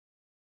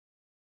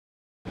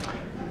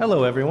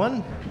Hello,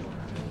 everyone.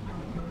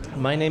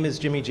 My name is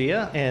Jimmy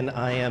Gia, and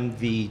I am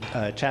the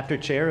chapter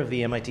chair of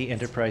the MIT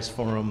Enterprise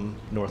Forum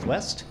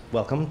Northwest.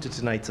 Welcome to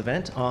tonight's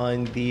event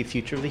on the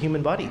future of the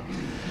human body.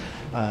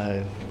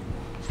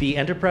 The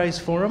Enterprise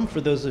Forum,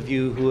 for those of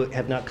you who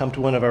have not come to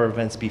one of our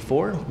events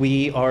before,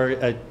 we are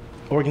an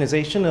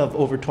organization of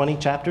over 20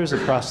 chapters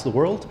across the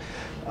world.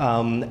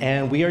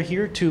 And we are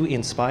here to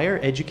inspire,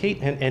 educate,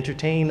 and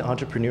entertain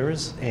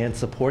entrepreneurs and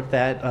support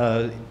that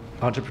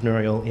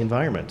entrepreneurial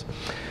environment.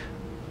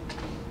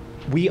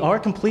 We are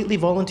completely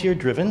volunteer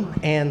driven,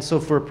 and so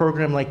for a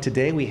program like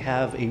today, we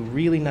have a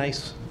really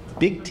nice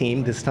big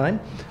team this time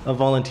of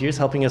volunteers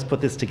helping us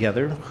put this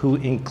together, who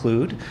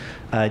include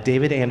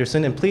David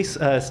Anderson, and please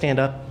stand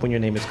up when your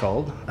name is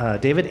called.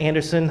 David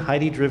Anderson,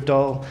 Heidi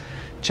Drivdahl,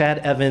 Chad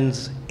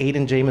Evans,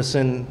 Aidan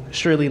Jameson,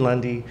 Shirley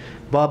Lundy,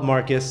 Bob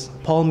Marcus,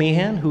 Paul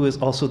Meehan, who is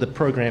also the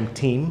program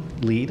team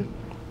lead,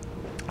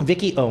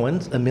 Vicki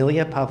Owens,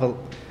 Amelia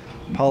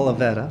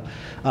Palavetta,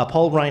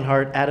 Paul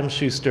Reinhardt, Adam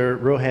Schuster,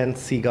 Rohan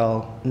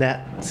Seagal,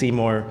 Nat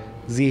Seymour,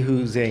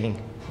 Zihu Zhang,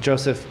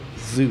 Joseph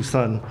Zhu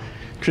Sun,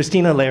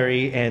 Christina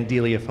Larry, and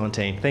Delia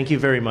Fontaine. Thank you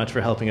very much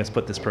for helping us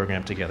put this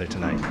program together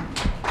tonight.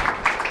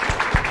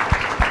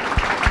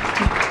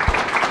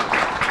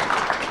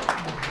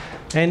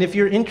 And if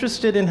you're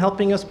interested in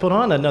helping us put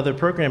on another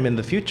program in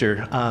the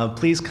future,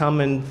 please come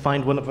and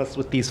find one of us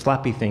with these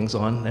flappy things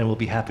on, and we'll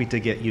be happy to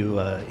get you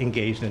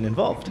engaged and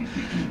involved.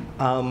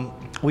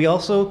 We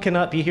also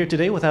cannot be here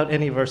today without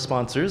any of our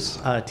sponsors.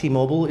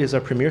 T-Mobile is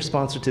our premier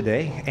sponsor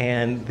today,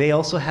 and they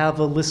also have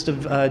a list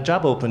of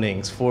job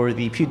openings for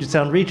the Puget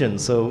Sound region.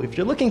 So if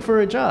you're looking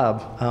for a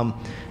job,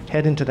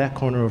 head into that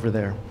corner over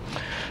there.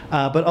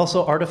 But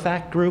also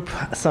Artifact Group,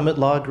 Summit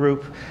Law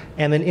Group,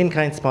 and then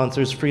in-kind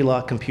sponsors, Free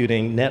Law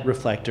Computing, Net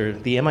Reflector,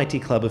 the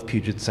MIT Club of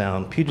Puget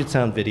Sound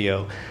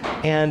Video,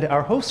 and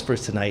our host for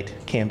tonight,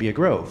 Cambia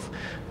Grove.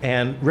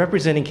 And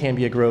representing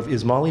Cambia Grove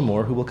is Molly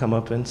Moore, who will come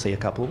up and say a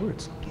couple of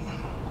words.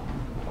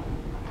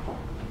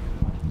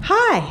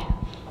 Hi,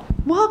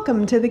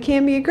 welcome to the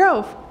Cambia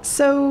Grove.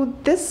 So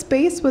this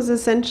space was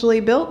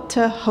essentially built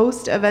to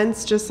host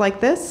events just like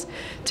this,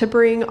 to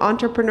bring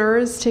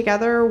entrepreneurs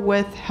together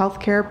with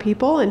healthcare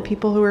people and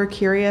people who are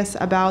curious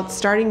about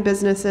starting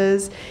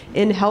businesses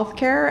in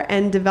healthcare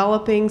and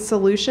developing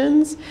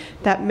solutions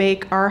that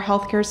make our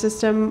healthcare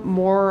system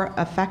more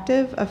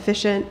effective,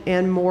 efficient,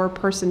 and more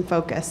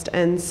person-focused.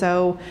 And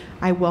so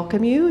I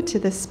welcome you to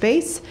this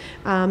space.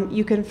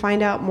 You can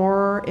find out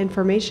more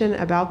information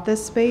about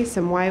this space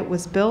and why it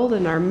was built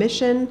and our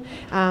mission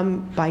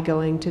by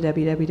going to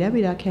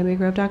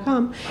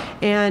www.cambiagrove.com.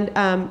 And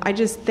I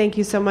just thank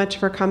you so much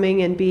for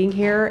coming and being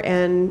here,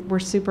 and we're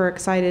super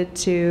excited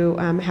to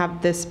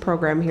have this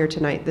program here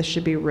tonight. This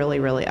should be really,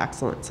 really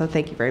excellent. So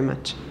thank you very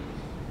much.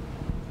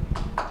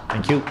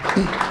 Thank you.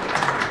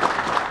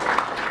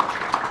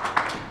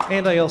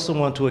 And I also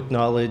want to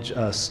acknowledge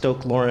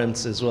Stoke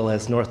Lawrence as well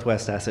as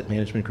Northwest Asset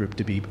Management Group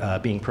to be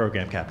being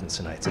program captains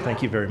tonight. So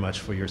thank you very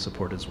much for your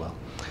support as well.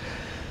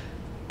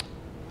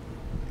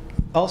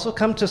 Also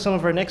come to some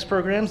of our next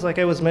programs, like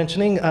I was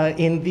mentioning.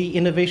 In the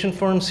Innovation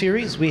Forum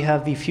series, we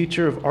have the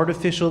future of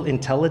artificial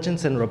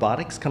intelligence and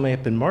robotics coming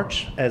up in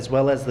March, as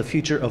well as the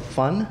future of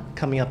fun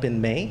coming up in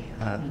May.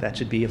 That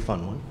should be a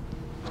fun one.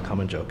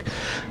 Common joke.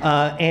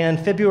 And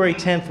February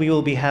 10th, we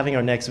will be having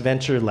our next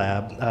venture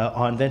lab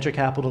on venture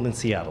capital in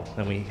Seattle.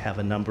 And we have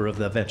a number of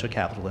the venture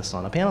capitalists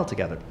on a panel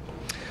together.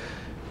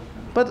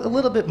 But a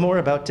little bit more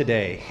about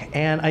today.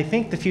 And I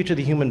think the future of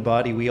the human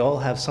body, we all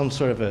have some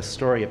sort of a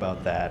story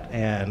about that.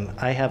 And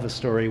I have a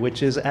story,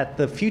 which is at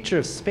the Future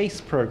of Space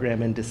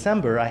program in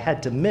December, I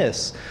had to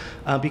miss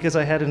because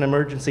I had an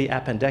emergency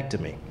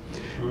appendectomy.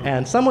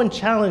 And someone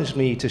challenged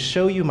me to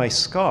show you my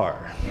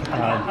scar.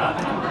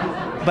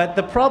 But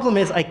the problem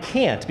is I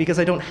can't because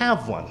I don't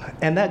have one.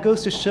 And that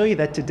goes to show you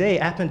that today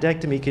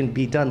appendectomy can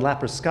be done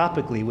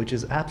laparoscopically, which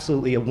is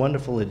absolutely a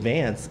wonderful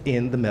advance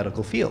in the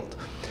medical field.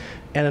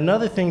 And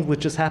another thing which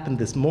just happened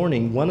this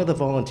morning, one of the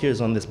volunteers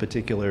on this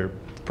particular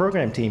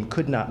program team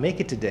could not make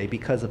it today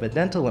because of a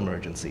dental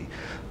emergency.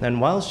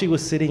 And while she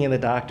was sitting in the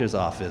doctor's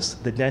office,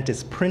 the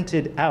dentist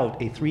printed out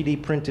a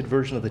 3D printed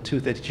version of the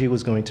tooth that she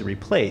was going to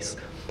replace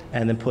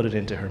and then put it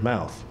into her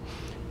mouth.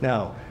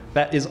 Now,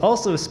 that is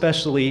also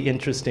especially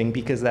interesting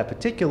because that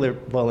particular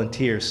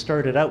volunteer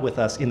started out with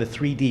us in the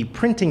 3D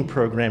printing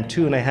program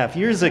 2.5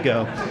 years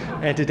ago,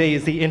 and today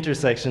is the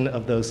intersection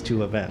of those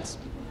two events.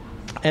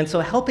 And so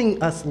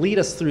helping us lead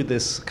us through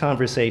this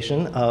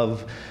conversation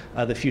of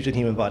the future of the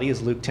human body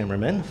is Luke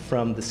Timmerman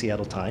from the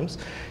Seattle Times.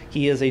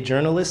 He is a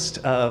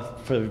journalist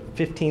for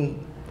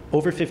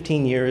over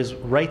 15 years,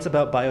 writes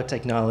about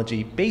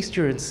biotechnology, based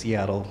here in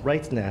Seattle,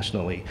 writes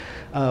nationally,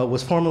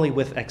 was formerly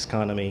with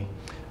Xconomy,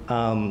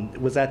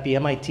 was at the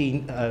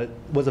MIT,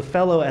 was a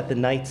fellow at the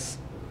Knights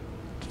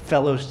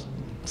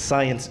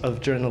science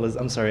of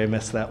journalism. I'm sorry, I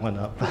messed that one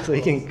up. So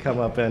you can come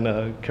up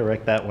and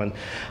correct that one.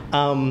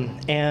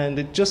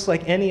 And just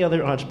like any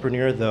other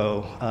entrepreneur,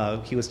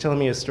 though, he was telling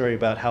me a story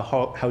about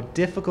how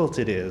difficult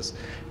it is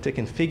to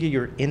configure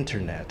your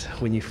internet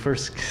when you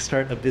first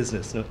start a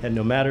business, and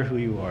no matter who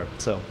you are.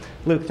 So,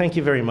 Luke, thank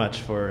you very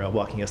much for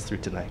walking us through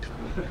tonight.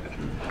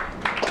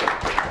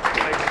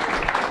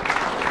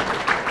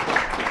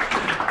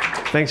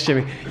 Thanks,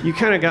 Jimmy. You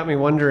kind of got me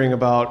wondering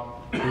about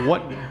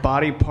what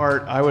body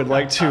part I would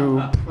like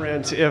to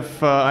print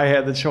if I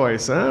had the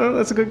choice. I don't know,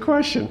 that's a good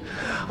question.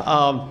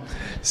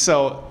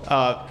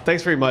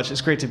 Thanks very much. It's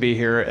great to be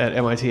here at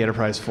MIT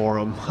Enterprise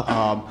Forum.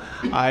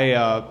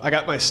 I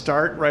got my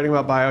start writing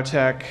about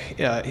biotech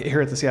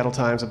here at the Seattle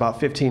Times about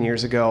 15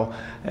 years ago,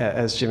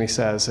 as Jimmy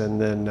says, and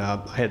then I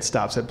had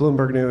stops at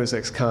Bloomberg News,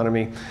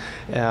 Accompany,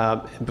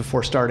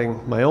 before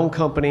starting my own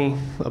company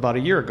about a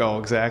year ago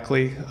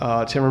exactly,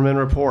 Timmerman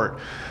Report.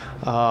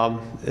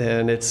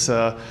 And it's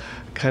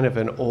kind of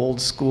an old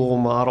school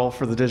model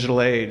for the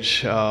digital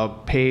age,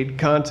 paid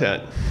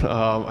content.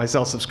 I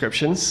sell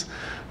subscriptions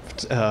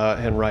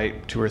and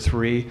write 2 or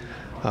 3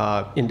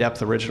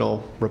 in-depth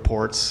original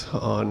reports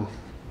on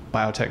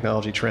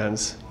biotechnology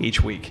trends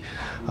each week,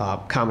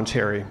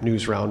 commentary,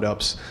 news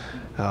roundups,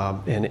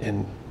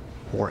 and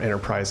more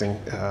enterprising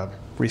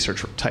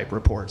research type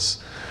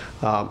reports.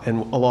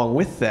 And along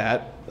with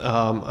that,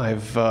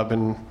 I've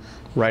been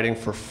writing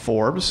for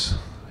Forbes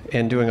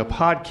and doing a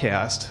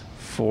podcast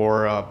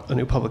for a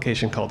new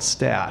publication called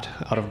Stat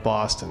out of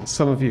Boston.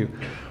 Some of you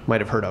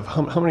might have heard of.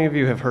 How many of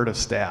you have heard of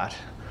Stat?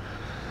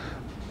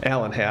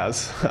 Alan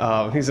has.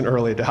 He's an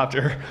early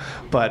adopter.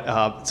 But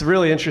it's a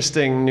really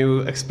interesting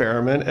new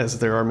experiment, as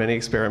there are many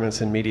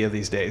experiments in media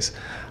these days.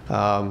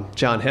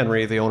 John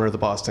Henry, the owner of the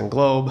Boston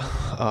Globe,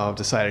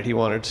 decided he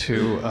wanted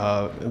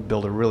to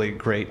build a really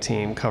great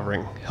team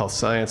covering health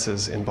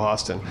sciences in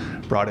Boston.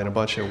 Brought in a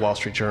bunch of Wall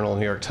Street Journal,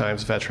 New York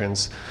Times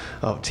veterans,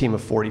 a team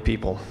of 40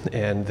 people,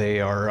 and they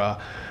are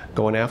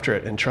going after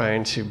it and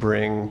trying to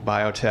bring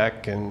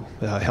biotech and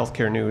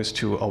healthcare news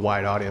to a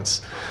wide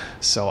audience.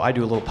 So I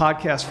do a little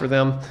podcast for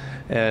them,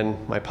 and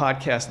my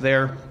podcast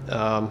there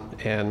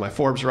and my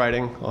Forbes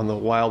writing on the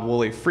wild,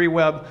 woolly free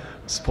web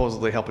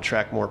supposedly help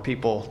attract more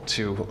people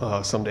to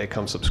someday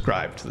come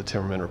subscribe to the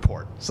Timmerman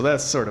Report. So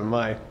that's sort of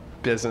my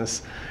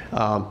business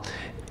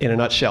in a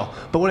nutshell.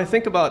 But when I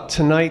think about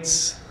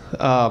tonight's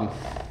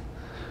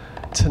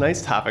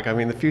topic, I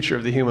mean, the future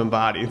of the human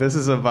body, this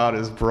is about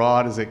as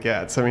broad as it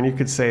gets. I mean, you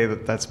could say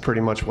that that's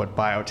pretty much what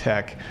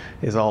biotech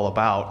is all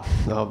about,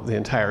 the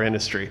entire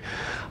industry.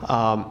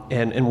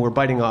 And we're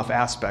biting off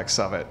aspects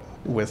of it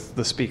with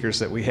the speakers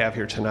that we have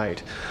here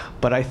tonight.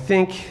 But I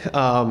think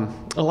a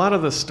lot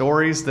of the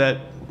stories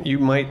that you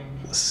might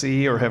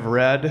see or have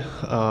read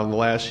the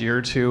last year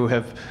or two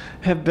have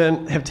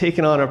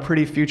taken on a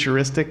pretty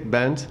futuristic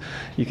bent.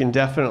 You can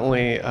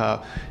definitely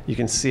you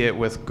can see it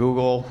with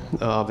Google.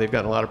 They've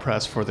gotten a lot of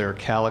press for their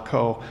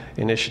Calico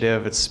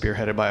initiative. It's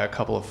spearheaded by a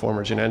couple of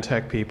former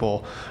Genentech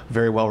people,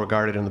 very well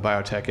regarded in the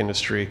biotech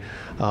industry,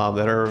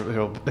 that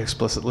are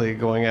explicitly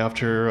going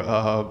after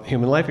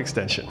human life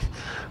extension.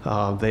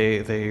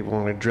 They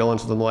want to drill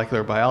into the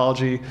molecular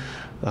biology.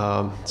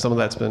 Some of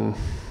that's been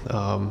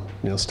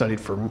studied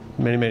for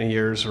many, many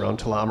years around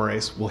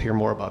telomerase. We'll hear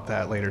more about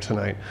that later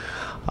tonight.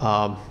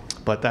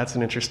 But that's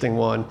an interesting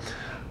one.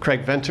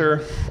 Craig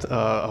Venter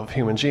of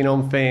Human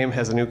Genome fame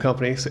has a new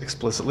company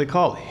explicitly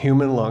called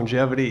Human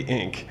Longevity,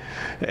 Inc.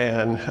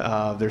 And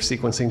they're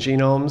sequencing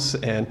genomes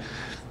and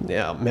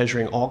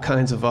measuring all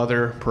kinds of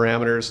other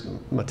parameters,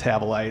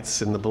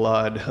 metabolites in the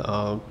blood,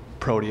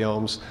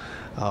 proteomes,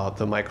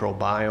 the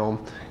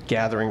microbiome,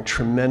 gathering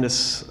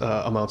tremendous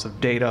amounts of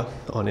data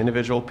on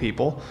individual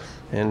people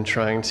and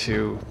trying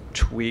to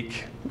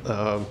tweak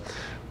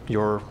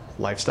your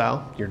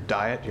lifestyle, your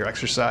diet, your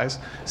exercise,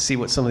 see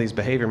what some of these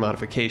behavior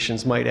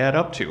modifications might add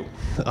up to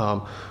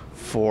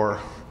for,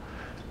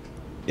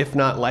 if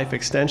not life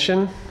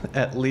extension,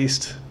 at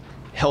least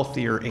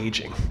healthier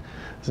aging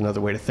is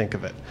another way to think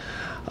of it.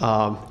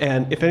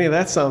 And if any of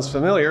that sounds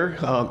familiar,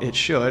 it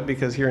should,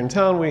 because here in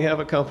town we have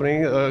a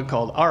company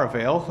called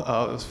Aravale.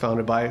 It was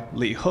founded by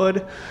Lee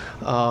Hood,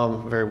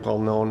 very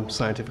well-known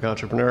scientific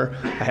entrepreneur.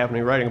 I happen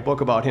to be writing a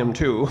book about him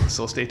too,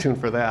 so stay tuned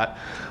for that.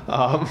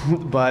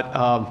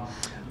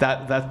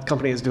 That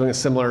company is doing a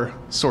similar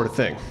sort of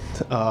thing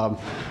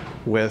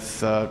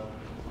with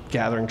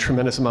gathering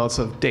tremendous amounts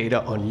of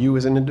data on you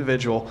as an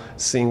individual,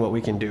 seeing what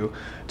we can do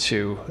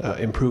to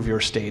improve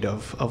your state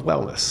of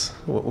wellness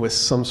with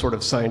some sort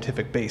of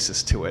scientific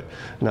basis to it,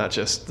 not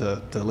just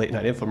the late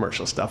night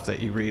infomercial stuff that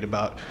you read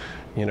about,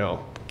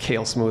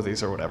 kale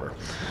smoothies or whatever.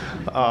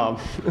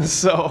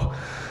 So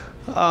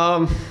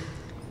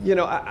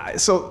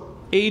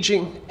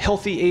aging,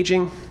 healthy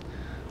aging,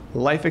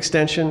 life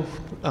extension,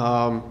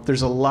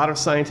 There's a lot of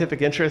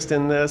scientific interest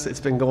in this. It's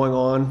been going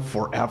on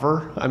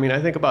forever. I mean,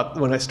 I think about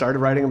when I started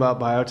writing about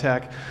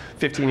biotech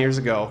 15 years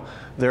ago,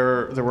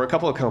 there were a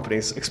couple of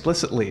companies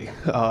explicitly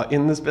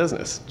in this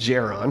business,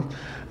 Geron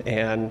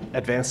and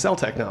Advanced Cell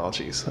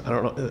Technologies. I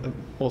don't know,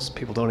 most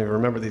people don't even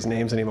remember these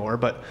names anymore,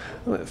 but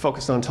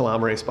focused on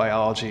telomerase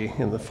biology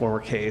in the former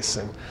case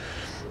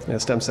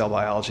and stem cell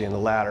biology in the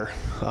latter.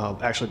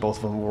 Actually, both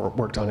of them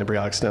worked on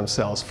embryonic stem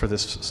cells for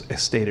this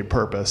stated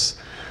purpose.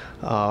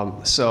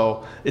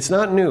 So it's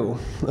not new,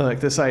 like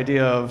this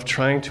idea of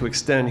trying to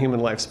extend human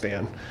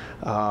lifespan.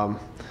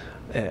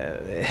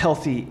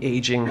 Healthy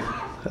aging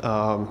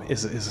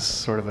is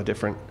sort of a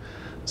different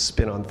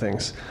spin on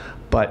things.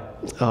 But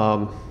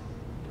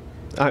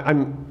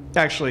I'm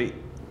actually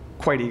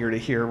quite eager to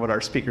hear what our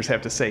speakers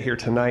have to say here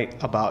tonight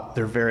about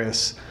their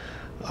various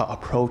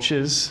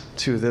approaches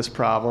to this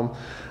problem.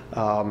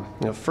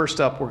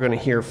 First up, we're going to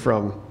hear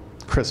from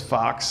Chris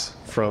Fox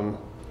from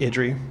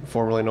IDRI,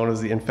 formerly known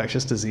as the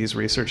Infectious Disease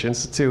Research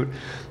Institute,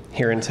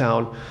 here in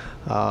town,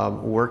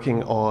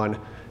 working on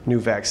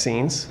new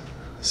vaccines.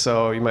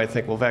 So you might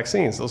think, well,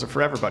 vaccines, those are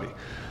for everybody.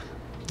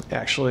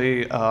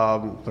 Actually,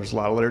 there's a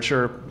lot of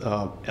literature.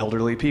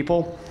 Elderly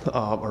people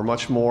are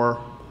much more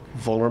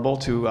vulnerable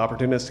to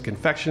opportunistic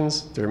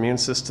infections. Their immune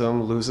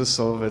system loses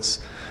some of its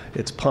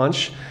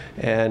punch.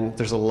 And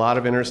there's a lot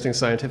of interesting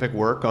scientific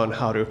work on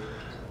how to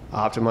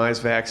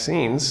optimize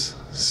vaccines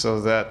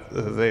so that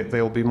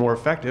they will be more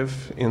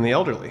effective in the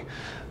elderly.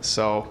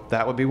 So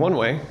that would be one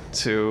way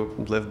to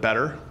live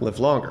better, live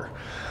longer.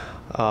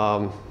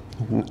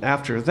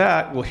 After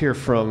that, we'll hear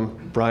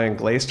from Brian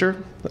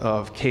Glaister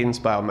of Cadence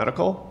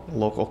Biomedical, a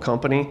local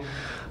company,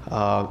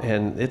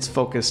 and it's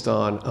focused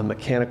on a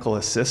mechanical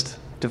assist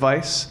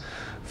device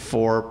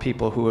for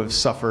people who have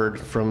suffered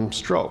from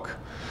stroke.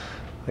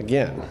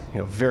 Again,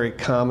 very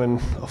common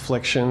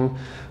affliction,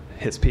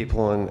 hits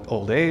people in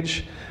old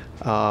age,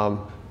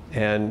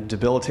 and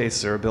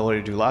debilitates their ability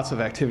to do lots of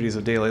activities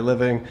of daily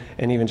living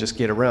and even just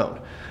get around.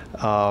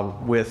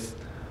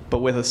 But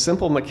with a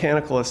simple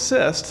mechanical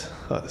assist,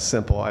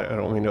 simple, I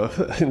don't mean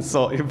to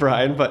insult you,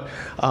 Brian, but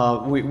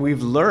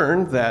we've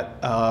learned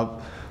that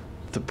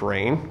the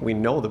brain, we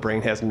know the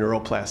brain has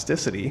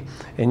neuroplasticity,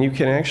 and you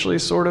can actually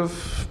sort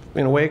of,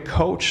 in a way,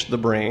 coach the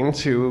brain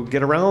to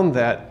get around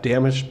that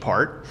damaged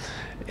part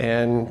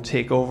and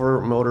take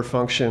over motor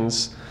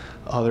functions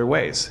other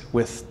ways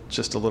with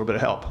just a little bit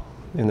of help.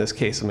 In this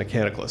case, a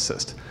mechanical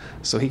assist.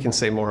 So he can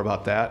say more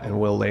about that and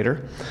will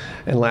later.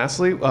 And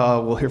lastly,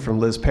 we'll hear from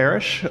Liz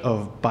Parrish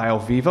of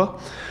BioViva.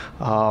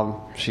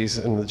 She's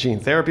in the gene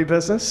therapy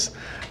business,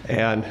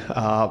 and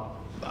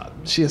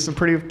she has some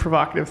pretty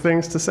provocative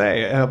things to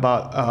say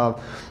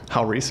about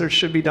how research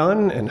should be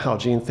done and how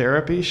gene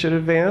therapy should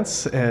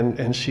advance.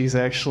 And she's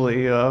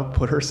actually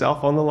put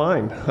herself on the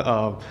line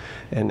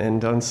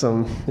and done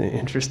some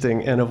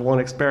interesting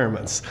N-of-1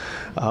 experiments,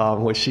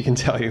 which she can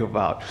tell you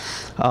about.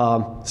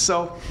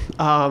 So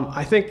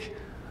I think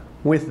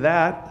with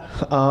that,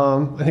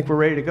 I think we're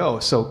ready to go.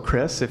 So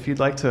Chris, if you'd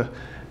like to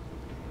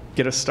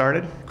get us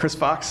started. Chris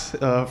Fox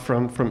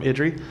from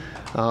IDRI.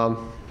 I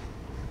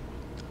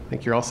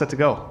think you're all set to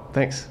go.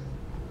 Thanks.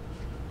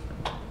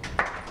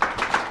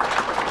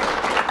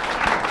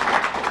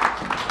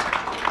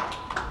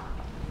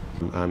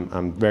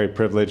 I'm very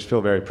privileged,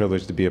 feel very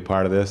privileged to be a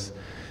part of this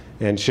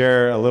and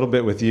share a little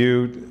bit with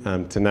you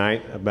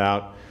tonight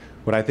about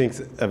what I think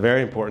is a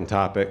very important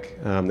topic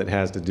that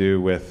has to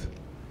do with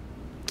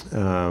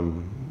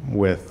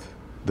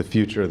the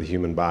future of the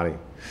human body.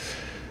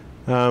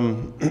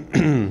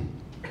 And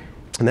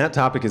that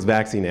topic is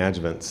vaccine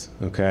adjuvants,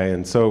 okay?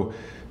 And so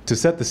to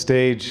set the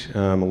stage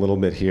a little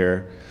bit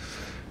here,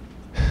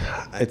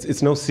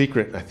 it's no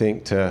secret, I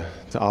think, to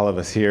all of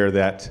us here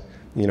that,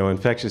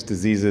 infectious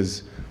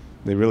diseases,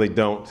 they really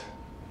don't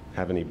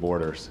have any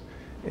borders.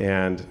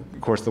 And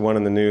of course, the one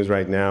in the news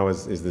right now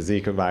is the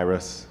Zika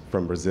virus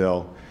from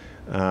Brazil.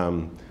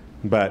 A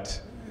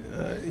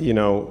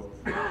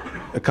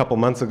couple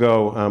months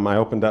ago, I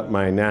opened up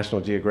my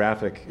National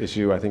Geographic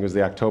issue, I think it was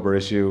the October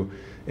issue,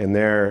 and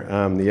there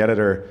the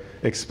editor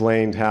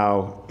explained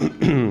how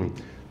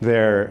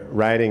their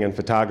writing and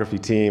photography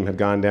team had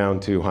gone down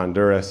to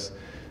Honduras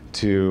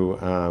to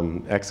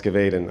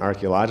excavate an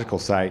archaeological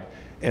site,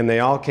 and they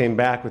all came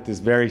back with this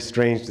very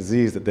strange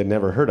disease that they'd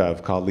never heard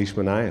of called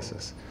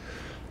leishmaniasis.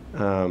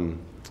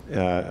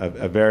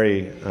 A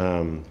very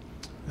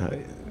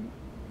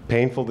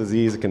painful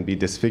disease. It can be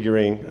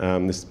disfiguring.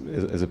 This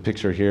is a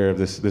picture here of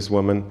this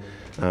woman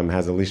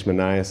has a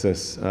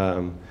leishmaniasis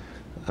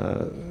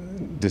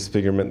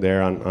disfigurement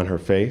there on her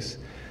face.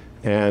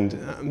 And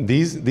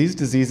these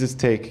diseases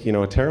take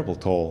a terrible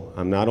toll,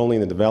 not only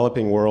in the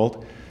developing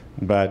world,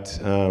 but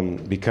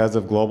because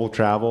of global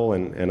travel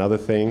and other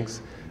things,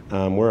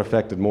 we're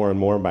affected more and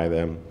more by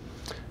them.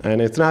 And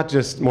it's not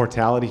just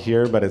mortality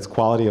here, but it's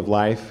quality of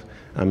life.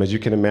 As you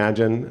can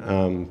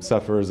imagine,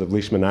 sufferers of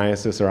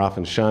leishmaniasis are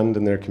often shunned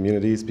in their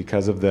communities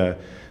because of the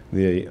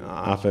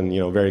often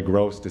very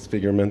gross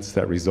disfigurements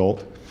that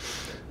result.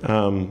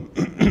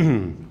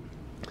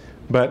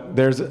 But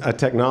there's a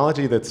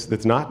technology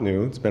that's not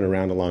new. It's been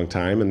around a long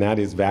time, and that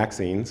is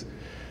vaccines.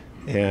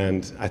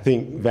 And I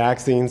think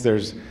vaccines,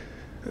 there's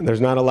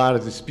not a lot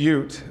of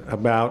dispute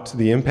about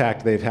the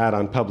impact they've had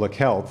on public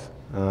health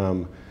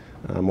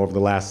over the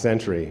last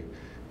century.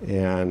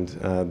 And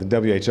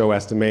the WHO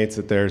estimates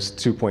that there's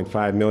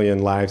 2.5 million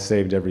lives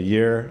saved every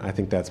year. I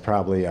think that's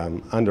probably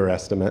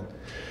underestimate.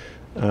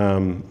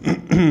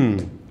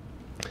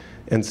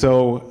 And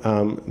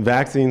so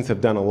vaccines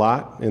have done a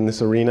lot in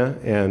this arena,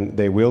 and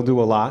they will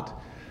do a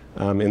lot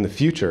in the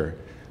future.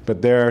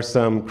 But there are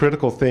some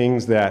critical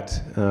things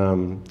that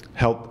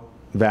help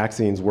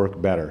vaccines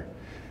work better.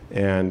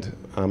 And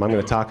I'm going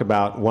to talk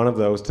about one of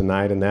those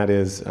tonight, and that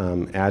is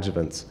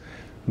adjuvants.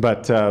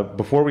 But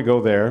before we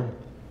go there,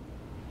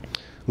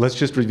 let's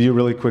just review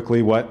really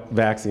quickly what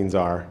vaccines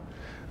are.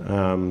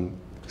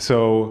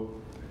 So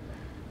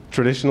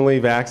traditionally,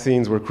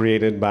 vaccines were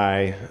created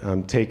by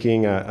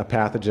taking a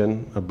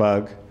pathogen, a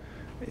bug,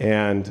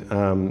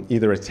 and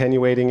either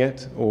attenuating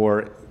it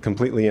or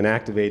completely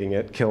inactivating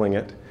it, killing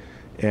it,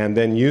 and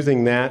then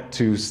using that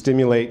to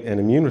stimulate an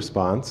immune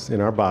response in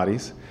our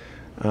bodies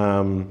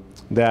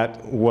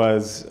that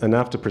was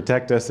enough to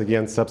protect us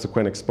against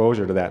subsequent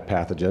exposure to that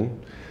pathogen,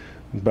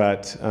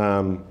 but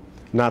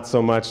not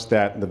so much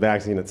that the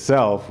vaccine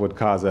itself would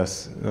cause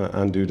us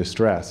undue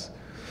distress.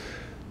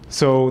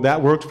 So that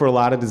worked for a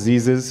lot of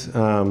diseases,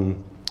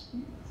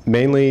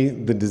 mainly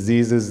the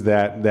diseases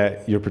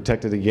that you're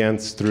protected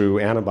against through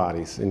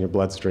antibodies in your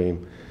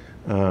bloodstream.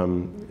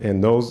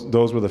 And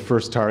those were the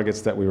first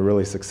targets that we were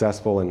really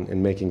successful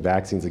in making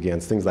vaccines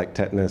against, things like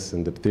tetanus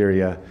and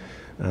diphtheria,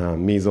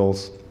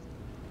 measles.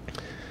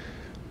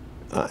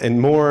 In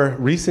more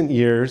recent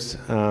years,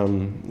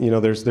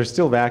 there's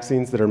still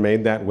vaccines that are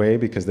made that way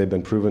because they've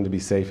been proven to be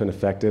safe and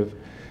effective.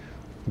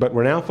 But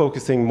we're now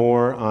focusing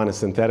more on a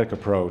synthetic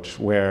approach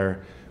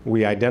where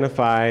we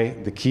identify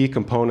the key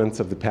components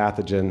of the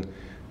pathogen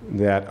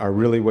that are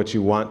really what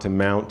you want to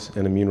mount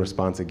an immune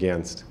response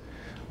against.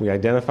 We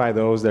identify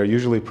those, they're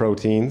usually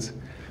proteins,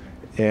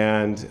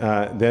 and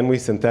then we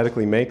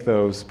synthetically make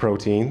those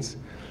proteins,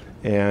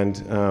 and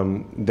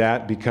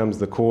that becomes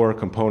the core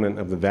component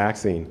of the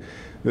vaccine.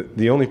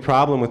 The only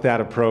problem with that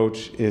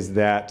approach is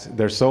that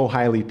they're so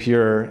highly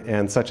pure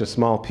and such a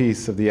small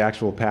piece of the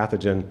actual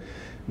pathogen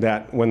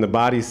that when the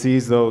body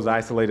sees those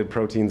isolated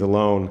proteins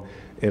alone,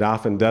 it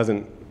often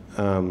doesn't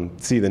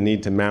see the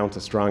need to mount a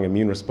strong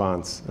immune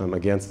response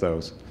against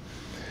those.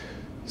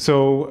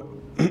 So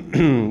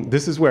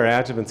this is where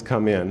adjuvants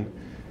come in,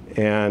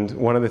 and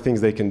one of the things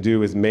they can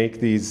do is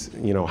make these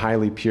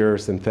highly pure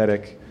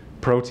synthetic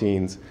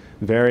proteins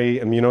very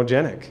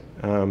immunogenic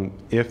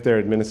if they're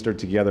administered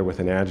together with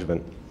an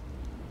adjuvant.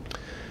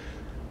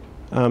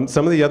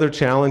 Some of the other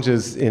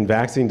challenges in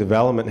vaccine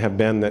development have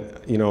been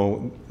that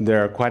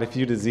there are quite a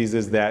few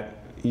diseases that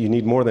you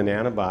need more than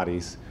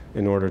antibodies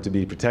in order to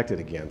be protected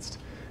against.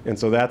 And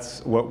so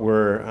that's what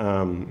we're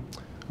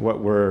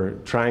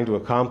trying to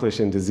accomplish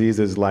in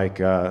diseases like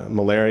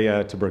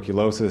malaria,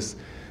 tuberculosis.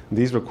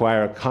 These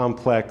require a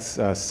complex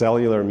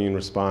cellular immune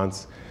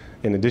response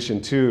in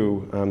addition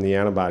to the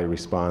antibody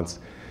response.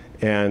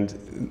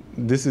 And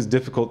this is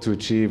difficult to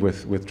achieve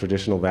with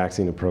traditional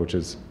vaccine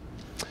approaches.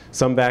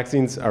 Some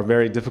vaccines are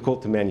very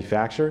difficult to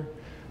manufacture.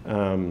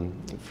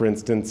 For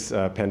instance,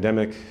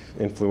 pandemic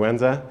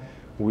influenza.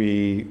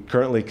 We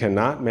currently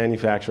cannot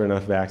manufacture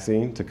enough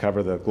vaccine to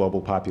cover the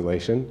global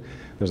population.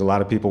 There's a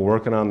lot of people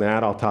working on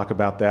that. I'll talk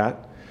about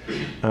that.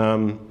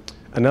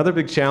 Another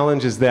big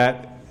challenge is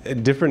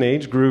that different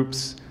age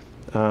groups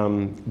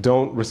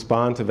don't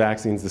respond to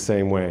vaccines the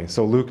same way.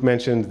 So Luke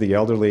mentioned the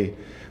elderly.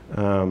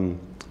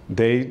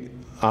 They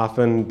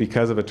often,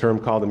 because of a term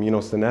called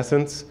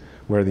immunosenescence,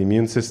 where the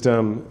immune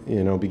system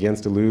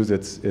begins to lose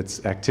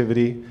its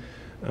activity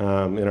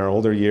in our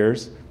older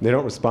years, they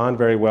don't respond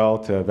very well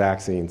to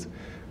vaccines.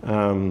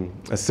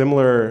 A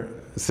similar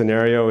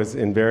scenario is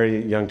in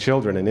very young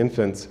children and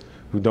infants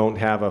who don't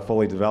have a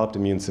fully developed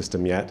immune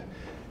system yet.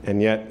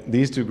 And yet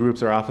these two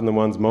groups are often the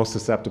ones most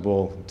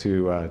susceptible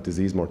to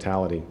disease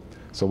mortality.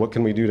 So what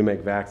can we do to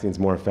make vaccines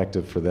more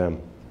effective for them?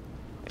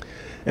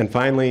 And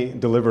finally,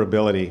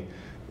 deliverability.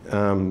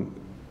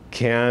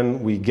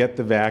 Can we get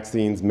the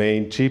vaccines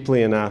made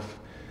cheaply enough?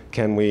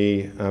 Can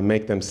we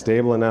make them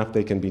stable enough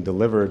they can be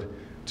delivered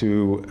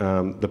to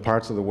the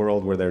parts of the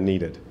world where they're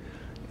needed?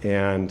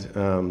 And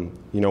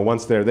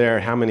once they're there,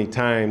 how many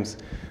times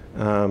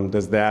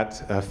does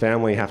that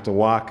family have to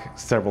walk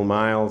several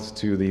miles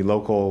to the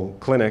local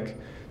clinic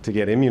to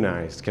get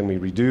immunized? Can we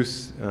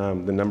reduce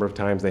the number of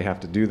times they have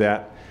to do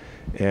that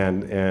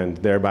and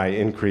thereby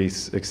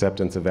increase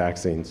acceptance of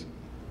vaccines?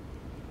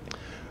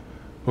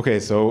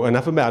 Okay, so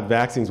enough about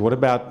vaccines. What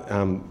about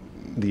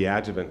the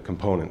adjuvant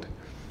component?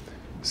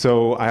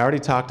 So I already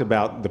talked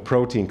about the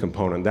protein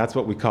component. That's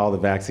what we call the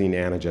vaccine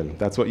antigen.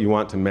 That's what you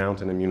want to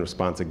mount an immune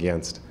response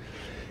against.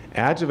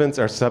 Adjuvants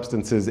are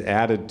substances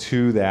added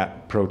to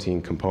that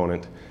protein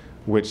component,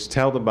 which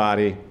tell the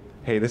body,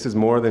 hey, this is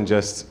more than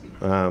just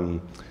a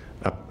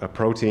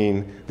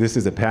protein. This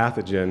is a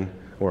pathogen.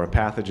 or a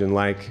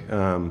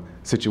pathogen-like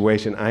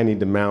situation, I need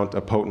to mount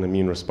a potent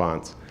immune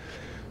response.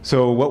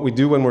 So what we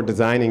do when we're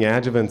designing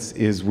adjuvants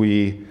is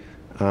we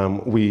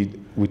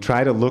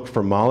try to look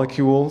for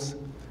molecules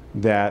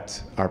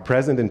that are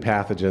present in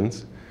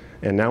pathogens.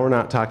 And now we're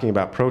not talking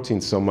about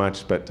proteins so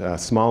much, but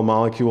small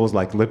molecules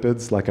like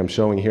lipids, like I'm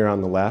showing here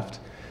on the left.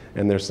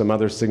 And there's some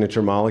other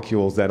signature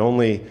molecules that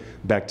only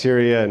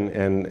bacteria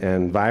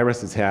and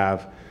viruses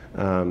have,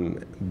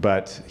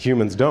 but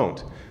humans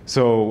don't.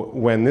 So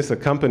when this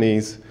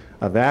accompanies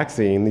a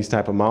vaccine, these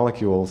type of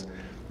molecules,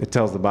 it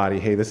tells the body,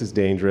 hey, this is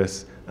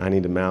dangerous. I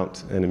need to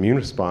mount an immune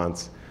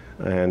response.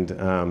 And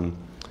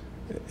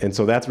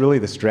so that's really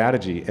the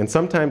strategy. And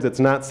sometimes it's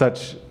not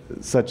such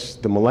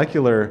the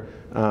molecular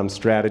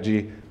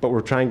strategy, but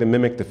we're trying to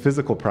mimic the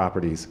physical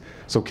properties.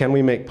 So can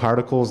we make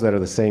particles that are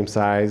the same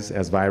size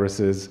as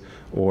viruses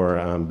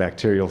or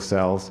bacterial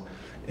cells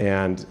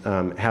and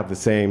have the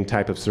same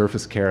type of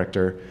surface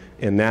character?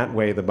 In that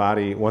way, the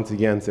body, once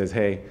again, says,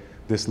 hey,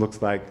 this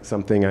looks like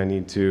something I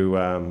need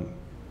to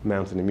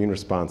mount an immune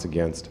response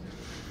against.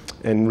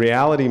 In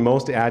reality,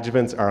 most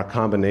adjuvants are a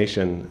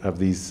combination of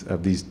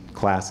these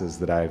classes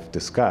that I've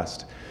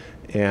discussed.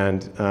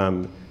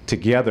 And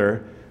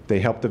together, they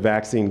help the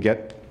vaccine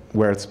get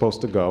where it's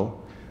supposed to go,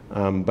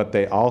 but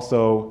they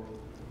also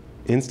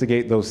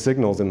instigate those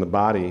signals in the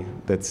body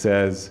that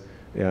says,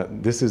 yeah,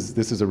 this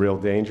is a real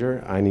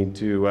danger. I need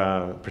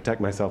to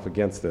protect myself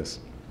against this.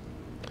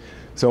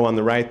 So on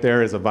the right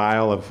there is a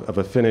vial of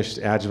a finished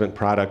adjuvant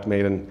product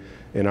made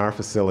in our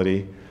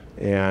facility.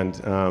 And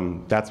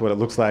that's what it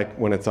looks like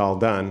when it's all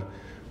done.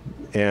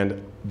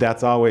 And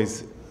that's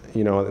always,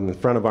 in the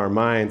front of our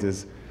minds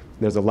is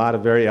there's a lot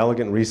of very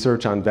elegant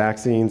research on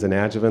vaccines and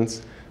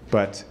adjuvants,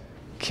 but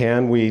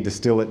can we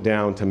distill it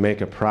down to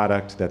make a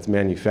product that's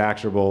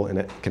manufacturable and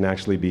it can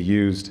actually be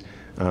used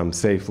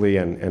safely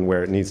and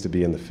where it needs to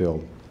be in the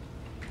field?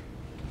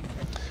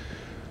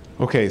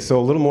 Okay, so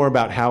a little more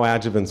about how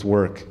adjuvants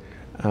work.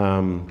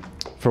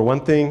 For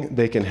one thing,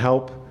 they can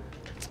help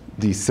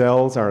these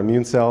cells, our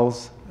immune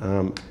cells,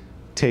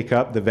 take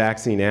up the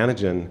vaccine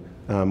antigen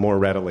more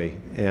readily.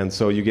 And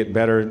so you get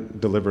better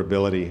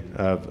deliverability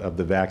of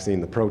the vaccine,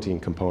 the protein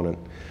component.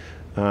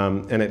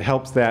 And it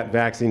helps that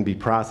vaccine be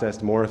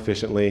processed more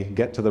efficiently,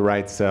 get to the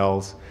right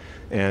cells,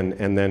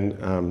 and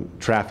then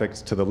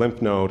trafficked to the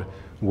lymph node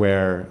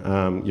where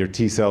your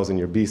T cells and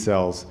your B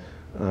cells,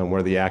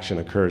 where the action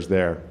occurs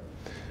there.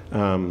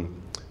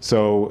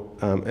 So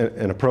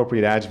an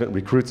appropriate adjuvant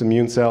recruits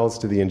immune cells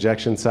to the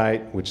injection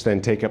site, which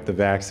then take up the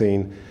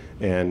vaccine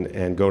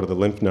and go to the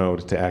lymph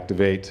node to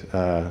activate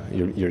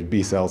your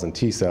B cells and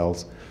T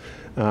cells.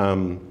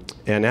 And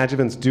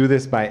adjuvants do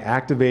this by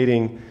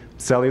activating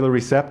cellular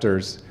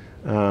receptors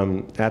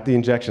at the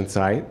injection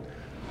site.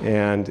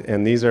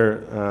 And these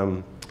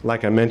are,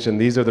 like I mentioned,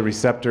 these are the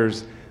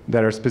receptors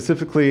that are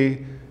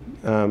specifically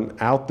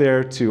out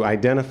there to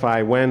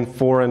identify when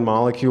foreign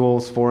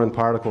molecules, foreign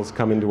particles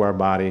come into our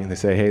body. They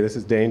say, hey, this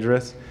is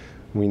dangerous.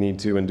 We need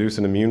to induce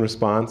an immune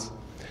response.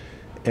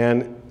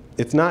 And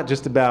it's not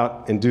just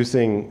about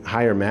inducing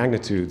higher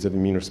magnitudes of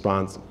immune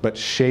response, but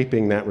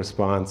shaping that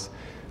response,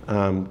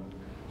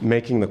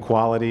 making the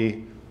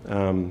quality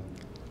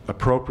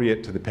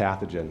appropriate to the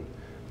pathogen.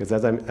 Because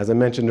as I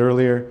mentioned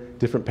earlier,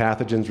 different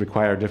pathogens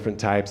require different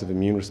types of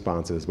immune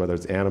responses, whether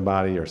it's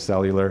antibody or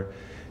cellular.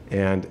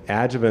 And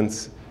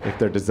adjuvants, if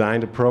they're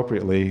designed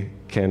appropriately,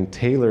 can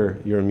tailor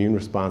your immune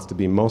response to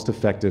be most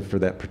effective for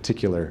that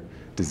particular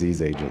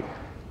disease agent.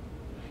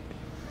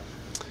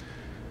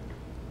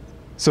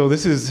 So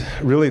this is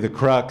really the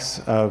crux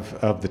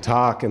of the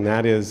talk, and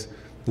that is,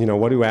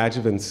 what do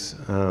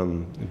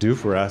adjuvants do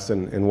for us,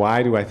 and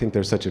why do I think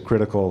they're such a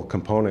critical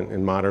component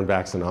in modern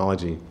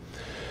vaccinology?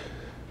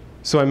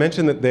 So I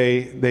mentioned that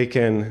they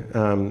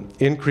can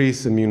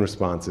increase immune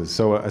responses.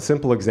 So a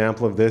simple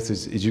example of this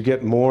is you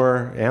get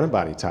more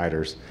antibody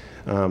titers.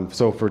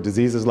 So for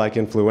diseases like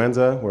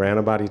influenza, where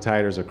antibody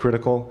titers are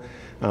critical,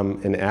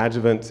 an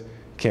adjuvant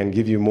can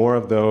give you more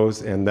of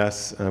those and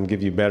thus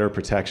give you better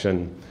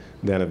protection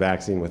than a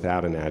vaccine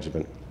without an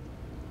adjuvant.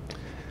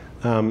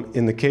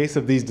 In the case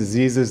of these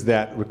diseases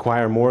that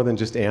require more than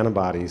just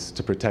antibodies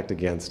to protect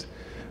against,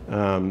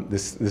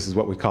 this is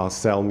what we call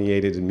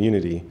cell-mediated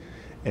immunity.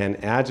 And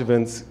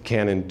adjuvants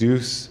can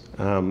induce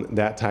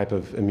that type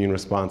of immune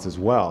response as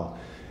well.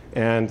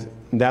 And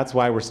that's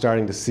why we're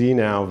starting to see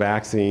now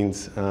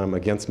vaccines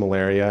against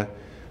malaria.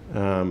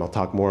 I'll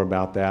talk more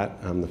about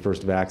that. The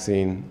first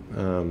vaccine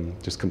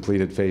just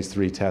completed phase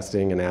 3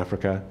 testing in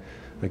Africa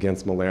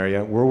against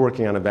malaria. We're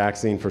working on a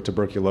vaccine for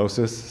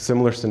tuberculosis,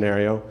 similar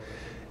scenario.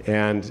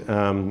 And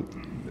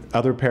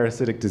other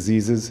parasitic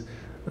diseases,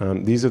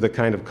 these are the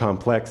kind of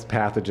complex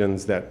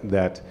pathogens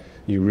that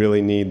you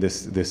really need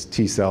this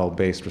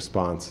T-cell-based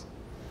response.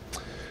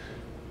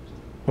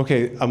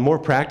 Okay, a more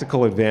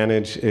practical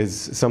advantage is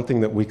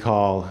something that we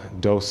call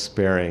dose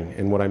sparing.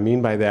 And what I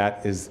mean by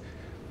that is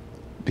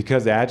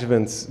because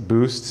adjuvants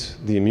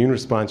boost the immune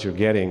response you're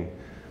getting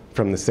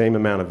from the same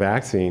amount of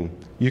vaccine,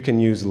 you can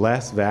use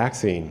less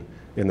vaccine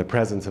in the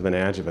presence of an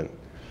adjuvant.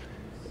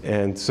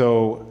 And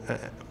so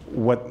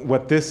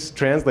what this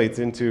translates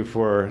into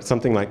for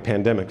something like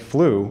pandemic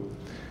flu,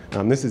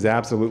 this is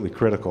absolutely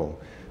critical,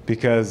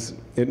 because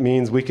it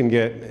means we can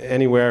get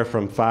anywhere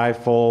from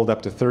 5-fold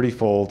up to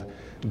 30-fold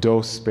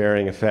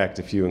dose-sparing effect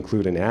if you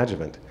include an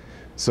adjuvant.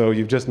 So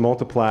you've just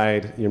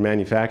multiplied your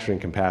manufacturing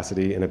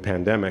capacity in a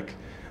pandemic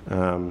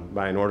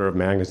by an order of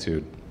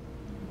magnitude.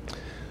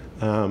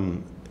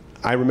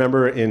 I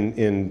remember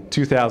in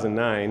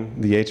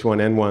 2009, the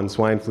H1N1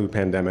 swine flu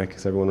pandemic.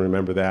 Does everyone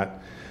remember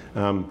that?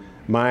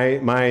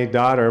 My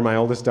daughter, my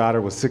oldest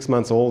daughter, was 6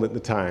 months old at the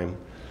time,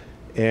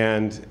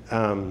 and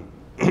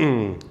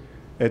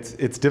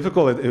it's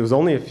difficult. It was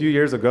only a few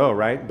years ago,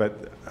 right?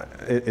 But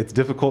it's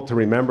difficult to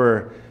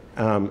remember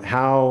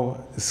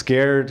how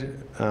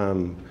scared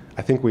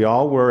I think we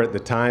all were at the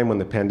time when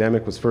the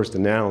pandemic was first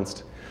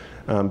announced.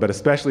 But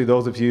especially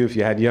those of you, if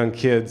you had young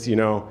kids, you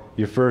know,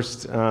 your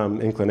first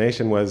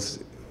inclination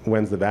was,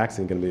 when's the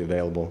vaccine going to be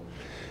available?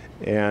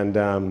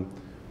 And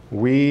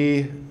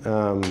we,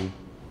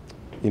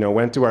 you know,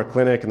 went to our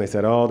clinic and they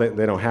said, oh,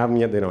 they don't have them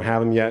yet, they don't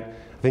have them yet.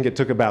 I think it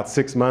took about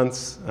 6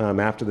 months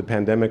after the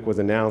pandemic was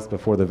announced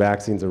before the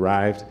vaccines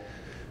arrived.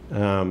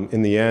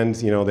 In the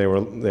end, you know, they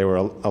were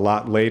a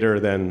lot later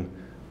than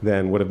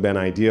would have been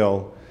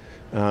ideal.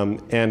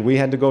 And we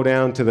had to go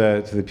down to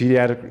the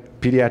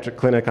pediatric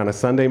clinic on a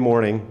Sunday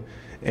morning,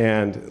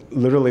 and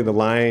literally the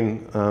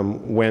line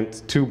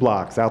went 2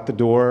 blocks out the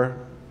door,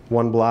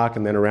 1 block,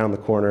 and then around the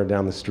corner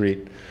down the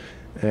street.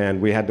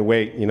 And we had to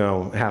wait, you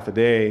know, half a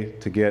day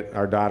to get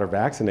our daughter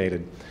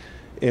vaccinated.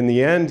 In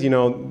the end, you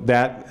know,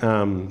 that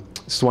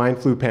swine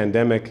flu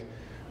pandemic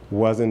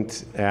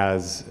wasn't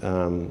as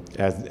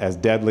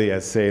deadly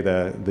as, say,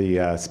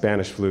 the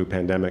Spanish flu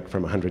pandemic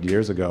from 100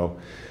 years ago.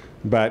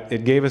 But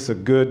it gave us a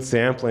good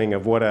sampling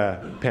of what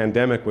a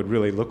pandemic would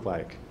really look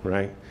like,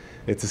 right?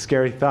 It's a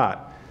scary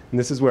thought. And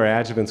this is where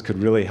adjuvants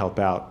could really help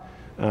out.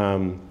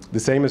 The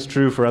same is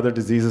true for other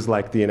diseases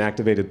like the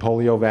inactivated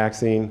polio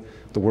vaccine.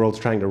 The world's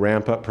trying to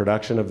ramp up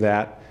production of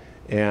that,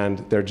 and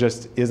there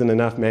just isn't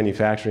enough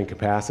manufacturing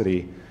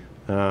capacity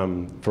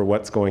for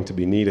what's going to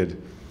be needed.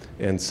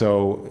 And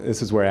so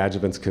this is where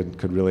adjuvants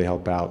could really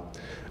help out.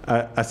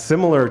 A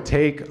similar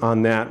take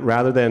on that,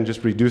 rather than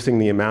just reducing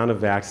the amount of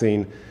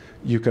vaccine,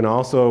 you can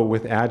also,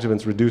 with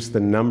adjuvants, reduce the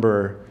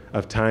number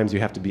of times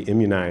you have to be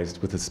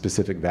immunized with a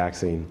specific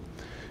vaccine.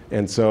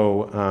 And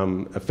so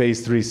a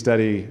phase 3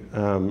 study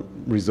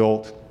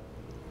result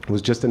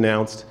was just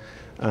announced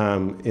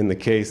in the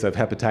case of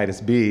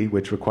hepatitis B,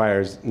 which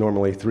requires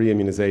normally 3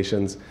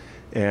 immunizations.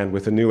 And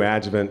with a new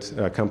adjuvant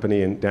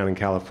company down in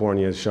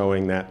California is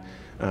showing that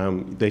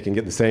they can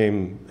get the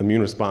same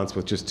immune response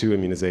with just 2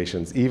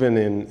 immunizations, even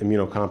in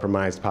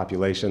immunocompromised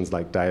populations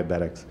like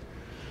diabetics.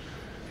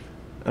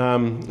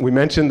 We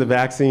mentioned the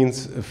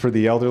vaccines for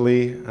the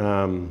elderly,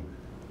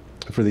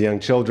 for the young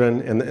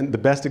children, and the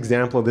best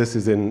example of this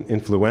is in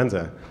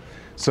influenza.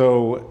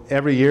 So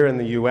every year in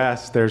the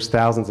US, there's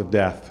thousands of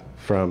deaths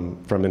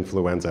from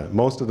influenza.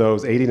 Most of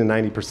those, 80 to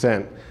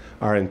 90%,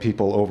 are in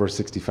people over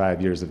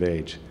 65 years of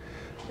age.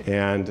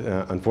 And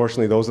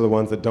unfortunately, those are the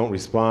ones that don't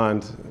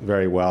respond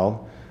very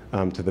well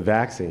to the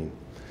vaccine.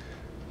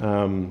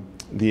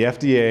 The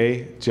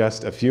FDA,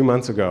 just a few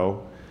months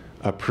ago,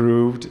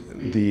 approved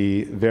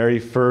the very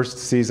first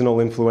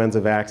seasonal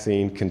influenza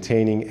vaccine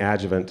containing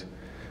adjuvant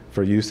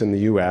for use in the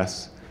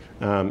US,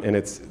 and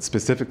it's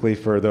specifically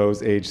for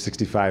those aged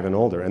 65 and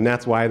older, and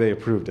that's why they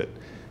approved it.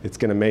 It's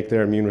going to make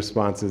their immune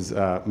responses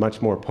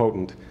much more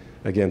potent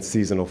against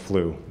seasonal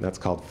flu. That's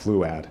called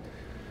Fluad.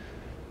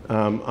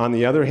 On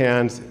the other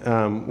hand,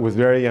 with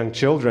very young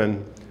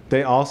children,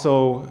 they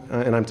also,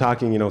 and I'm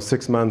talking, you know,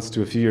 6 months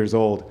to a few years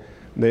old,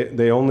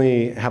 they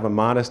only have a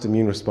modest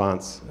immune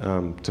response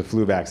to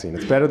flu vaccine.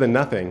 It's better than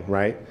nothing,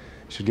 right?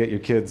 You should get your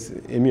kids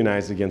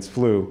immunized against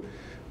flu.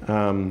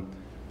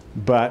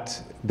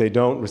 But they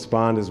don't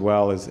respond as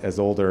well as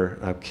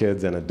older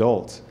kids and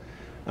adults.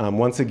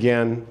 Once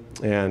again,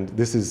 and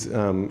this is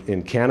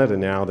in Canada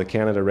now, the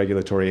Canada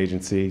Regulatory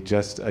Agency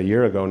just a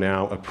year ago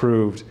now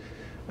approved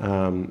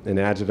an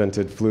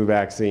adjuvanted flu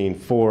vaccine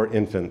for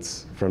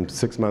infants from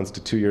 6 months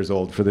to 2 years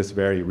old for this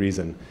very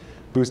reason,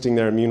 boosting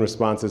their immune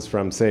responses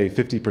from, say,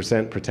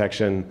 50%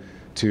 protection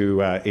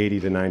to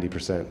 80 to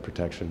 90%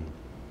 protection.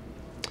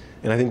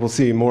 And I think we'll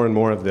see more and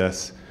more of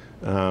this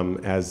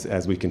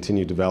as we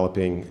continue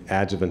developing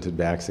adjuvanted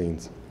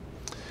vaccines.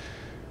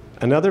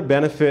 Another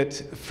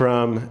benefit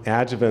from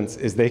adjuvants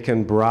is they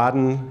can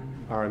broaden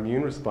our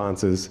immune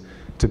responses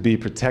to be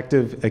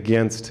protective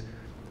against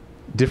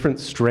different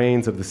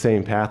strains of the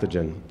same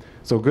pathogen.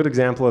 So a good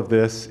example of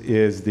this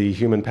is the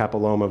human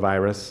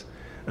papillomavirus,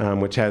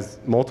 which has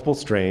multiple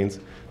strains.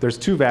 There's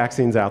 2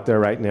 vaccines out there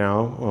right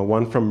now,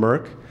 one from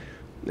Merck,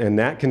 and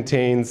that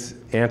contains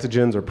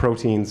antigens or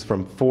proteins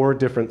from 4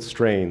 different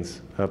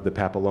strains of the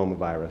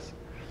papillomavirus.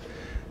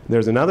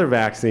 There's another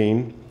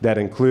vaccine that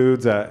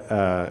includes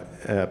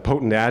a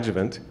potent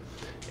adjuvant,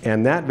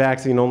 and that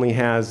vaccine only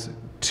has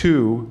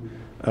 2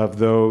 of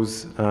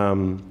those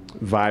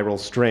viral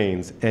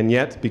strains. And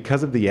yet,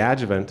 because of the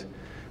adjuvant,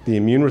 the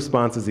immune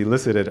responses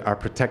elicited are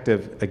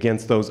protective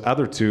against those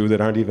other two that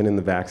aren't even in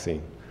the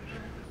vaccine.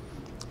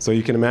 So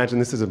you can imagine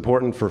this is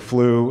important for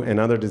flu and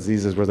other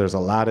diseases where there's a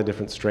lot of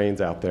different strains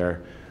out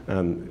there.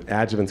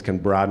 Adjuvants can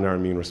broaden our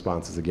immune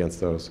responses against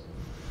those.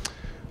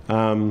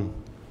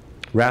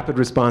 Rapid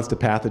response to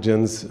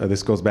pathogens.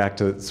 This goes back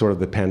to sort of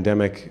the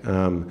pandemic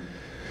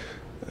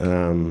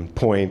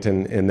point,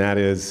 and that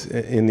is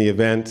in the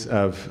event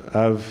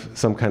of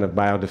some kind of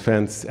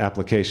biodefense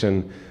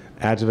application,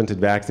 adjuvanted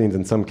vaccines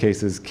in some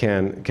cases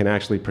can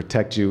actually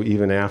protect you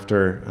even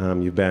after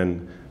you've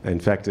been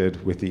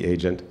infected with the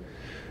agent.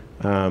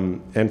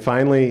 And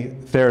finally,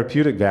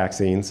 therapeutic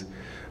vaccines,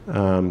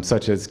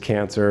 such as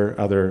cancer,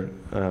 other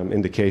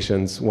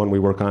indications. One we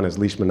work on is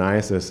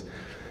leishmaniasis.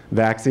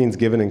 Vaccines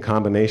given in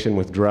combination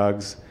with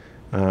drugs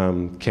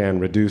can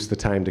reduce the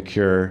time to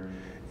cure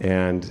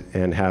and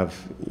have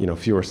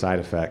fewer side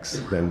effects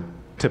than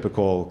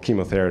typical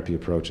chemotherapy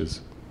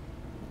approaches.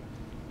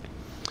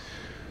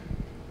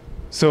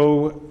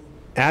 So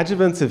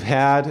adjuvants have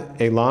had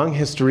a long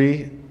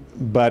history,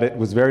 but it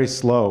was very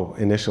slow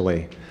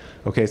initially.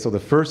 Okay, so the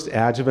first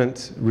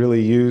adjuvant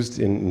really used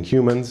in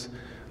humans,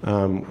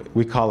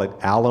 we call it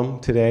alum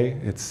today.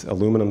 It's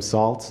aluminum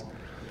salts.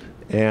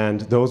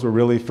 And those were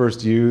really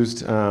first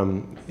used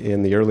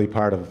in the early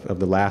part of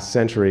the last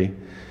century.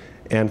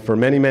 And for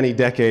many, many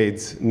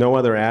decades, no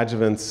other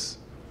adjuvants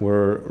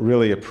were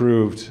really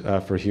approved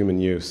for human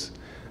use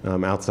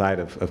outside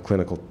of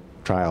clinical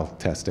trial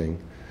testing.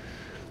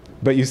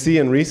 But you see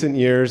in recent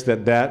years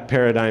that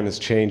paradigm is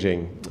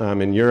changing.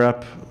 In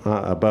Europe,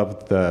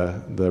 above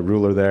the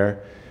ruler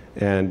there,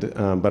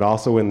 but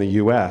also in the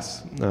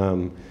US,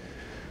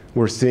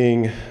 we're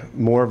seeing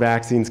more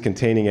vaccines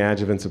containing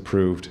adjuvants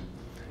approved.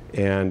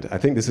 And I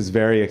think this is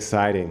very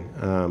exciting.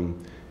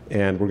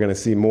 And we're going to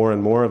see more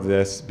and more of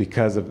this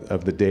because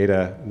of the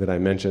data that I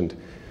mentioned.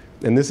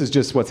 And this is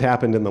just what's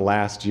happened in the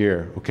last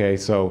year. Okay,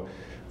 so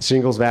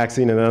shingles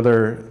vaccine,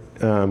 another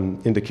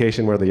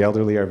indication where the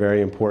elderly are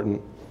very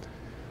important.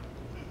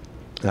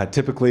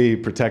 Typically,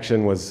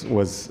 protection was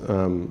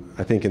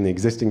I think in the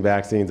existing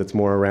vaccines, it's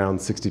more around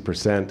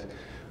 60%.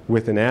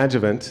 With an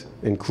adjuvant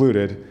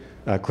included,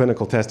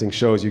 clinical testing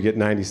shows you get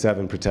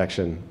 97%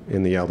 protection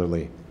in the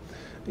elderly.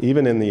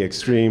 Even in the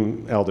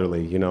extreme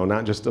elderly,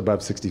 not just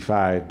above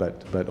 65,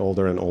 but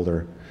older and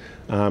older.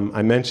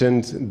 I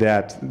mentioned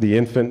that the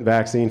infant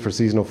vaccine for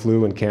seasonal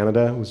flu in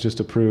Canada was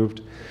just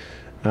approved.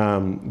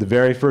 The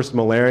very first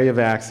malaria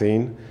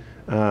vaccine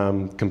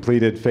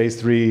completed phase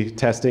 3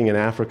 testing in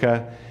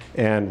Africa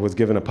and was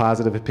given a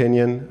positive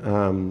opinion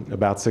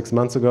about 6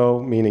 months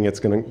ago, meaning it's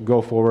going to go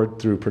forward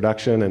through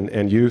production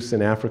and use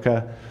in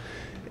Africa.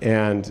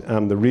 And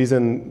the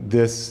reason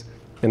this,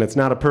 and it's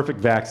not a perfect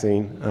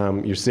vaccine,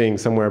 you're seeing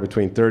somewhere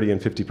between 30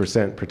 and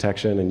 50%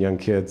 protection in young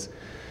kids.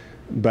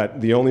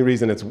 But the only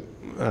reason it's,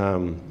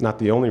 not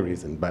the only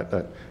reason,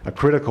 but a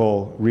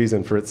critical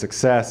reason for its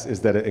success is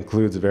that it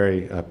includes a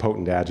very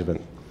potent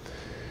adjuvant.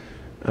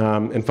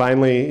 And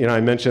finally,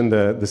 I mentioned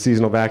the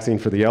seasonal vaccine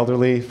for the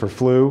elderly for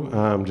flu,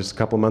 just a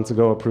couple months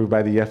ago approved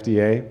by the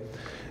FDA.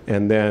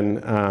 And then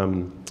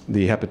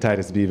the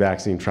hepatitis B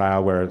vaccine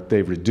trial where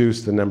they've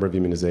reduced the number of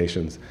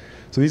immunizations.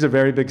 So these are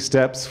very big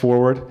steps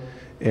forward.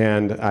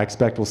 And I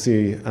expect we'll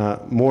see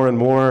more and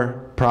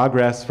more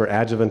progress for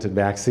adjuvanted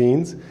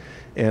vaccines.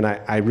 And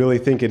I really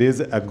think it is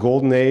a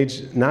golden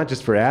age, not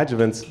just for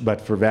adjuvants,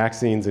 but for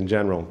vaccines in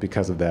general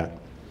because of that.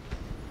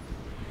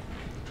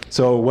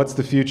 So what's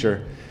the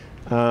future?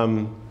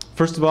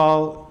 First of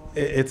all,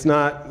 it's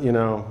not,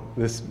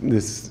 this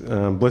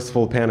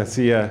blissful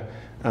panacea.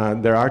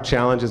 There are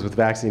challenges with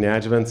vaccine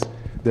adjuvants.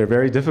 They're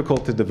very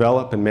difficult to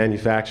develop and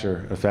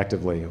manufacture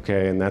effectively,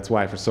 okay? And that's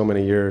why for so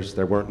many years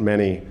there weren't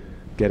many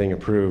getting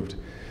approved.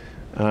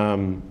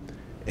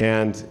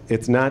 And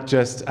it's not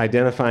just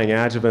identifying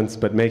adjuvants,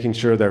 but making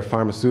sure they're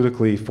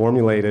pharmaceutically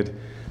formulated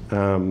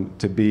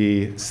to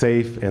be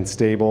safe and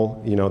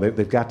stable.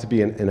 They've got to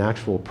be an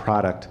actual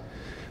product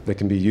that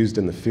can be used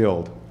in the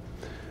field.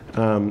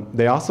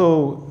 They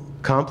also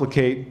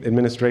complicate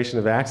administration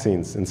of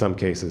vaccines in some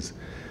cases.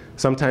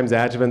 Sometimes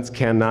adjuvants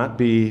cannot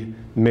be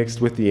mixed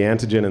with the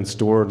antigen and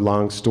stored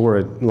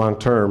long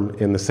term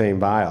in the same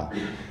vial.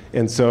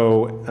 And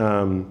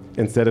so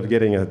instead of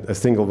getting a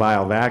single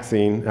vial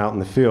vaccine out in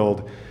the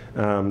field,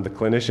 the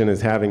clinician is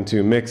having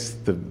to mix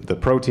the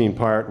protein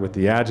part with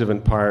the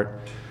adjuvant part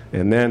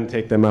and then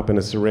take them up in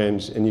a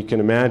syringe. And you can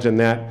imagine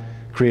that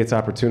creates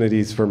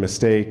opportunities for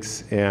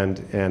mistakes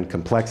and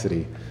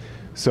complexity.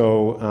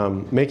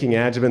 So making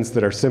adjuvants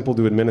that are simple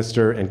to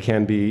administer and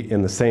can be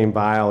in the same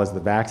vial as the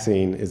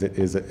vaccine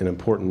is an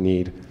important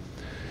need.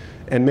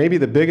 And maybe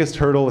the biggest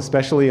hurdle,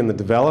 especially in the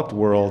developed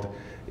world,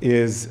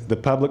 is the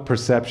public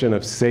perception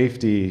of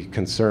safety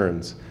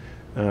concerns.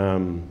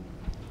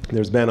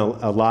 There's been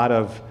a lot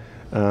of,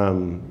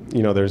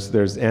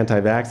 there's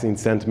anti-vaccine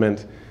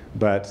sentiment,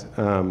 but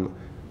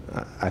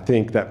I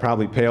think that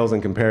probably pales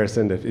in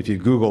comparison to if you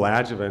Google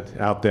adjuvant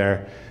out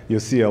there, you'll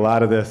see a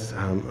lot of this,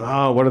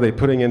 what are they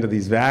putting into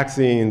these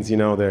vaccines? If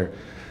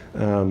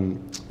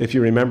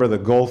you remember the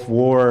Gulf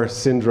War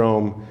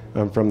syndrome,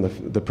 from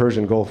the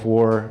Persian Gulf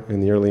War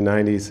in the early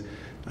 90s.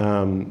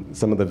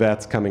 Some of the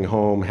vets coming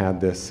home had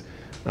this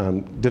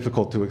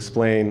difficult to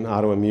explain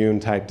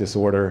autoimmune type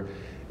disorder,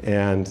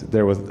 and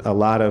there was a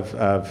lot of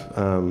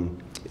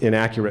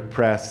inaccurate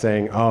press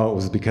saying, oh, it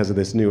was because of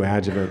this new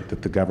adjuvant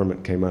that the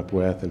government came up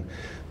with, and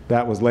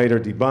that was later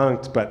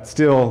debunked, but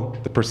still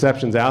the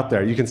perception's out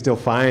there. You can still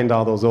find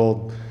all those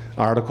old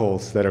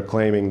articles that are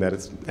claiming that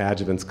it's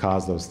adjuvants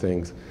cause those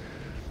things.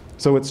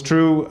 So it's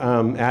true,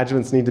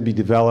 adjuvants need to be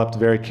developed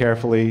very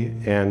carefully,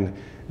 and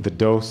the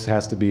dose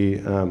has to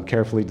be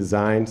carefully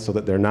designed so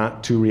that they're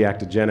not too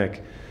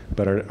reactogenic,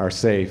 but are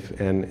safe.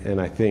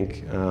 And I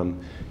think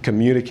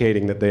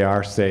communicating that they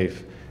are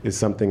safe is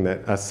something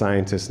that us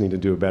scientists need to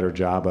do a better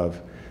job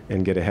of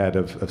and get ahead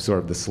of sort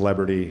of the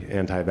celebrity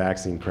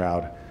anti-vaccine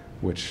crowd,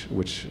 which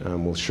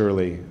will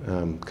surely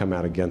come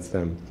out against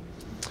them.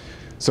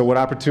 So what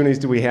opportunities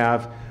do we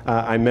have?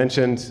 I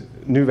mentioned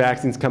new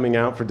vaccines coming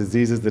out for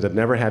diseases that have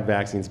never had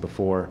vaccines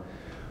before.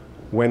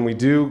 When we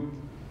do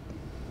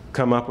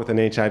come up with an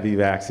HIV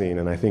vaccine,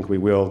 and I think we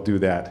will do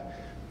that,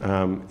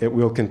 it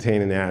will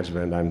contain an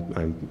adjuvant.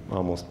 I'm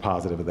almost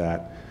positive of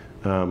that.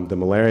 The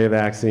malaria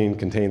vaccine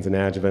contains an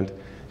adjuvant.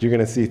 You're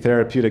going to see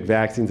therapeutic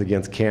vaccines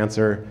against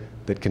cancer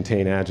that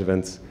contain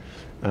adjuvants.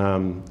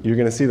 You're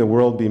going to see the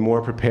world be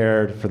more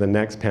prepared for the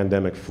next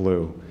pandemic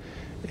flu.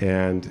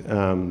 And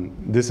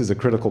this is a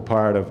critical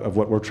part of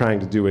what we're trying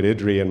to do at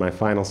IDRI, and my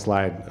final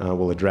slide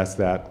will address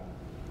that.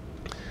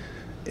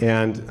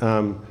 And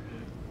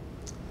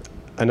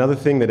another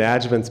thing that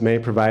adjuvants may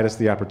provide us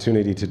the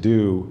opportunity to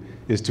do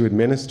is to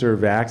administer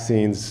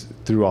vaccines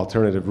through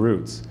alternative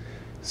routes.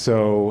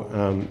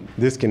 So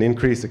this can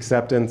increase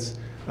acceptance.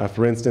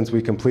 For instance,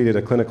 we completed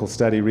a clinical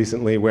study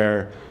recently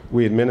where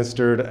we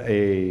administered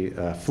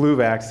a flu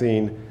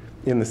vaccine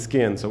in the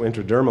skin, so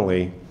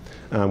intradermally,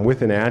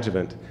 with an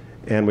adjuvant.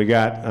 And we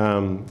got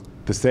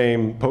the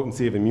same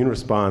potency of immune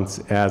response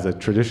as a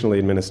traditionally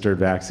administered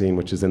vaccine,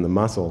 which is in the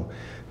muscle.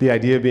 The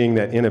idea being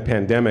that in a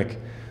pandemic,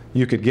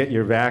 you could get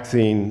your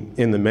vaccine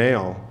in the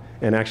mail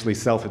and actually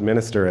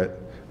self-administer it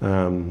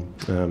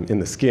in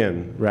the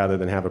skin rather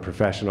than have a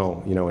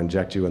professional,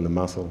 inject you in the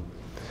muscle.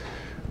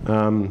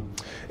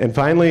 And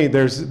finally,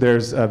 there's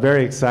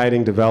very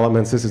exciting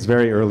developments. This is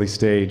very early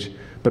stage,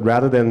 but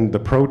rather than the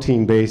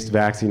protein-based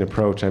vaccine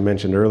approach I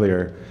mentioned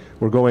earlier,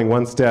 we're going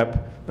one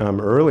step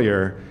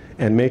earlier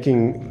and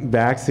making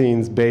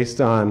vaccines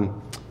based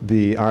on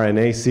the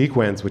RNA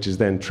sequence, which is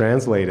then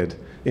translated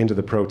into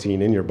the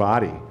protein in your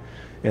body.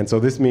 And so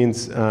this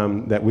means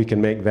that we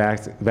can make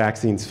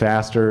vaccines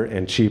faster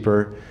and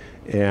cheaper,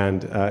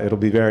 and it'll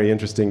be very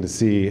interesting to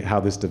see how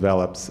this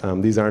develops.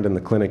 These aren't in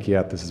the clinic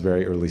yet. This is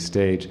very early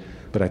stage,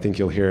 but I think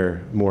you'll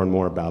hear more and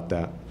more about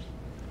that.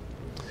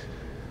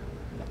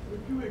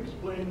 Would you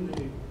explain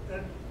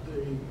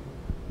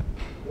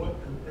what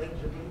an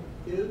adjuvant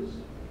is?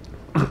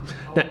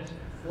 How it's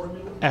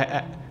formulated,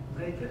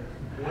 make it,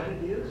 what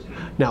it is?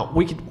 Now,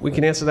 we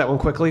can answer that one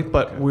quickly,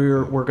 but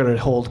we're going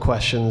to hold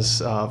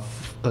questions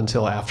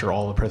until after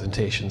all the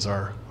presentations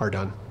are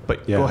done.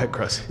 But yeah. Go ahead,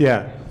 Chris.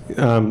 Yeah.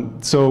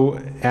 So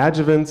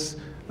adjuvants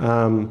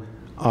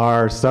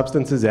are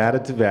substances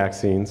added to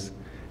vaccines,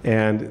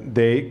 and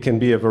they can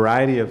be a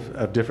variety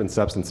of different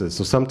substances.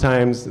 So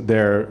sometimes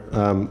they're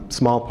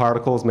small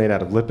particles made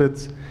out of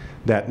lipids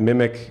that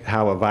mimic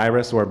how a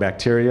virus or a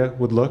bacteria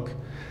would look.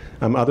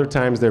 Other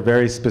times they're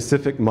very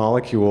specific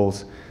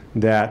molecules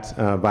that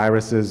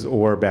viruses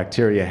or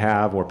bacteria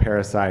have, or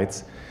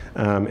parasites.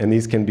 And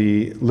these can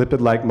be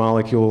lipid-like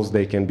molecules,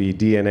 they can be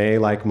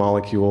DNA-like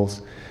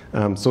molecules.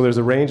 So there's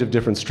a range of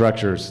different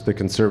structures that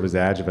can serve as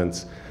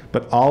adjuvants.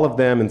 But all of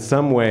them in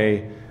some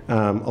way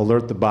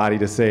alert the body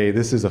to say,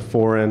 this is a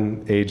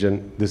foreign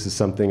agent, this is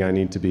something I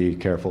need to be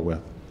careful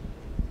with.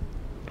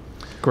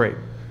 Great.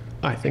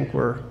 I think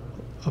we're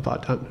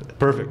about done.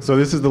 Perfect. So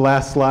this is the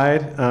last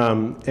slide.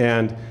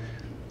 And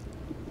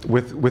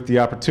with the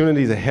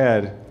opportunities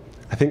ahead,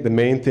 I think the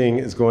main thing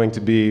is going to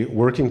be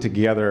working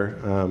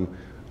together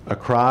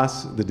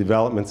across the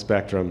development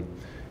spectrum.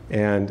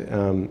 And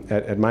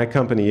at my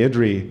company,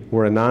 IDRI,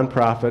 we're a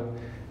nonprofit,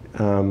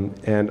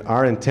 and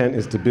our intent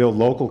is to build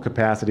local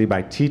capacity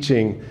by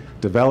teaching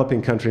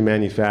developing country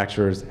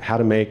manufacturers how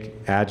to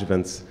make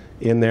adjuvants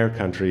in their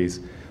countries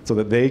so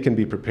that they can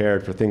be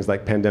prepared for things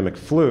like pandemic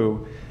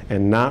flu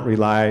and not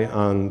rely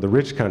on the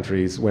rich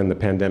countries when the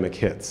pandemic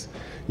hits.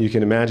 You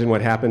can imagine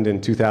what happened in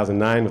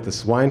 2009 with the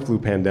swine flu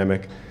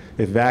pandemic.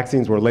 If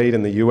vaccines were late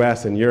in the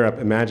US and Europe,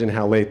 imagine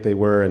how late they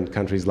were in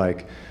countries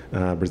like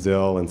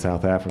Brazil and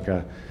South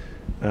Africa.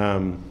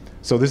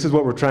 So this is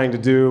what we're trying to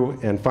do,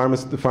 and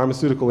the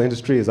pharmaceutical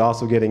industry is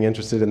also getting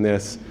interested in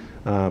this,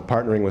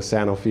 partnering with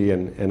Sanofi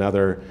and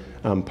other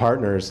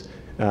partners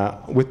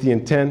with the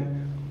intent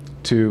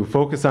to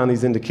focus on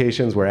these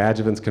indications where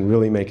adjuvants can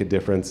really make a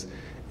difference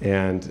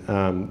and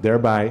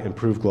thereby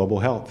improve global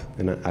health.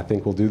 And I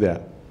think we'll do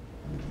that.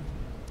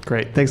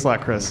 Great. Thanks a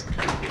lot, Chris.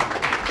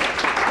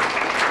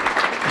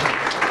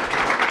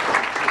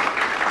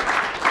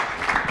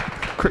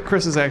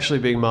 Chris is actually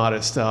being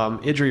modest.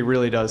 IDRI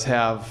really does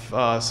have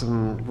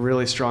some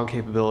really strong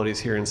capabilities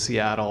here in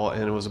Seattle,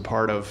 and it was a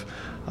part of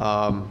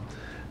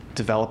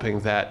developing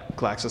that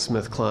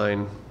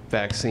GlaxoSmithKline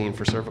vaccine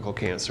for cervical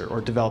cancer,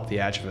 or develop the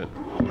adjuvant,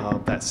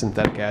 that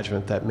synthetic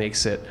adjuvant that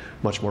makes it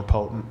much more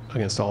potent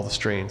against all the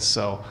strains.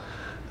 So,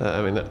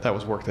 I mean, that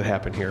was work that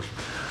happened here.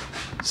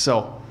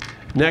 So,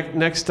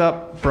 next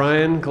up,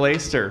 Brian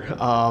Glaister,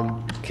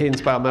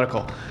 Cadence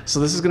Biomedical. So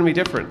this is going to be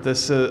different.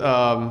 This,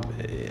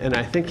 and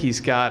I think he's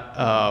got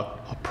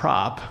a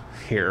prop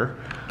here.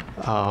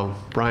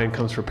 Brian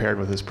comes prepared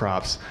with his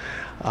props.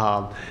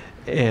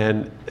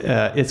 And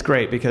it's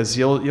great because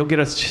you'll get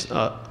us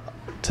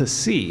to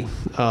see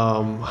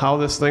how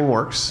this thing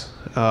works,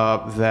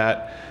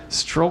 that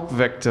stroke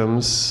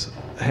victims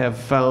have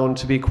found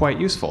to be quite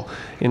useful.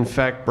 In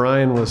fact,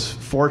 Brian was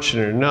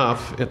fortunate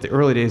enough at the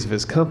early days of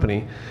his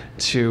company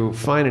to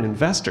find an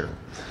investor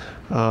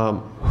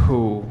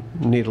who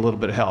needed a little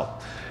bit of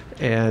help.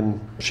 And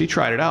she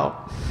tried it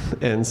out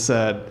and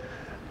said,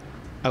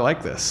 I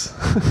like this.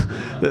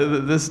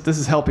 this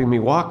is helping me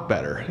walk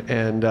better.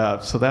 And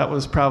so that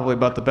was probably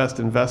about the best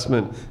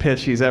investment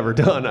pitch he's ever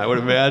done, I would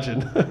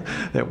imagine.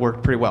 That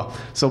worked pretty well.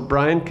 So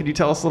Brian, could you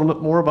tell us a little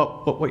bit more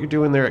about what you're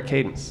doing there at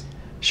Cadence?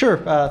 Sure.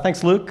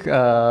 Thanks, Luke.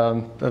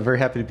 I'm very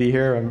happy to be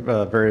here.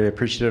 I'm very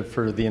appreciative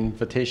for the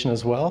invitation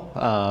as well.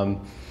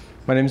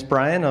 My name is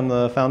Brian. I'm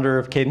the founder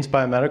of Cadence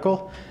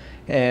Biomedical.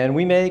 And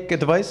we make a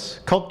device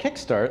called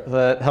Kickstart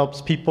that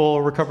helps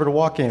people recover to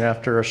walking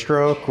after a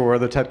stroke or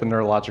other type of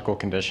neurological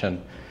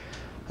condition.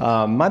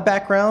 My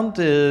background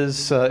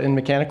is in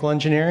mechanical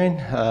engineering.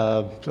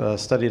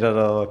 Studied at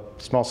a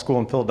small school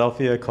in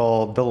Philadelphia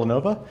called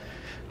Villanova,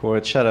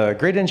 which had a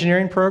great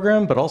engineering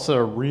program, but also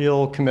a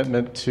real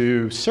commitment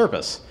to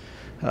service.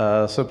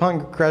 So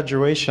upon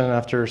graduation,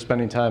 after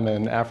spending time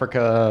in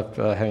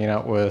Africa, hanging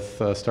out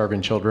with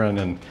starving children,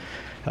 and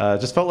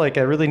just felt like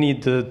I really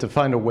need to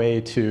find a way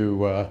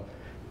to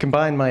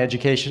combine my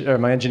education or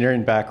my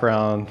engineering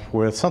background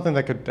with something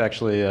that could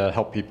actually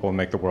help people and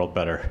make the world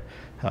better.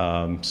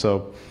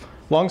 So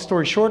long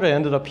story short, I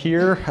ended up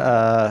here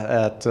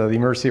at the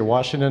University of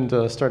Washington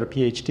to start a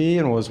PhD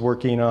and was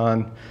working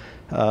on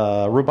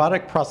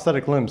robotic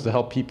prosthetic limbs to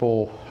help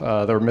people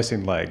that were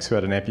missing legs who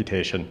had an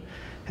amputation.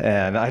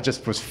 And I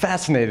just was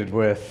fascinated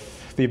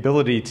with the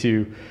ability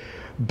to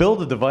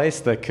build a device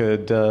that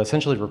could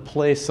essentially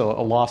replace a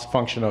lost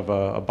function of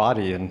a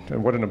body, and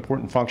what an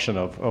important function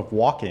of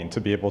walking,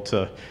 to be able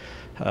to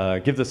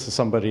give this to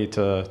somebody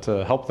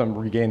to help them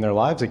regain their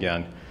lives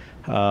again.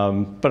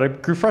 But I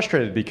grew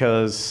frustrated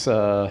because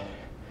our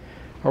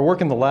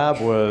work in the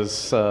lab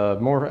was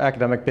more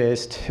academic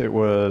based. It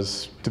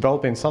was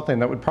developing something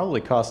that would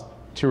probably cost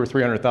 $200,000 or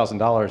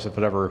 $300,000 if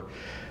it ever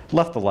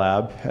left the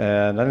lab,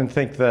 and I didn't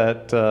think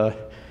that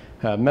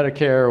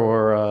Medicare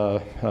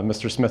or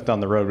Mr. Smith down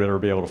the road would ever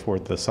be able to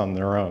afford this on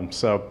their own.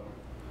 So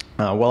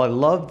while I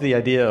loved the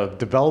idea of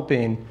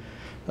developing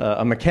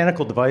a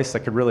mechanical device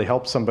that could really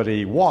help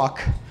somebody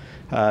walk,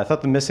 I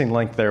thought the missing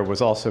link there was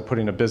also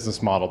putting a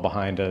business model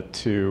behind it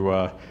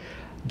to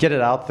get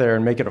it out there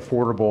and make it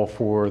affordable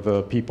for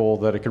the people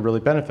that it could really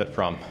benefit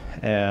from.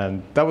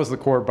 And that was the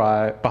core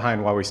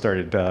behind why we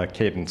started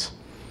Cadence.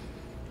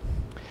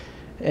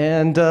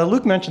 And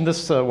Luke mentioned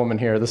this woman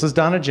here. This is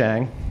Donna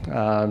Jang.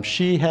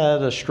 She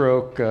had a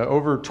stroke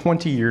over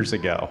 20 years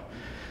ago.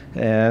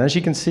 And as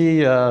you can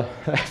see,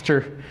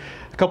 after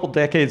a couple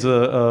decades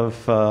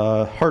of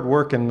hard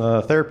work in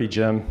the therapy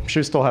gym, she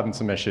was still having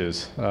some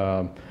issues.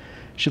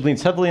 She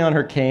leans heavily on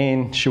her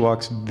cane. She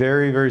walks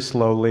very, very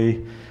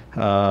slowly,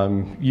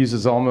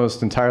 uses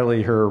almost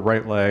entirely her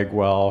right leg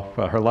while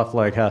her left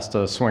leg has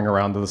to swing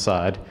around to the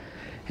side.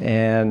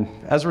 And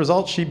as a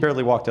result, she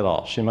barely walked at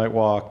all. She might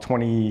walk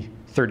 20,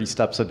 30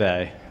 steps a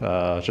day,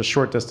 just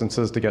short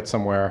distances to get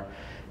somewhere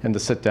and to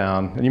sit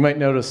down. And you might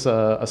notice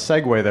a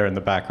Segway there in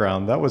the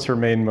background. That was her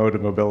main mode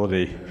of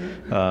mobility.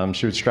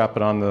 She would strap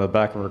it on the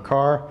back of her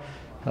car.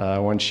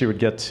 When she would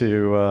get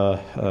to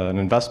an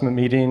investment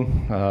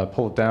meeting,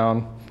 pull it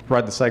down,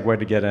 ride the Segway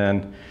to get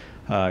in,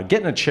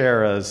 get in a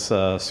chair as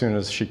soon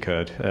as she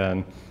could,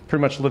 and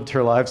pretty much lived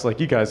her lives like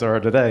you guys are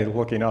today,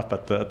 looking up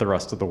at the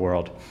rest of the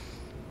world.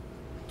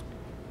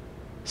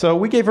 So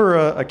we gave her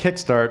a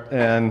kickstart,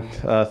 and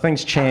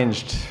things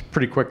changed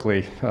pretty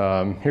quickly.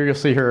 Here you'll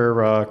see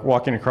her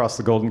walking across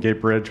the Golden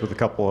Gate Bridge with a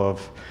couple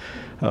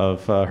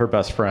of her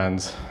best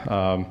friends.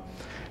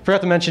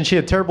 Forgot to mention she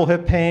had terrible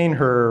hip pain.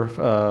 Her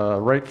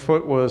right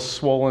foot was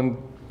swollen,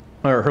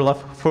 or her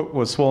left foot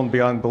was swollen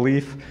beyond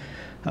belief.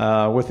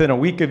 Within a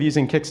week of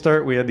using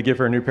Kickstart, we had to give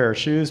her a new pair of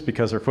shoes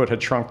because her foot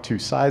had shrunk 2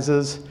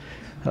 sizes.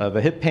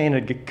 The hip pain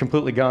had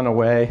completely gone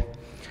away.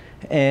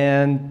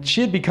 And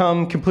she had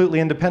become completely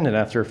independent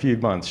after a few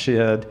months. She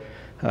had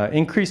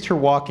increased her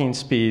walking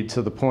speed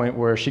to the point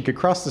where she could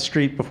cross the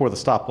street before the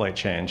stoplight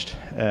changed.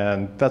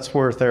 And that's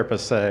where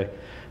therapists say,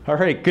 all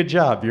right, good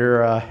job.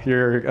 You're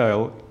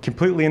a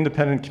completely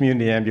independent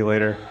community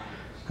ambulator.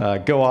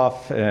 Go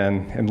off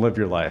and live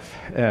your life.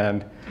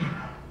 And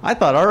I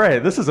thought, all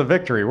right, this is a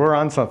victory. We're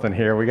on something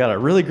here. We got a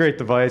really great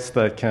device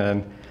that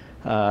can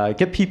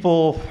get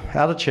people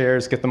out of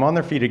chairs, get them on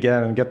their feet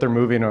again, and get them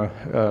moving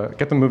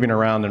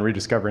around and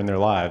rediscovering their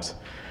lives.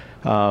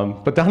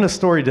 But Donna's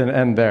story didn't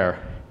end there.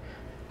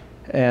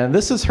 And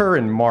this is her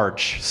in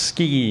March,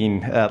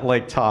 skiing at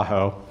Lake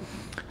Tahoe.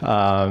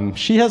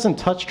 She hasn't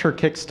touched her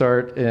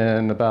kickstart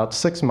in about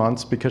 6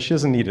 months because she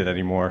doesn't need it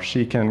anymore.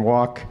 She can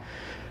walk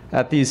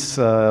at these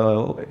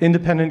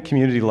independent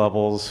community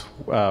levels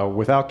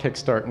without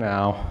kickstart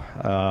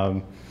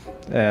now.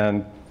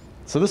 And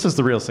so this is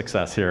the real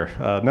success here.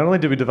 Not only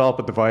did we develop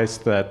a device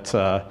that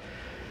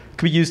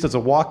could be used as a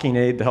walking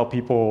aid to help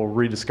people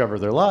rediscover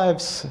their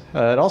lives,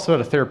 it also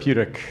had a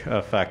therapeutic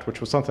effect,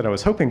 which was something I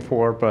was hoping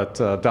for, but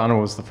Donna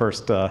was the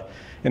first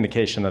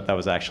indication that that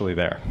was actually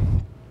there.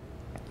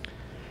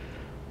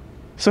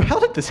 So how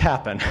did this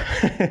happen?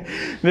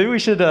 Maybe we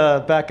should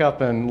back up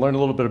and learn a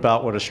little bit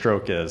about what a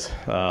stroke is.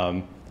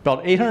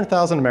 About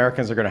 800,000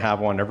 Americans are going to have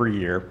one every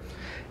year.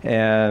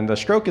 And a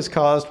stroke is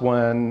caused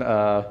when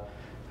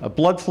a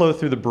blood flow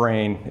through the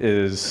brain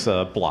is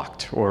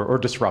blocked or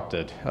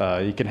disrupted.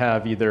 You can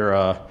have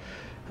either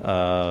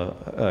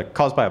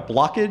caused by a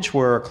blockage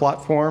where a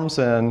clot forms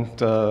and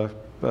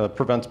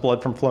prevents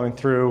blood from flowing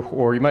through,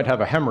 or you might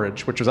have a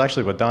hemorrhage, which is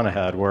actually what Donna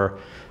had, where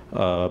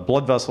a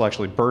blood vessel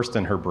actually burst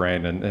in her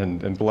brain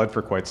and bled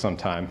for quite some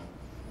time.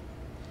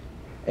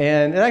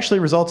 And it actually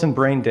results in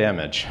brain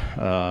damage.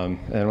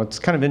 And what's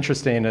kind of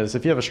interesting is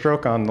if you have a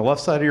stroke on the left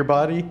side of your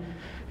body,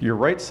 your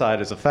right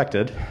side is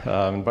affected,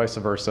 and vice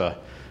versa.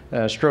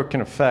 A stroke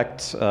can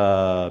affect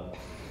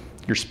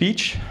your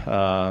speech,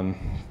 can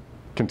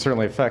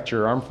certainly affect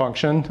your arm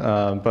function,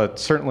 but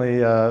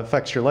certainly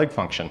affects your leg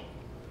function,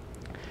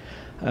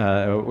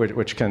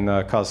 which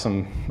can cause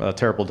some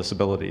terrible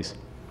disabilities.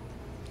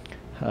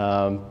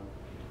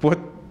 What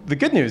the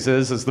good news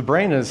is the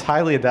brain is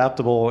highly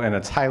adaptable and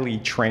it's highly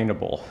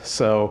trainable.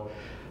 So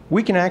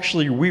we can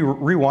actually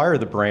rewire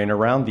the brain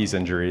around these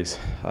injuries.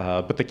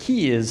 But the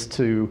key is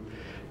to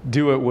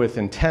do it with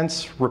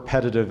intense,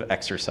 repetitive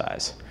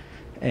exercise.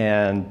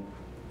 And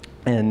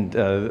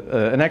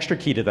an extra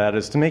key to that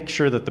is to make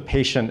sure that the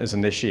patient is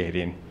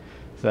initiating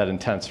that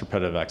intense,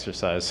 repetitive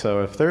exercise.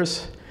 So if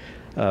there's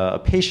a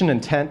patient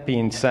intent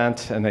being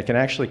sent and they can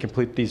actually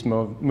complete these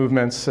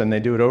movements and they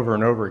do it over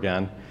and over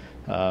again,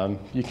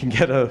 you can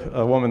get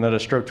a woman that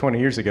had a stroke 20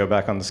 years ago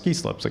back on the ski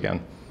slopes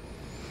again.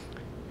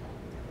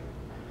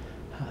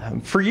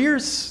 For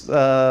years,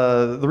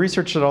 the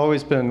research had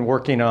always been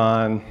working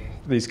on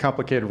these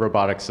complicated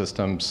robotic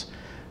systems.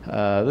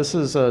 This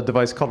is a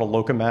device called a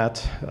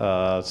Locomat.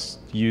 It's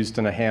used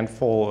in a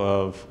handful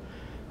of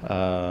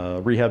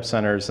rehab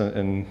centers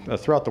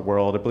throughout the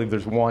world. I believe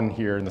there's one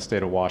here in the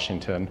state of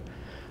Washington.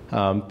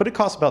 But it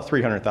costs about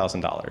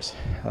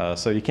 $300,000.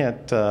 So you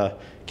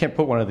can't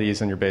put one of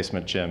these in your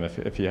basement gym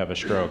if you have a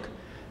stroke.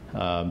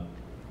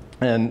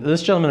 And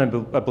this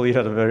gentleman, I believe,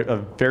 had a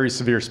very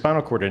severe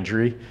spinal cord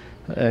injury.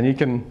 And you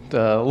can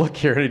look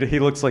here, he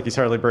looks like he's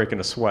hardly breaking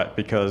a sweat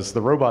because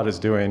the robot is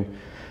doing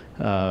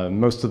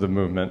most of the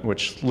movement,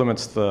 which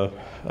limits the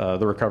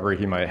recovery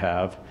he might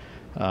have.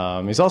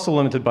 He's also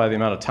limited by the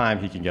amount of time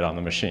he can get on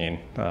the machine.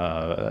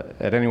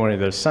 At any one of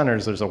those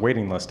centers, there's a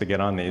waiting list to get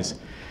on these.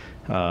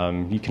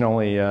 You can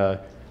only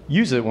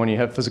use it when you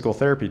have physical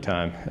therapy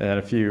time. And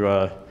if you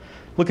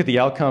look at the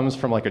outcomes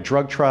from like a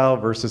drug trial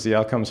versus the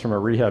outcomes from a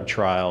rehab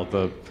trial,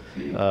 the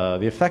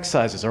effect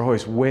sizes are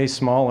always way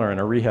smaller in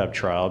a rehab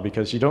trial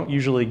because you don't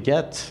usually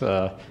get,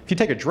 if you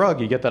take a drug,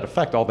 you get that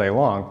effect all day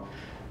long.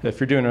 If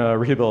you're doing a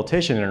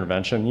rehabilitation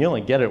intervention, you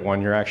only get it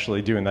when you're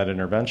actually doing that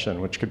intervention,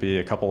 which could be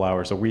a couple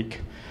hours a week.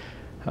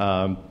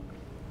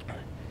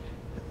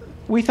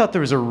 We thought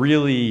there was a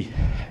really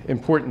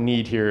important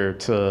need here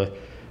to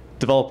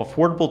develop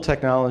affordable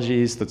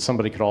technologies that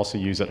somebody could also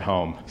use at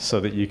home so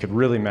that you could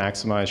really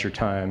maximize your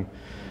time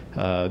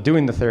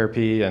doing the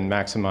therapy and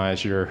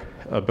maximize your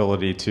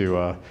ability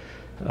to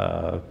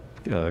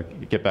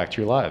get back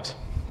to your lives.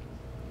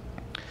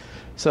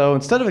 So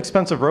instead of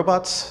expensive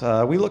robots,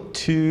 we looked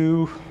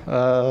to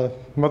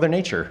Mother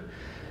Nature.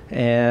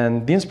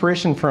 And the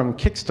inspiration from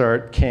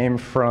Kickstart came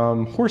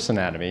from horse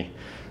anatomy.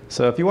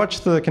 So if you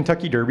watch the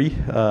Kentucky Derby,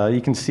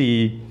 you can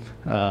see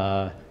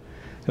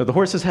the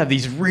horses have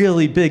these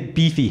really big,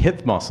 beefy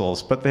hip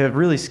muscles, but they have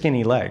really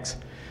skinny legs.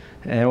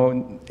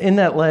 And in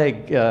that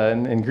leg,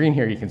 in green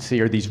here, you can see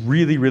are these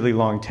really, really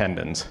long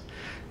tendons.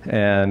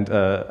 And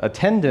a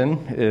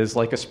tendon is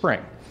like a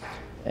spring.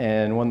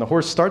 And when the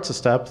horse starts a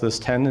step, this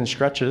tendon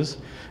stretches,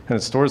 and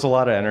it stores a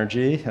lot of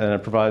energy, and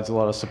it provides a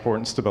lot of support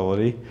and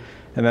stability.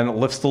 And then it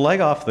lifts the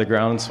leg off the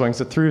ground and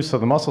swings it through so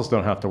the muscles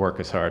don't have to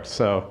work as hard.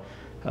 So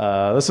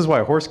this is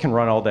why a horse can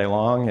run all day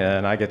long,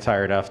 and I get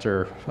tired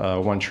after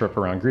one trip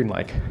around Green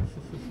Lake.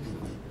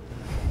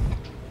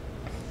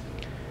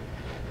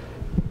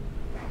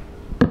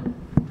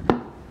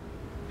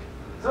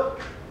 So,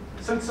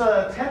 since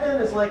a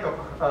tendon is like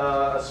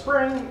a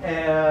spring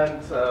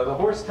and the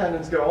horse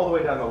tendons go all the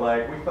way down the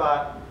leg, we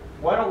thought,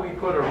 why don't we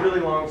put a really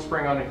long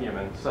spring on a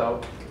human? So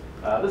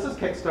this is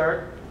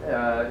Kickstart.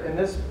 In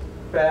this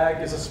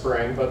bag is a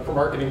spring, but for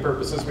marketing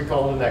purposes, we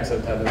call it an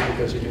exo tendon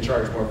because you can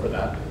charge more for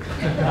that.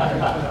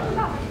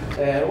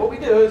 And what we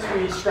do is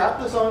we strap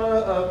this on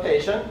a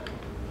patient.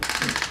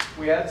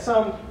 We add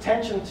some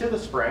tension to the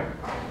spring.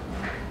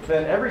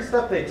 Then every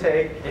step they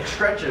take, it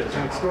stretches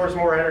and it stores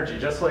more energy,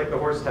 just like the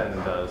horse tendon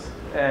does.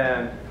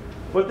 And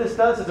what this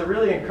does is it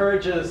really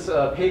encourages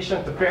a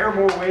patient to bear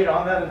more weight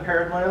on that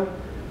impaired limb.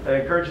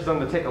 It encourages them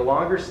to take a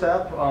longer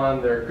step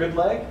on their good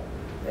leg.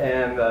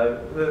 And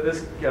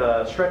this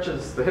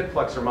stretches the hip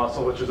flexor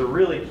muscle, which is a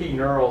really key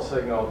neural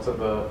signal to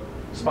the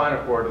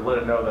spinal cord to let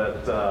it know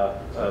that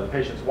the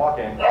patient's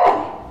walking.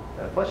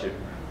 Bless you.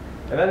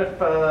 And then if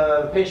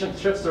the patient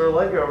shifts their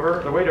leg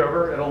over, the weight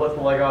over, it'll lift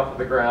the leg off of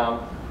the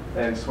ground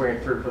and swing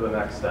it through for the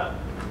next step.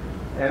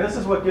 And this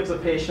is what gives the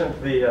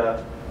patient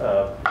the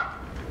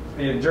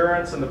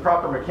endurance and the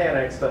proper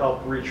mechanics to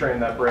help retrain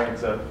that brain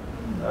to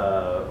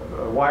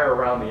wire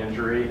around the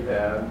injury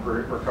and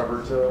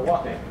recover to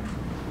walking.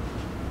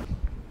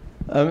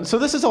 So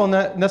this is all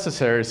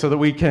necessary so that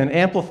we can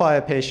amplify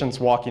a patient's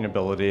walking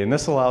ability, and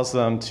this allows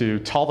them to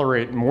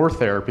tolerate more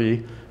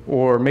therapy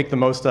or make the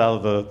most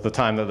out of the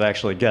time that they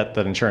actually get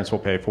that insurance will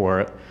pay for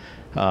it.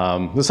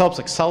 This helps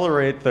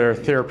accelerate their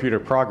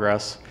therapeutic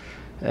progress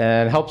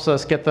and helps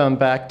us get them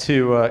back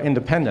to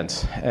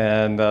independence.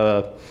 And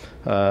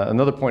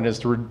another point is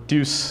to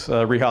reduce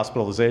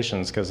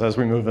rehospitalizations, because as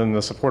we move in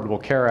this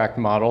Affordable Care Act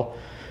model,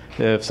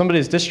 if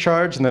somebody's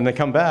discharged and then they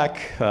come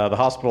back, the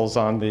hospital's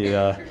on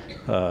the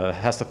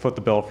has to foot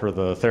the bill for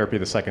the therapy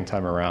the second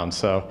time around.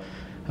 So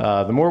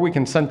the more we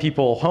can send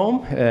people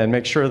home and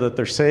make sure that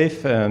they're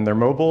safe and they're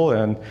mobile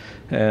and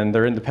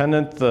they're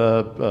independent,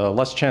 the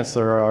less chance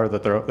there are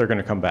that they're going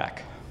to come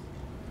back.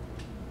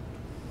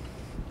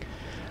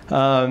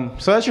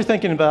 So as you're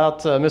thinking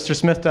about Mr.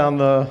 Smith down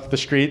the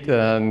street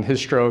and his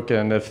stroke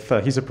and if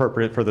he's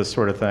appropriate for this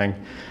sort of thing,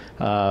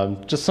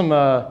 just some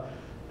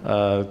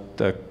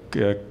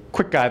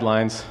quick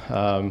guidelines.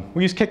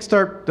 We use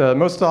Kickstart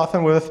most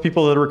often with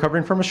people that are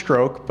recovering from a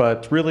stroke,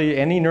 but really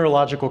any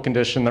neurological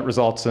condition that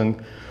results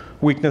in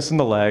weakness in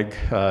the leg,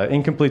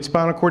 incomplete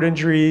spinal cord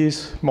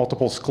injuries,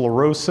 multiple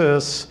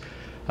sclerosis.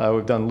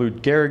 We've done Lou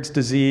Gehrig's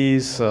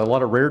disease, a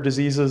lot of rare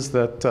diseases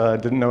that I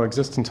didn't know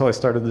exist until I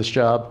started this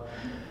job.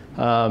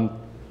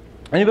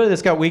 Anybody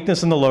that's got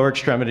weakness in the lower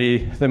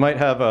extremity, they might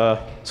have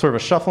a sort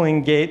of a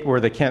shuffling gait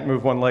where they can't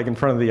move one leg in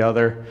front of the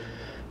other.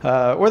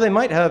 Or they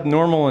might have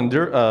normal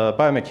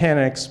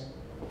biomechanics,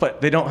 but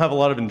they don't have a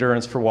lot of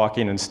endurance for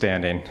walking and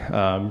standing.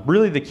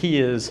 Really the key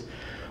is,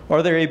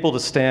 are they able to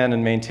stand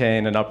and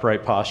maintain an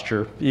upright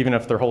posture, even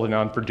if they're holding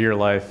on for dear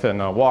life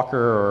in a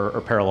walker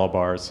or parallel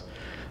bars?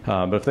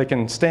 But if they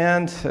can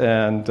stand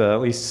and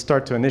at least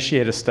start to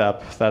initiate a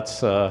step,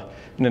 that's an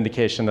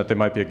indication that they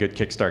might be a good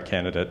Kickstart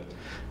candidate.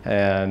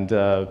 And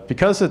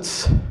because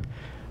it's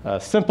a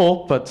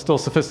simple but still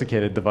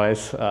sophisticated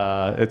device,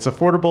 it's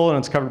affordable and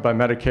it's covered by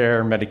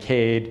Medicare,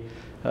 Medicaid,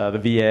 the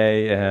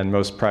VA, and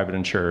most private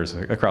insurers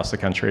across the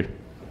country.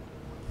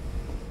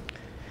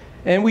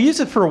 And we use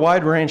it for a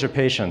wide range of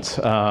patients,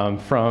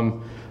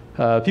 from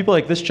people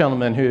like this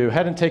gentleman who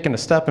hadn't taken a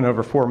step in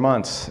over 4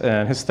 months,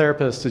 and his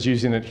therapist is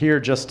using it here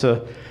just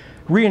to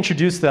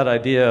reintroduce that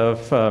idea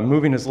of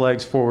moving his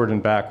legs forward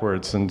and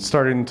backwards and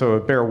starting to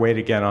bear weight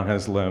again on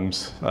his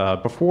limbs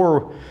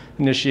before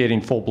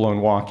initiating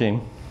full-blown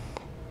walking.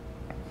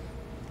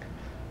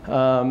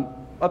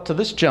 Up to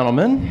this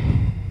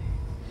gentleman.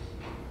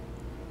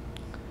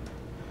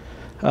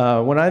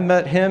 When I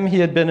met him, he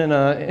had been in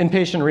an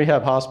inpatient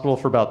rehab hospital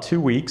for about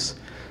 2 weeks.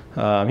 He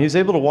was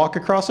able to walk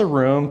across a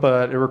room,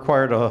 but it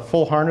required a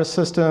full harness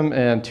system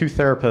and 2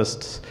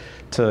 therapists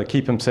to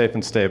keep him safe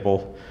and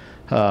stable.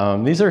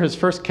 These are his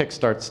first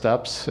Kickstart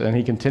steps, and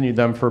he continued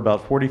them for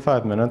about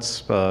 45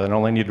 minutes and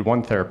only needed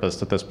 1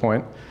 therapist at this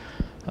point.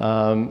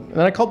 And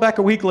then I called back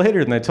a week later,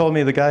 and they told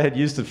me the guy had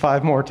used it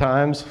 5 more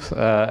times.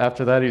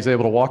 After that, he was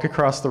able to walk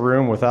across the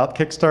room without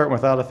Kickstart and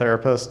without a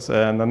therapist,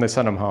 and then they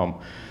sent him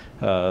home.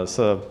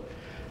 So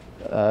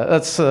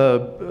that's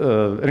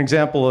an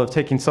example of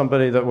taking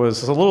somebody that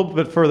was a little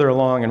bit further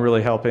along and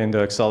really helping to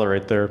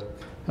accelerate their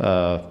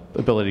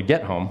ability to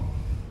get home.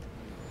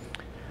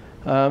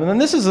 And then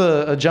this is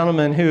a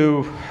gentleman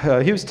who,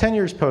 he was 10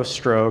 years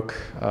post-stroke,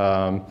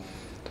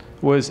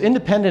 was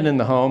independent in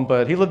the home,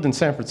 but he lived in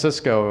San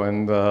Francisco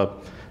in the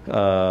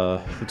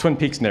Twin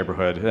Peaks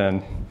neighborhood.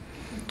 And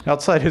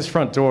outside his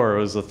front door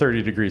was a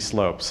 30-degree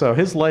slope. So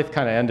his life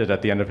kind of ended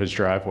at the end of his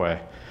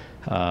driveway.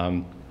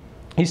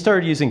 He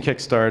started using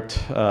Kickstart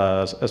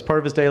as part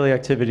of his daily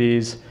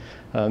activities.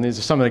 These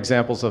are some of the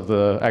examples of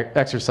the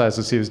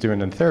exercises he was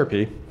doing in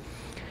therapy.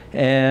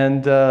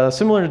 And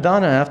similar to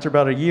Donna, after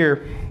about a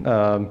year,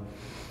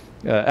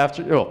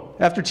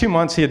 after 2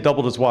 months, he had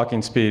doubled his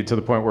walking speed to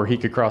the point where he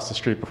could cross the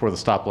street before the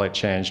stoplight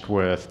changed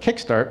with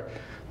Kickstart.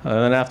 And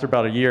then after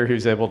about a year, he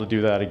was able to do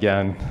that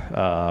again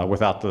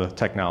without the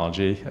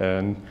technology.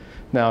 And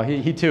now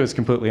he too is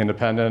completely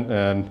independent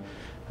and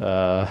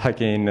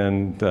hiking,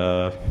 and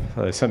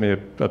they sent me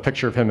a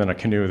picture of him in a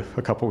canoe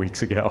a couple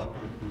weeks ago.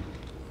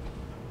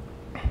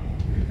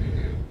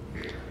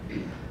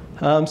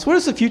 So what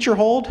does the future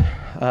hold?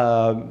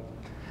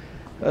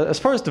 As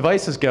far as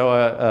devices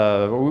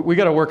go, we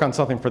got to work on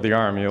something for the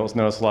arm. You'll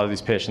notice a lot of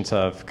these patients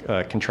have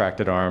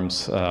contracted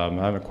arms. I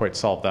haven't quite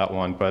solved that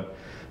one, but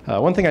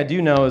one thing I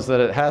do know is that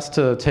it has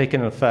to take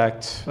into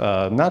effect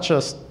not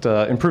just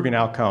improving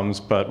outcomes,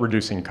 but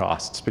reducing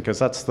costs, because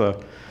that's the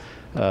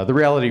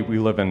reality we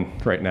live in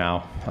right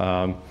now.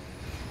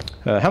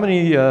 How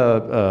many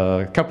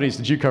companies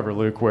did you cover,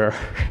 Luke, where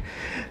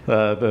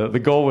the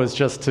goal was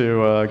just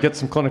to get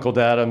some clinical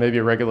data, maybe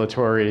a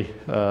regulatory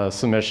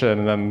submission,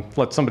 and then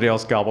let somebody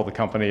else gobble the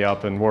company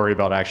up and worry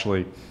about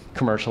actually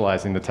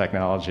commercializing the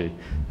technology?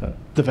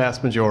 The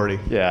vast majority.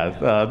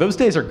 Yeah, those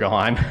days are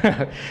gone.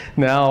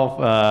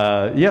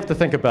 Now, you have to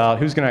think about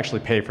who's going to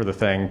actually pay for the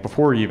thing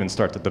before you even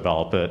start to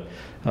develop it.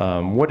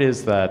 What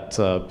is that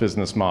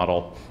business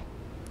model?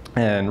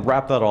 And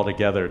wrap that all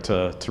together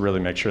to really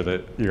make sure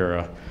that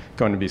you're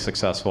going to be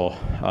successful.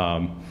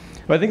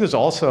 But I think there's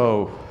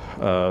also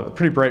a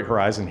pretty bright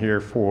horizon here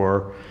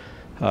for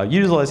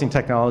utilizing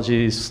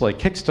technologies like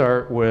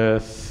Kickstart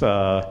with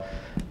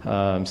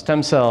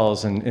stem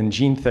cells and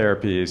gene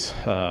therapies.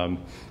 I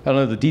don't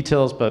know the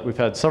details, but we've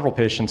had several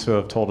patients who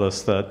have told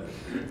us that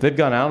they've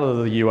gone out of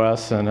the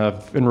US and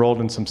have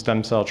enrolled in some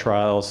stem cell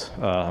trials.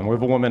 We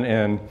have a woman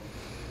in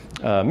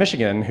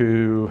Michigan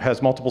who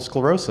has multiple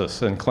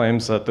sclerosis and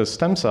claims that the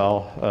stem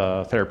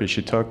cell therapy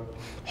she took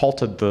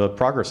halted the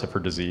progress of her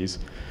disease.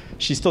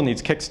 She still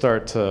needs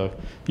Kickstart to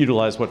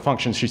utilize what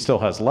functions she still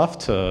has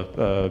left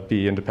to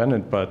be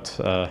independent, but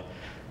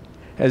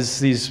as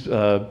these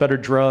better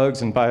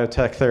drugs and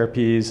biotech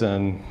therapies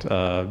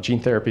and gene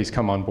therapies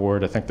come on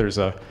board, I think there's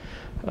a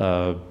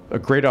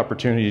great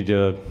opportunity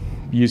to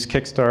use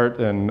Kickstart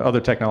and other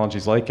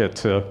technologies like it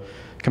to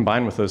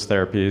combine with those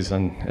therapies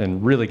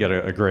and really get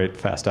a great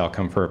fast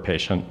outcome for a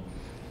patient.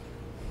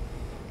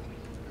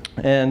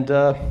 And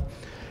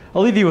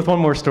I'll leave you with one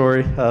more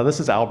story. This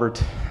is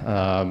Albert.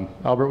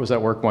 Albert was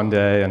at work one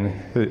day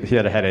and he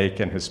had a headache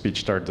and his speech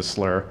started to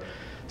slur.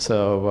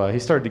 So he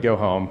started to go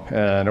home,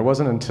 and it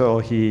wasn't until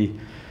he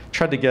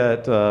tried to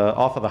get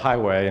off of the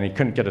highway and he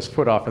couldn't get his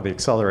foot off of the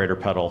accelerator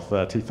pedal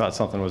that he thought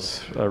something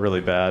was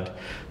really bad.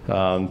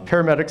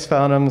 Paramedics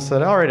found him and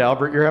said, "All right,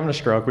 Albert, you're having a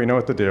stroke. We know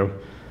what to do."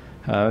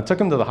 Took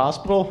him to the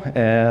hospital,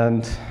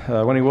 and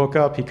when he woke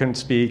up, he couldn't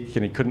speak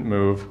and he couldn't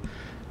move.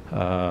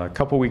 A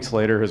couple weeks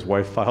later, his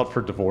wife filed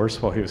for divorce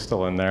while he was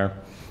still in there.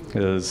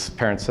 His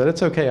parents said,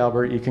 "It's okay,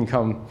 Albert, you can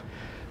come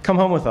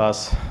home with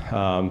us."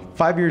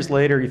 5 years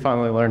later, he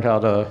finally learned how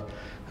to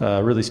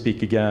really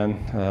speak again.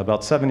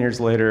 About 7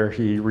 years later,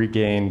 he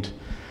regained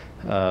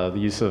the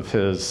use of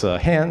his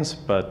hands,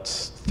 but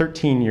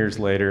 13 years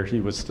later,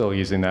 he was still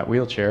using that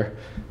wheelchair.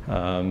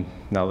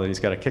 Now that he's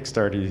got a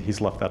Kickstart,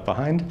 he's left that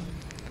behind.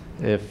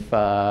 If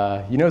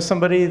you know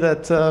somebody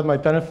that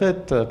might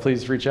benefit,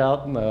 please reach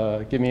out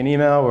and give me an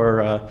email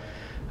or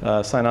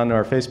sign on to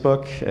our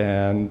Facebook,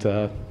 and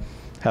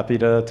happy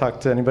to talk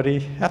to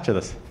anybody after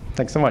this.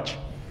 Thanks so much.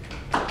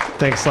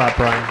 Thanks a lot,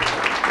 Brian.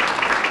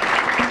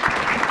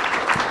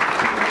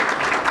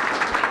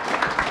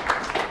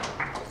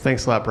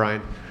 Thanks a lot,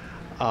 Brian.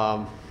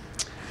 I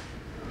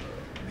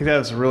think that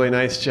was a really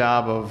nice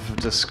job of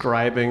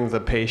describing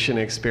the patient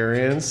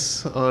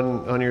experience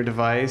on your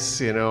device.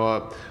 You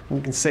know,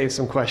 we can save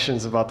some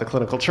questions about the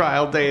clinical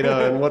trial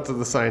data and what does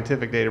the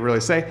scientific data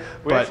really say.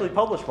 We actually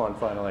published one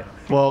finally.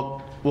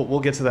 Well, we'll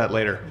get to that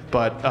later.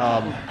 But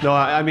no,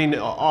 I mean,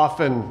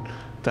 often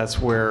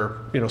that's where,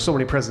 you know, so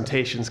many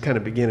presentations kind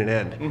of begin and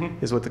end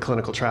is with the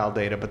clinical trial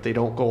data, but they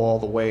don't go all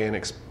the way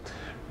and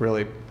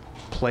really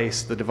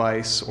place the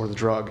device or the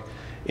drug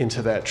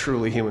into that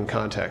truly human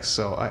context.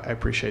 So I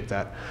appreciate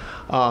that.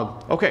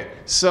 Okay,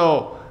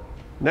 so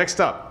next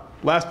up,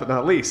 last but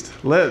not least,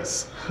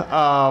 Liz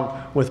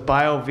with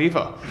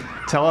BioViva.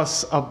 Tell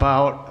us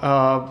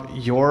about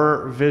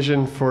your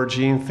vision for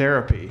gene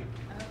therapy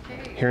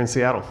here in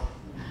Seattle.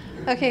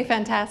 Okay,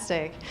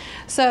 fantastic.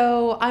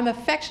 So I'm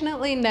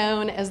affectionately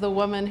known as the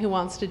woman who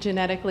wants to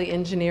genetically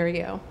engineer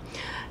you.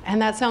 And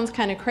that sounds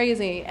kind of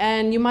crazy.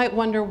 And you might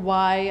wonder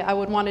why I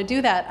would want to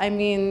do that. I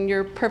mean,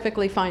 you're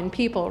perfectly fine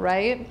people,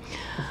 right?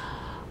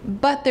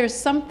 But there's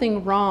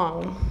something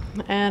wrong,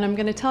 and I'm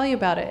going to tell you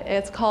about it.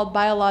 It's called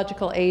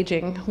biological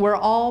aging. We're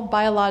all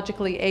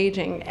biologically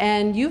aging,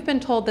 and you've been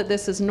told that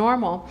this is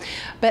normal,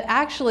 but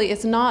actually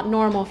it's not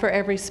normal for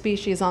every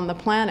species on the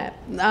planet.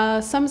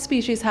 Some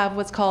species have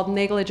what's called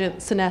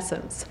negligent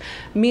senescence,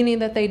 meaning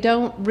that they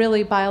don't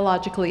really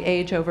biologically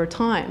age over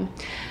time.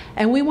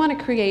 And we want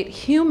to create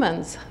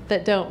humans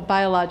that don't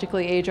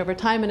biologically age over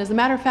time, and as a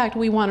matter of fact,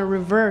 we want to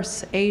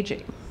reverse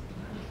aging,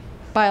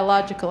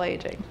 biological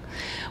aging.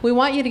 We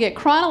want you to get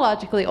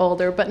chronologically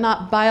older, but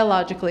not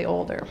biologically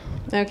older,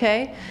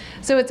 okay?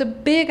 So it's a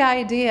big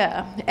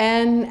idea,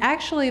 and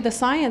actually the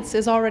science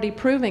is already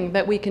proving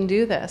that we can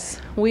do this.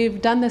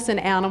 We've done this in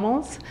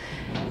animals,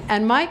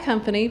 and my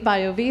company,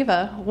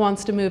 BioViva,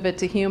 wants to move it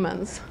to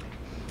humans.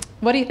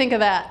 What do you think of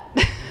that?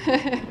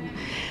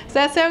 Does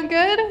that sound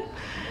good?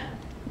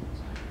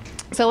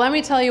 So let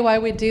me tell you why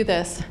we do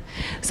this.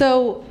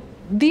 So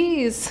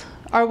these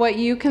are what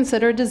you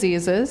consider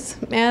diseases,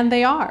 and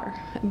they are,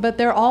 but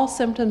they're all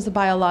symptoms of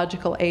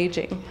biological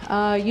aging.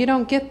 You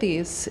don't get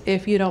these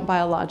if you don't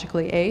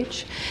biologically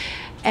age,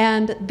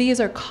 and these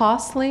are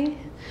costly,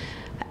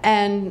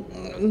 and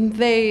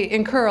they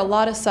incur a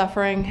lot of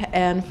suffering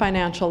and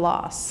financial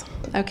loss,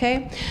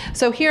 okay?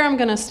 So here I'm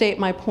gonna state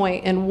my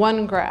point in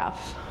one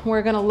graph.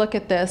 We're gonna look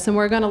at this, and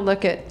we're gonna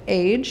look at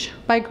age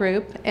by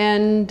group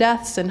and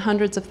deaths in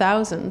hundreds of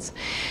thousands.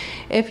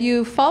 If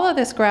you follow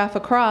this graph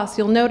across,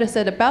 you'll notice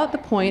at about the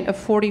point of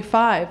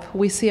 45,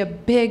 we see a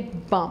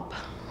big bump,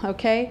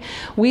 okay?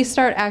 We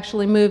start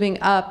actually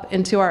moving up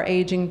into our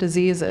aging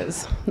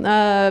diseases.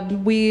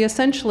 We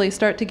essentially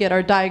start to get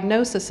our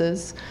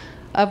diagnoses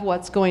of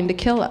what's going to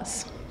kill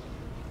us.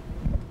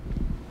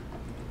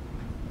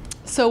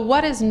 So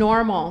what is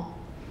normal?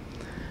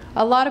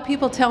 A lot of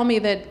people tell me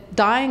that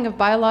dying of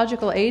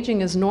biological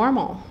aging is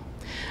normal,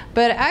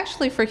 but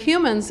actually for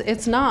humans,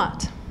 it's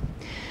not.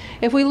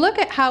 If we look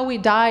at how we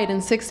died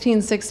in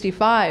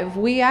 1665,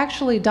 we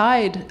actually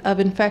died of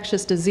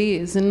infectious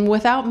disease, and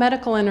without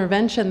medical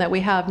intervention that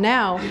we have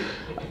now,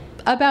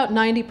 about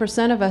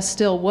 90% of us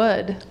still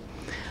would.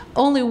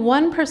 Only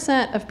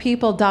 1% of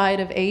people died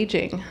of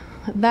aging.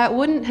 That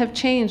wouldn't have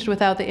changed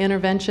without the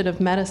intervention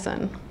of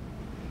medicine.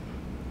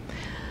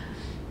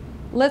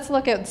 Let's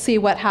look at see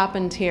what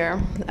happened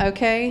here,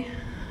 okay?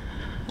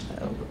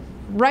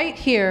 Right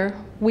here,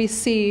 we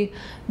see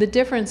the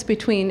difference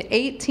between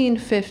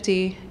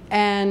 1850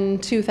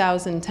 and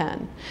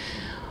 2010.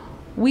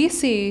 We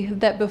see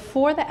that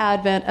before the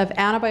advent of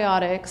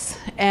antibiotics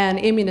and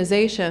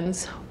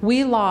immunizations,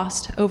 we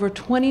lost over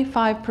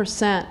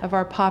 25% of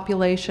our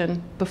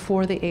population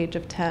before the age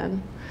of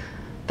 10.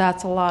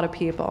 That's a lot of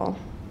people.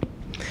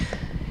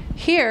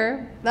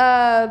 Here,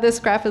 this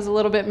graph is a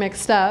little bit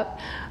mixed up.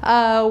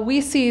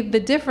 We see the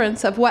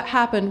difference of what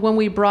happened when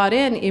we brought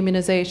in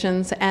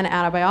immunizations and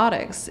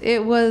antibiotics.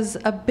 It was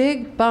a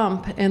big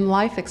bump in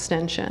life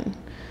extension.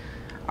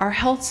 Our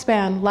health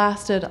span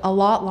lasted a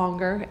lot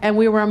longer, and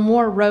we were a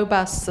more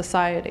robust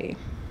society.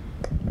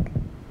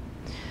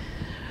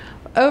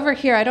 Over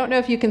here, I don't know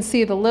if you can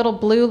see the little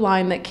blue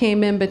line that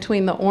came in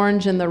between the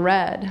orange and the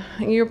red.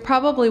 You're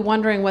probably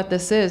wondering what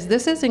this is.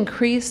 This is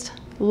increased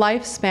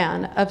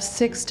lifespan of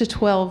 6 to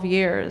 12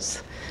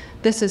 years.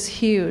 This is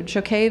huge,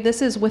 okay?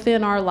 This is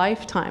within our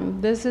lifetime.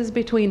 This is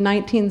between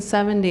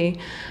 1970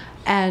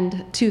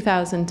 and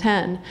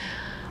 2010.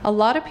 A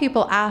lot of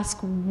people ask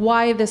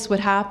why this would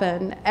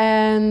happen,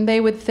 and they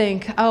would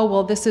think, oh,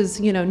 well, this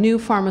is, you know, new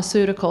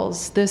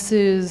pharmaceuticals, this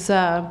is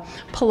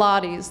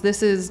Pilates,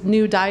 this is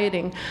new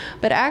dieting.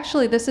 But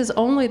actually, this is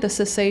only the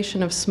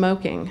cessation of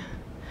smoking.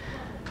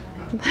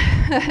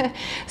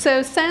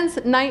 So since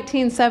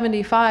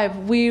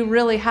 1975, we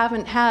really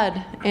haven't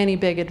had any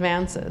big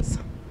advances.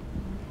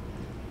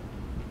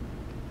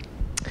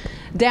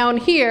 Down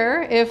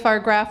here, if our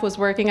graph was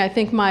working, I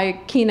think my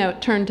keynote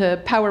turned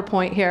to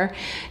PowerPoint here,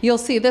 you'll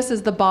see this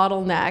is the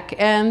bottleneck,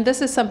 and this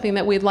is something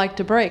that we'd like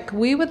to break.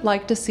 We would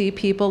like to see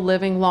people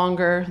living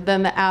longer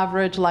than the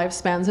average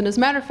lifespans, and as a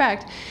matter of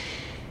fact,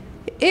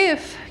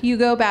 if you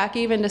go back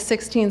even to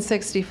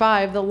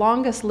 1665, the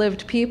longest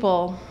lived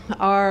people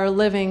are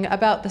living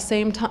about the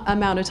same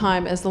amount of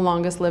time as the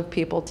longest lived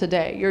people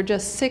today. You're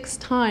just 6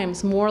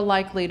 times more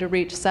likely to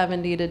reach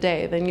 70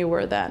 today than you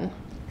were then.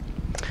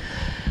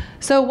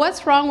 So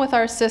what's wrong with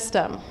our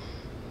system?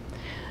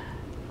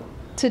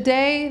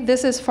 Today,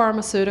 this is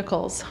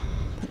pharmaceuticals.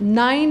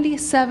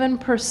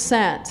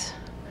 97%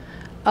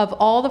 of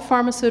all the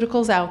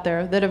pharmaceuticals out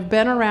there that have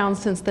been around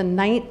since the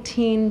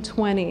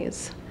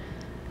 1920s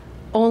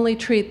only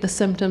treat the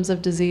symptoms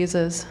of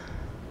diseases.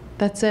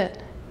 That's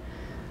it.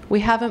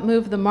 We haven't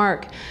moved the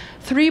mark.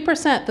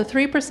 3%, the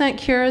 3%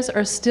 cures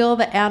are still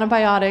the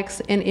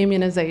antibiotics and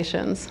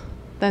immunizations.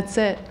 That's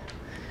it.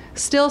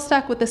 Still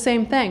stuck with the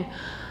same thing.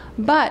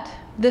 But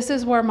this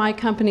is where my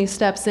company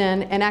steps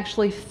in, and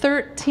actually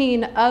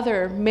 13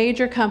 other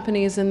major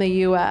companies in the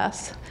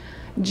US.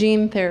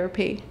 Gene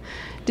therapy.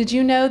 Did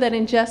you know that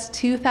in just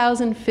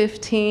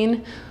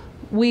 2015,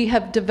 we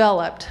have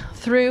developed,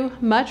 through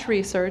much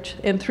research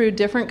and through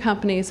different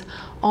companies,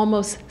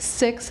 almost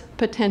 6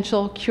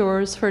 potential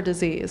cures for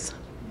disease?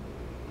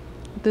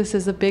 This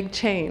is a big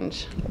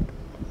change.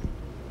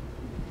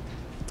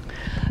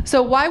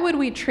 So why would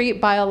we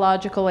treat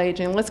biological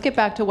aging? Let's get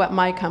back to what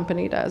my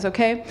company does,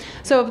 okay?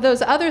 So of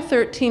those other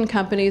 13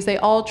 companies, they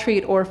all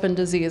treat orphan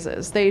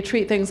diseases. They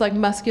treat things like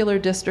muscular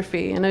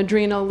dystrophy and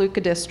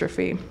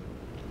adrenoleukodystrophy.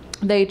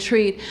 They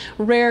treat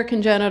rare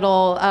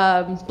congenital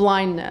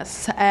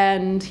blindness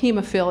and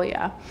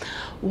hemophilia.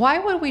 Why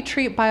would we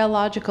treat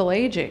biological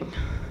aging?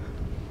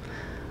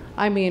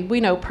 I mean,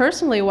 we know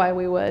personally why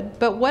we would,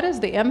 but what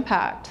is the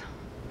impact?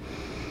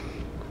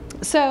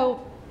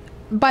 So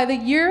by the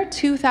year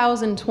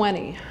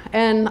 2020,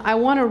 and I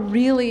want to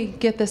really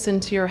get this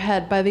into your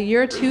head, by the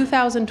year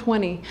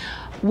 2020,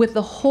 with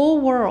the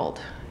whole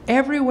world,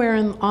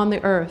 everywhere on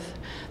the earth,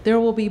 there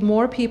will be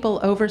more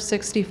people over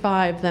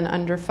 65 than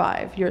under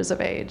 5 years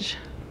of age.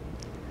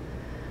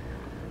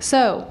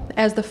 So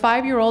as the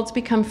 5-year-olds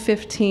become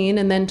 15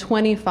 and then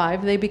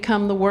 25, they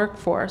become the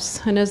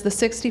workforce. And as the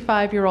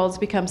 65-year-olds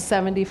become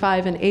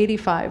 75 and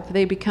 85,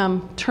 they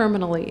become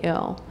terminally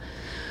ill.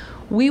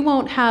 We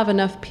won't have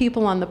enough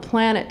people on the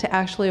planet to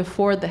actually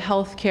afford the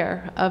health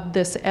care of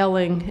this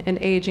ailing and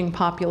aging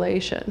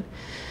population.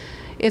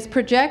 It's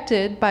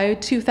projected by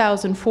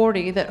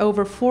 2040 that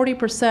over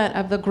 40%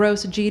 of the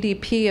gross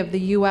GDP of the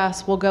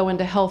US will go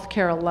into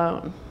healthcare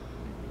alone.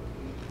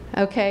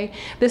 Okay?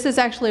 This is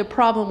actually a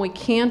problem we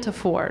can't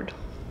afford.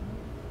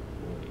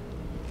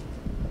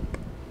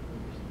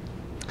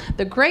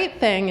 The great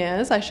thing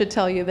is, I should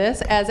tell you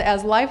this, as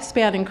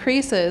lifespan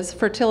increases,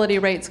 fertility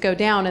rates go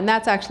down, and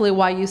that's actually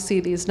why you see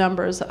these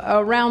numbers.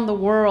 Around the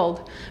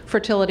world,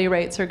 fertility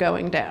rates are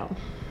going down.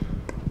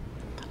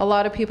 A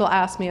lot of people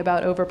ask me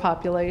about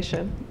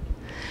overpopulation.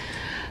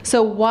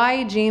 So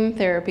why gene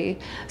therapy?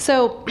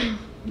 So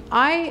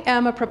I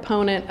am a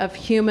proponent of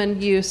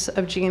human use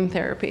of gene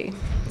therapy.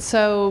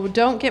 So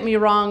don't get me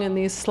wrong in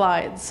these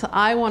slides.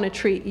 I want to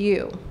treat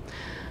you.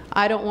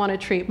 I don't want to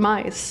treat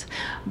mice.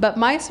 But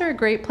mice are a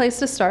great place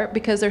to start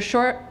because their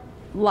short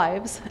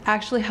lives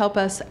actually help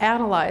us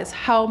analyze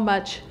how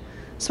much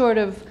sort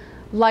of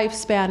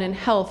lifespan and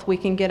health we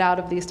can get out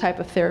of these type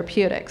of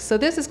therapeutics. So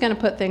this is going to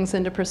put things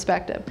into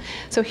perspective.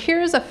 So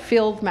here's a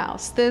field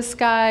mouse. This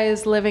guy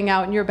is living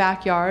out in your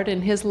backyard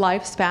and his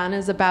lifespan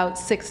is about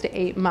 6 to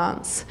 8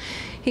 months.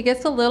 He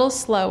gets a little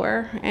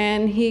slower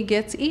and he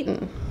gets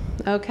eaten,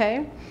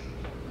 okay?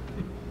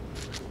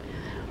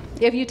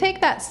 If you take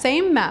that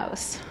same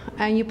mouse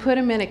and you put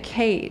him in a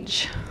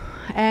cage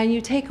and you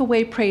take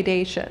away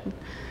predation,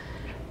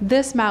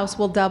 this mouse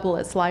will double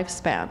its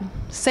lifespan.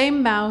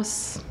 Same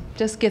mouse,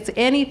 just gets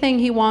anything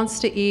he wants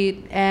to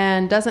eat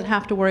and doesn't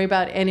have to worry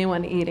about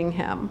anyone eating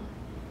him.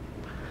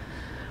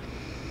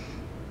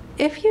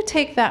 If you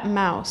take that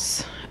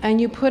mouse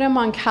and you put him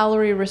on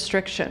calorie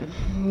restriction,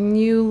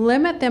 you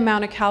limit the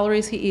amount of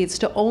calories he eats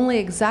to only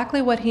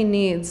exactly what he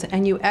needs,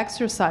 and you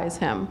exercise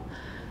him,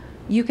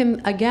 you can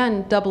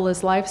again double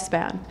his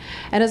lifespan.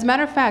 And as a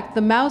matter of fact,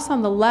 the mouse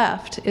on the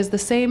left is the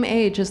same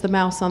age as the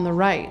mouse on the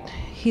right.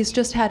 He's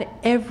just had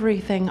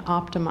everything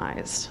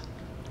optimized,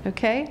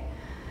 okay?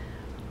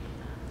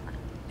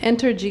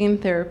 Enter gene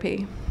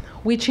therapy.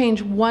 We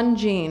change one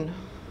gene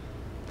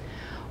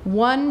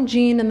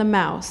in the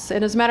mouse.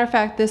 And as a matter of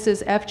fact, this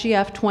is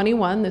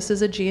FGF21. This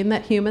is a gene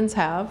that humans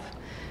have.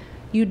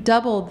 You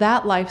double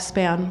that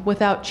lifespan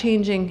without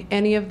changing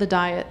any of the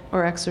diet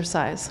or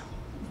exercise.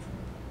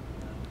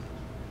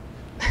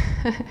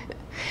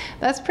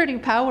 That's pretty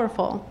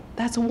powerful.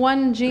 That's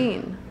one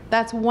gene.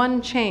 That's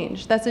one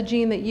change. That's a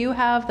gene that you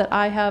have, that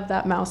I have,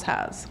 that mouse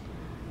has.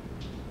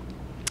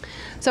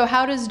 So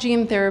how does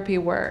gene therapy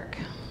work?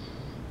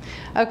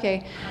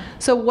 Okay,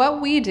 so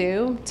what we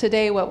do,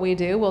 today what we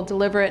do, we'll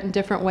deliver it in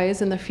different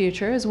ways in the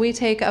future, is we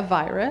take a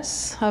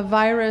virus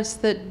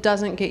that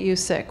doesn't get you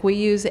sick. We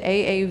use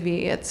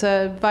AAV. It's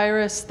a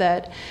virus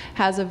that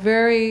has a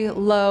very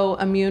low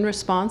immune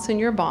response in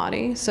your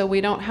body, so we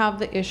don't have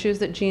the issues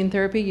that gene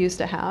therapy used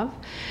to have.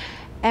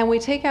 And we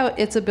take out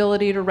its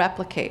ability to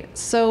replicate.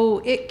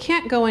 So it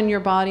can't go in your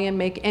body and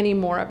make any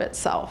more of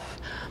itself.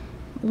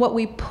 What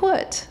we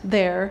put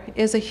there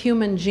is a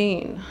human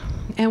gene.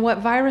 And what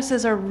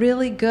viruses are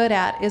really good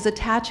at is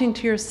attaching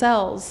to your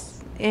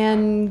cells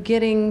and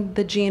getting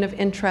the gene of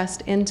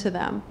interest into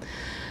them.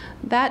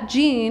 That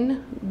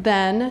gene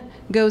then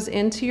goes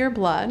into your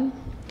blood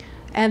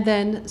and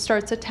then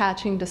starts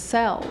attaching to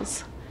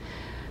cells.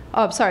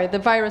 Oh, sorry, the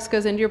virus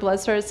goes into your blood,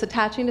 starts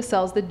attaching to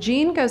cells. The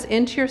gene goes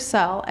into your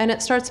cell and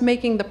it starts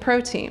making the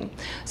protein.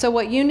 So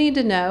what you need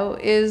to know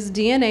is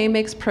DNA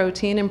makes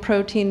protein and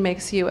protein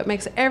makes you. It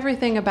makes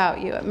everything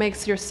about you. It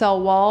makes your cell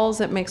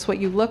walls, it makes what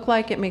you look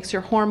like, it makes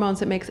your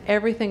hormones, it makes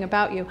everything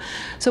about you.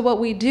 So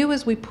what we do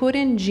is we put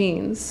in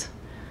genes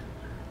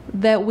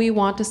that we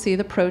want to see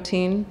the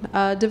protein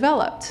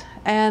developed.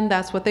 And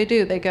that's what they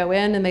do. They go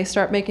in and they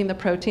start making the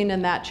protein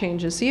and that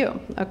changes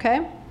you,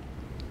 okay?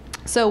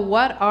 So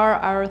what are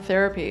our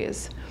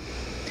therapies?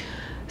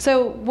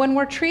 So when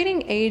we're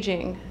treating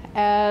aging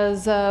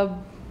as a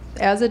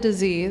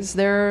disease,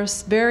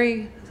 there's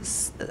very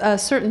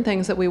certain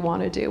things that we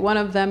want to do. One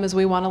of them is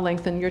we want to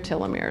lengthen your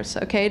telomeres.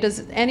 Okay,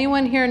 does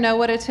anyone here know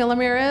what a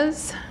telomere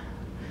is?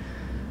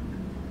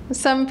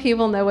 Some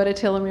people know what a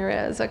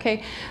telomere is,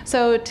 okay?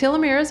 So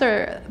telomeres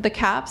are the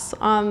caps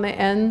on the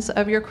ends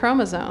of your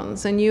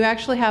chromosomes, and you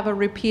actually have a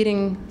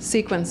repeating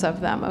sequence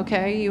of them,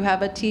 okay? You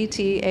have a T,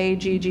 T, A,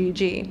 G, G,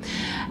 G.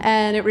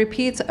 And it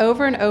repeats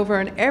over and over,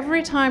 and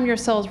every time your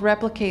cells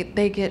replicate,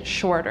 they get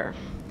shorter.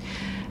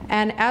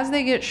 And as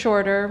they get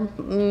shorter,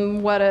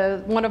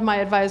 one of my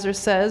advisors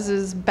says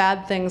is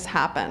bad things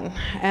happen.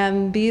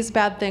 And these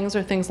bad things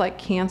are things like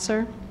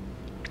cancer.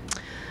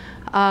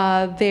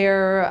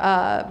 They're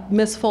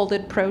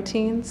misfolded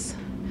proteins.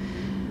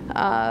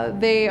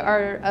 They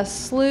are a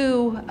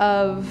slew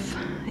of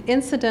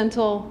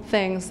incidental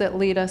things that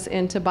lead us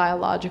into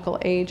biological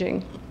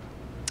aging.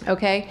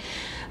 Okay,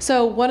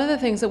 so one of the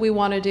things that we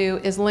want to do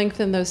is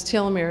lengthen those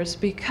telomeres,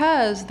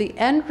 because the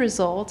end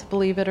result,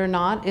 believe it or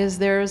not, is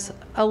there's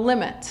a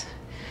limit.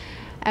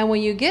 And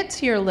when you get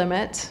to your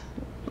limit,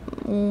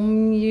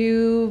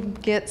 you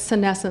get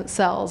senescent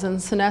cells,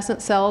 and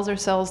senescent cells are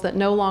cells that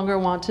no longer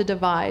want to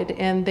divide,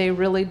 and they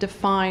really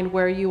define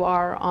where you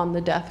are on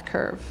the death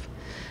curve.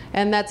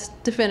 And that's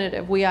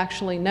definitive. We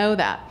actually know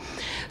that.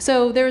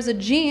 So there's a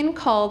gene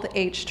called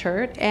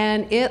HTERT,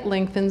 and it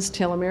lengthens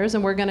telomeres,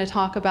 and we're going to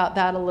talk about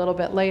that a little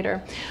bit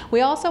later.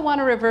 We also want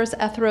to reverse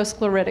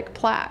atherosclerotic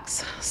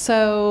plaques.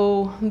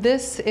 So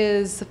this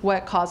is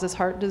what causes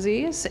heart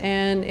disease,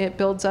 and it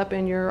builds up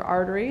in your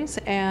arteries,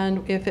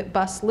 and if it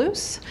busts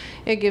loose,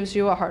 it gives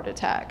you a heart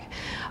attack.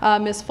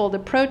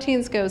 Misfolded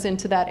proteins goes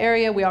into that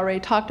area. We already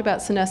talked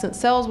about senescent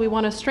cells. We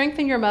want to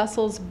strengthen your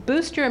muscles,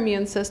 boost your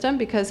immune system,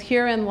 because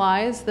herein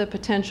lies the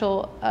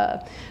potential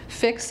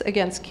fix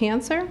against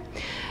cancer,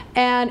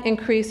 and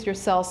increase your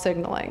cell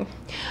signaling.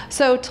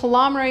 So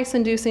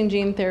telomerase-inducing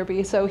gene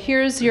therapy. So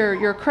here's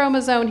your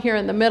chromosome here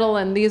in the middle,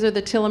 and these are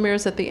the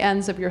telomeres at the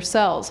ends of your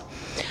cells.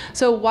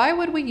 So why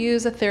would we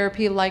use a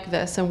therapy like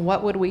this, and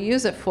what would we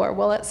use it for?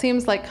 Well, it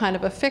seems like kind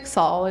of a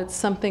fix-all. It's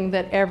something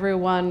that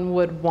everyone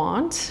would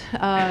want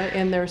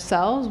in their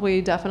cells.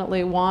 We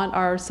definitely want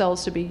our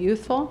cells to be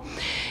youthful.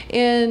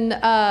 In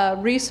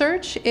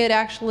research, it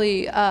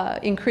actually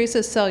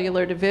increases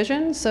cellular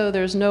division, so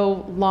there's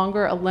no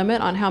longer a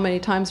limit on how many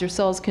times your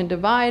cells can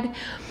divide.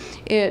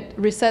 It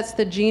resets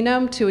the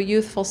genome to a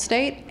youthful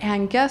state,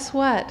 and guess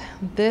what?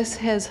 This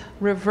has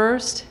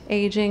reversed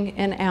aging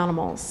in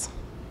animals.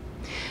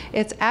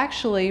 It's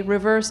actually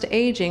reversed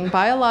aging,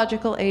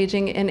 biological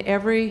aging, in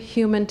every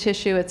human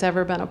tissue it's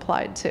ever been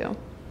applied to.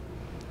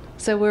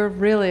 So we're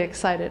really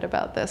excited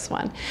about this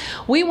one.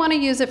 We want to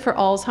use it for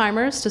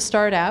Alzheimer's to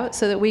start out,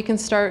 so that we can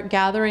start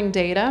gathering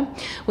data.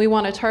 We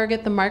want to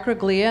target the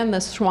microglia and the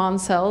Schwann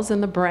cells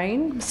in the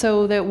brain,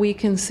 so that we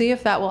can see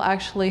if that will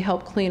actually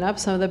help clean up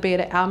some of the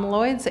beta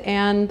amyloids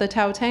and the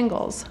tau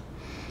tangles.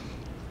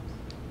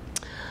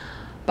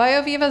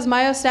 BioViva's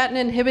myostatin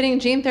inhibiting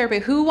gene therapy.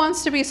 Who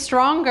wants to be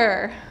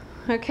stronger?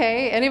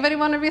 Okay, anybody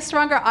want to be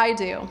stronger? I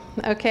do.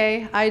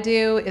 Okay, I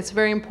do. It's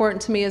very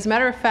important to me. As a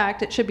matter of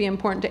fact, it should be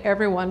important to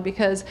everyone,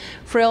 because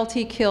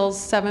frailty kills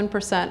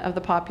 7% of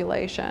the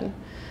population.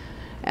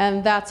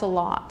 And that's a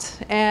lot.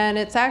 And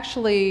it's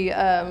actually,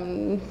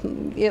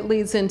 it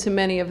leads into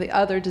many of the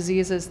other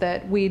diseases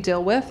that we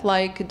deal with,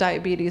 like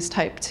diabetes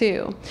type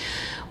 2.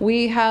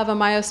 We have a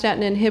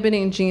myostatin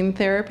inhibiting gene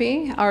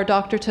therapy. Our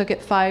doctor took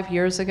it 5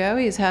 years ago.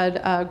 He's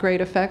had great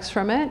effects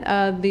from it.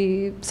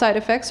 The side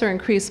effects are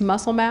increased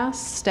muscle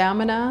mass,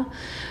 stamina,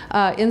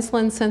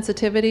 insulin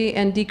sensitivity,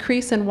 and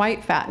decrease in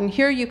white fat. And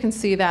here you can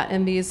see that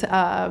in these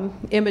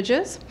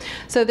images.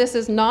 So this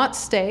is not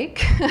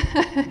steak.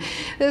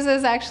 This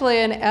is actually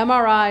an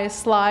MRI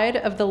slide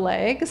of the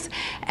legs.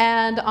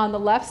 And on the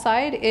left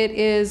side, it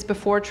is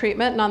before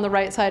treatment, and on the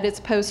right side,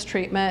 it's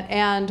post-treatment.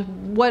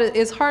 And what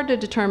is hard to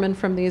determine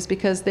from these,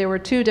 because there were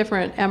 2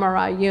 different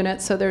MRI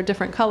units, so they're a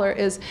different color,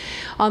 is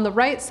on the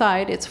right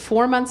side, it's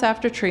 4 months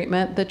after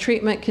treatment. The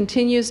treatment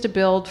continues to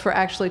build for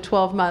actually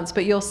 12 months,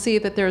 but you'll see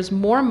that there's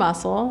more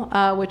muscle,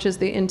 which is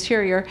the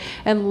interior,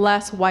 and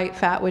less white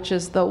fat, which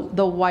is the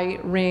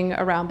white ring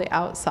around the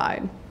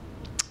outside.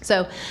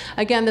 So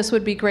again, this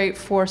would be great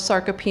for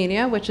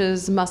sarcopenia, which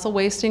is muscle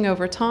wasting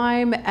over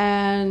time,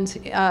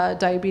 and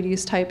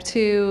diabetes type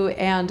 2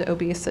 and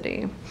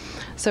obesity.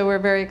 So we're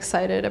very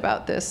excited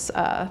about this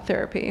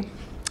therapy.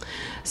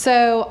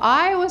 So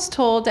I was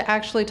told to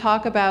actually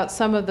talk about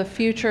some of the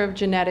future of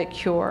genetic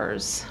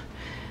cures,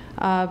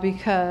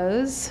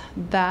 because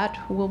that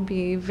will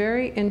be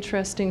very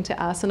interesting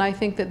to us. And I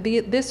think that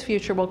this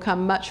future will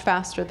come much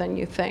faster than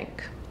you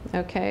think.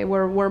 Okay,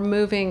 we're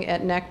moving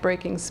at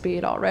neck-breaking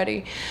speed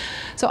already.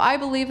 So I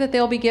believe that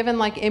they'll be given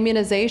like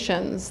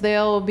immunizations.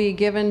 They'll be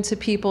given to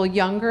people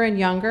younger and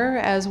younger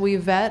as we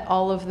vet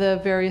all of the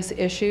various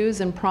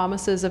issues and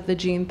promises of the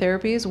gene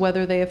therapies,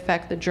 whether they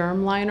affect the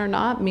germline or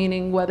not,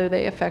 meaning whether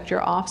they affect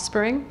your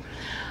offspring.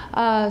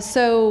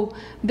 So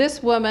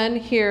this woman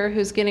here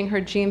who's getting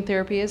her gene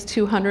therapy is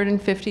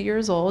 250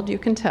 years old, you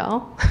can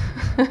tell.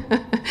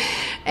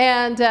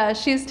 And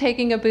she's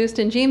taking a boost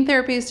in gene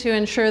therapies to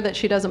ensure that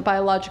she doesn't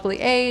biologically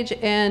age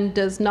and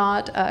does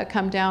not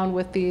come down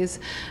with these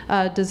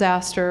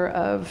disaster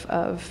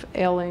of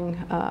ailing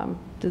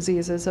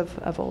diseases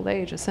of old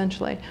age,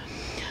 essentially.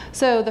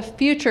 So the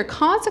future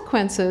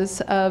consequences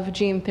of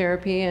gene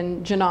therapy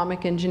and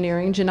genomic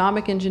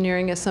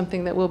engineering is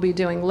something that we'll be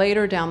doing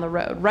later down the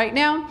road. Right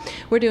now,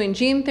 we're doing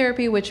gene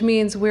therapy, which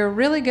means we're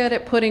really good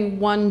at putting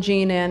one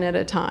gene in at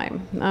a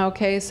time.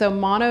 Okay, so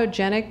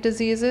monogenic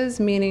diseases,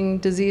 meaning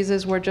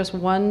diseases where just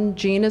one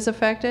gene is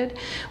affected,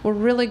 we're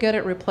really good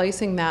at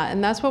replacing that.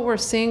 And that's what we're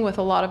seeing with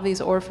a lot of these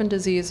orphan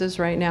diseases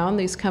right now, and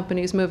these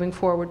companies moving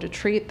forward to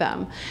treat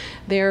them.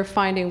 They're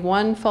finding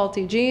one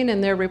faulty gene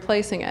and they're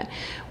replacing it.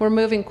 We're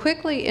moving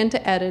quickly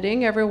into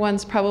editing.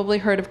 Everyone's probably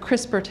heard of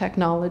CRISPR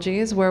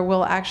technologies, where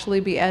we'll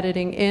actually be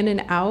editing in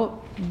and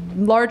out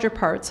larger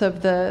parts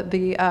of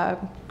the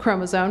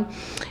chromosome.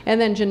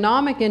 And then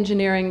genomic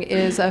engineering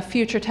is a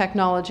future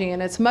technology,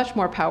 and it's much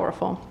more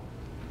powerful.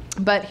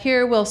 But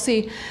here we'll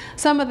see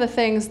some of the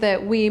things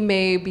that we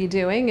may be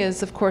doing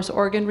is, of course,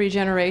 organ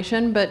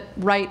regeneration, but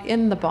right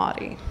in the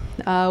body.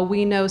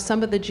 We know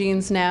some of the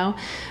genes now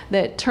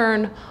that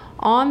turn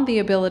on the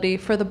ability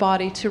for the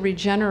body to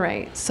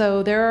regenerate.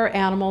 So there are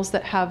animals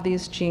that have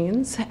these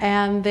genes,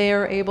 and they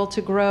are able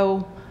to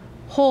grow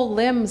whole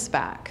limbs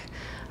back.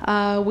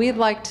 We'd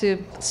like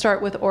to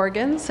start with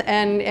organs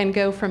and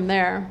go from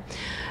there.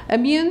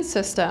 Immune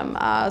system.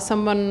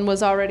 Someone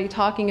was already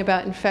talking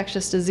about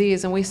infectious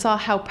disease, and we saw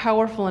how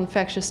powerful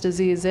infectious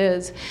disease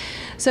is.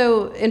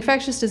 So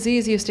infectious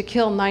disease used to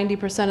kill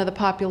 90% of the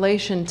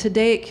population.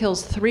 Today it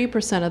kills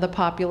 3% of the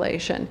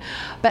population.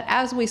 But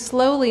as we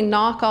slowly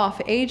knock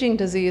off aging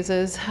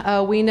diseases,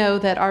 we know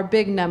that our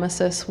big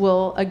nemesis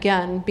will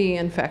again be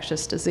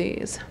infectious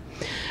disease.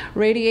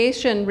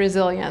 Radiation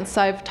resilience.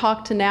 I've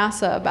talked to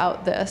NASA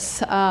about this.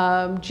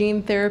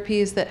 Gene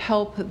therapies that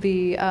help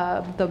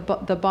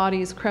the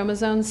body's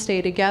chromosomes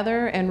stay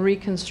together and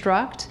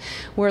reconstruct.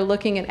 We're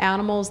looking at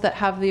animals that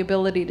have the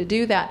ability to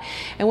do that.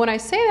 And when I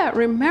say that,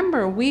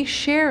 remember, we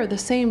share the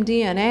same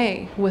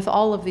DNA with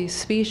all of these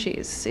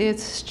species.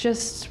 It's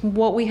just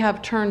what we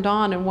have turned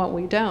on and what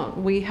we don't.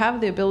 We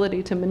have the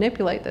ability to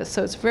manipulate this,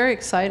 so it's very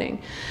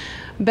exciting.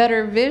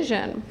 Better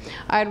vision.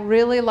 I'd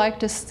really like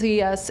to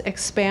see us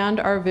expand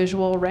our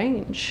visual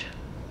range.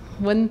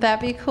 Wouldn't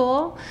that be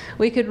cool?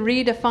 We could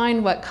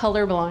redefine what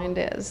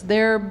colorblind is.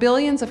 There are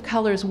billions of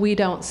colors we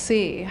don't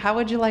see. How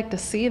would you like to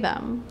see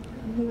them?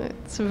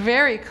 It's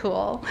very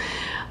cool.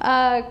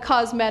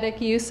 Cosmetic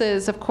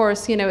uses, of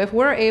course, you know, if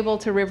we're able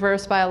to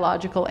reverse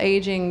biological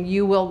aging,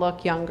 you will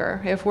look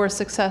younger. If we're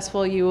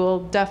successful, you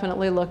will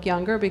definitely look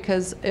younger,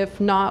 because if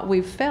not,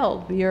 we've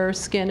failed. Your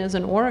skin is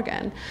an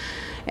organ.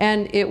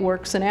 And it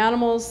works in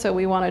animals, so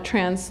we want to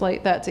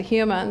translate that to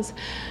humans.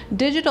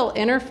 Digital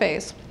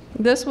interface.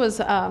 This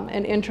was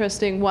an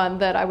interesting one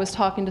that I was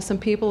talking to some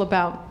people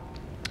about.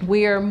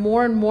 We are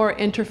more and more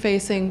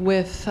interfacing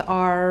with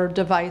our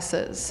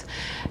devices.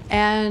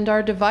 And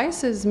our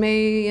devices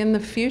may, in the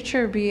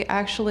future, be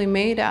actually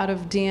made out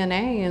of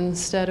DNA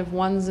instead of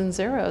ones and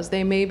zeros.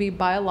 They may be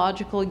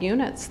biological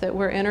units that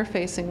we're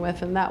interfacing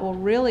with, and that will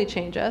really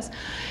change us.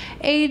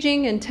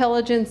 Aging,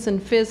 intelligence,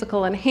 and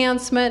physical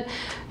enhancement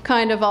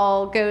kind of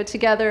all go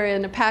together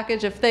in a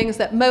package of things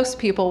that most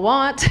people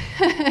want.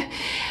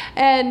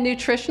 And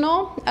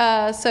nutritional,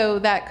 so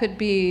that could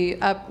be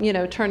you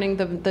know, turning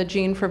the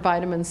gene for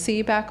vitamin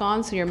C back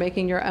on, so you're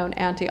making your own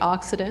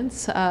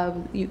antioxidants.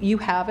 You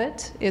have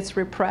it. It's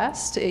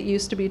repressed. It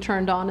used to be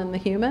turned on in the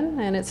human,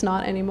 and it's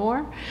not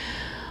anymore.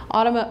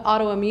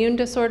 Autoimmune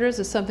disorders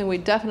is something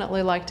we'd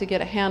definitely like to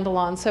get a handle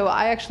on. So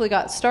I actually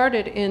got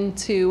started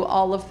into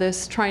all of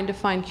this trying to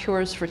find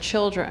cures for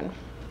children.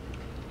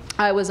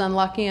 I was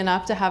unlucky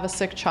enough to have a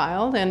sick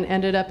child and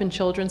ended up in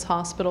Children's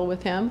Hospital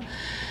with him.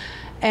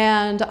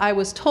 And I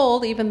was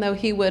told, even though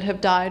he would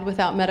have died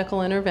without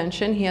medical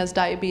intervention, he has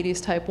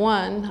diabetes type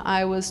 1,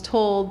 I was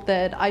told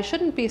that I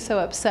shouldn't be so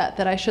upset,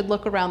 that I should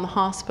look around the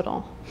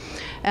hospital.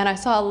 And I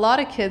saw a lot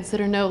of kids that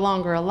are no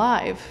longer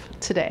alive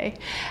today.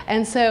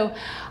 And so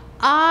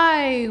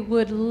I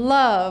would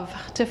love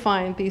to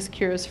find these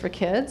cures for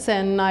kids,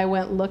 and I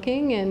went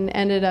looking and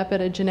ended up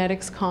at a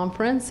genetics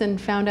conference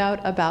and found out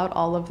about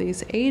all of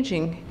these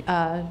aging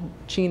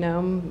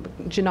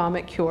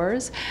genomic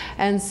cures.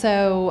 And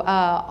so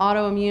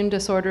autoimmune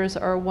disorders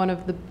are one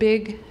of the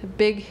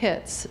big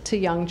hits to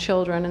young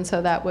children, and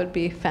so that would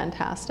be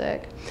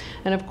fantastic.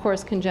 And of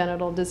course,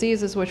 congenital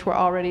diseases, which we're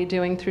already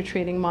doing through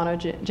treating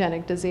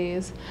monogenic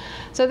disease.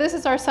 So this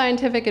is our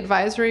scientific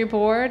advisory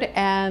board,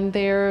 and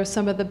they're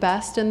some of the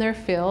best in their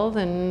field,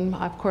 and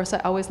of course I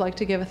always like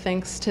to give a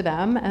thanks to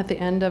them at the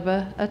end of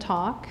a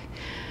talk.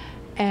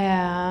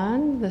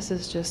 And this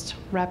is just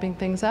wrapping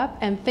things up,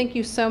 and thank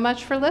you so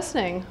much for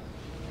listening.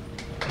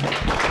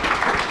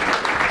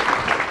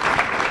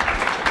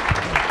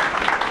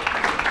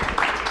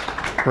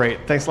 Great,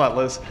 thanks a lot,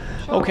 Liz.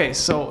 Sure. Okay,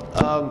 so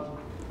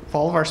if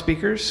all of our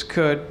speakers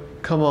could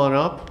come on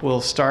up,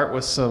 we'll start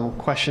with some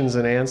questions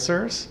and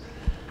answers.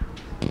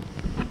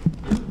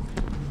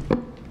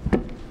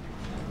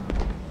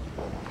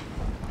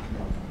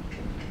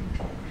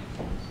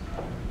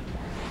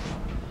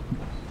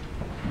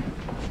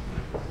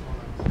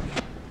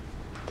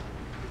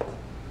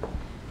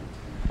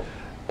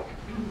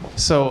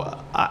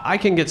 So I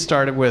can get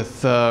started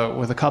with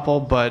a couple,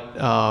 but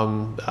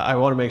I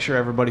want to make sure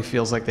everybody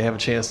feels like they have a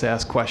chance to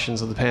ask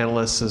questions of the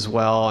panelists as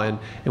well. And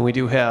we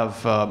do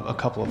have a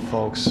couple of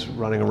folks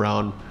running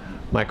around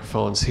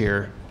microphones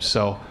here,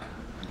 so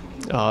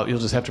you'll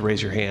just have to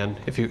raise your hand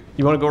if you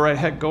want to go right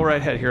ahead. Go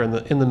right ahead here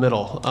in the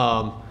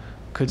middle.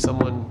 Could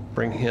someone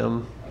bring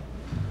him,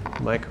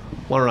 Mike?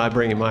 Why don't I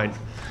bring you mine?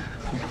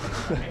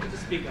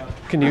 speak up.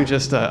 Can you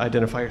just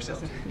identify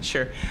yourself?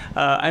 Sure.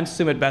 I'm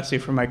Sumit Basu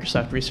from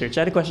Microsoft Research.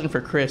 I had a question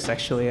for Chris,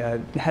 actually. I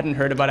hadn't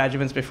heard about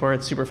adjuvants before.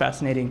 It's super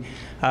fascinating.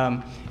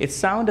 It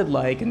sounded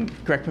like, and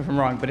correct me if I'm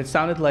wrong, but it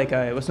sounded like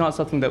it was not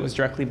something that was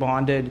directly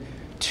bonded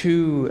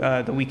to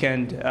the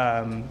weekend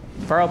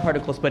viral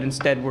particles, but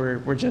instead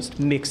were just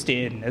mixed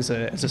in as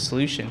a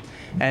solution.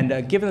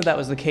 And given that that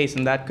was the case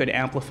and that could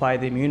amplify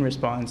the immune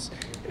response,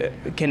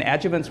 can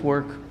adjuvants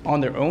work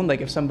on their own? Like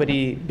if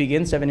somebody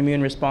begins to have an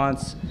immune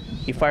response,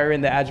 you fire in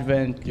the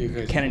adjuvant,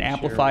 can it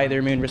amplify their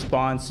immune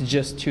response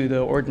just to the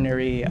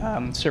ordinary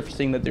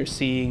surfacing that they're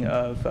seeing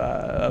of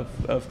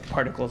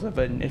particles of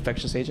an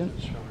infectious agent?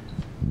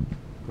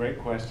 Great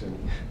question.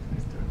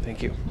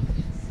 Thank you.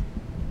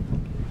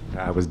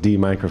 I was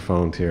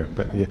de-microphoned here,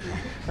 but yeah.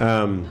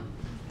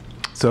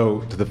 So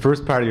to the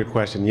first part of your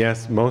question,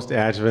 yes, most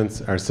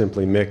adjuvants are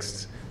simply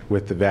mixed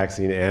with the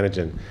vaccine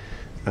antigen.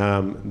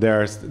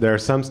 There are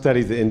some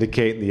studies that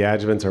indicate the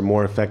adjuvants are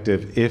more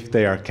effective if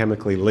they are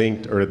chemically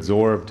linked or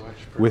absorbed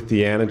with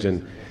the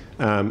antigen.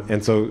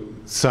 And so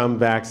some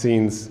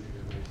vaccines,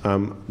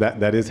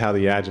 that is how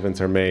the adjuvants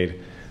are made.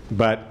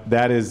 But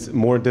that is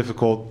more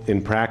difficult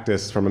in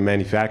practice from a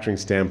manufacturing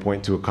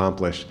standpoint to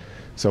accomplish.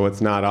 So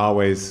it's not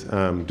always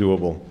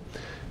doable.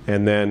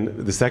 And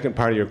then the second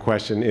part of your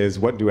question is,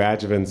 what do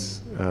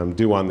adjuvants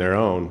do on their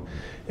own?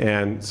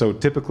 And so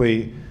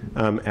typically,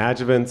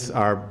 adjuvants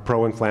are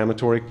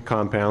pro-inflammatory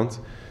compounds.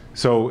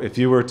 So if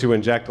you were to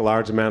inject a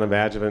large amount of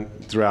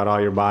adjuvant throughout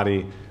all your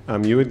body,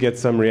 you would get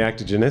some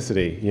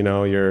reactogenicity. You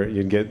know,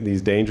 you'd get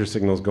these danger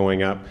signals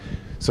going up.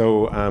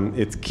 So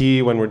it's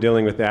key when we're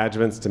dealing with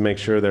adjuvants to make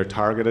sure they're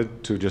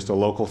targeted to just a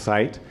local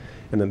site,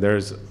 and that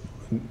there's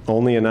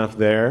only enough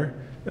there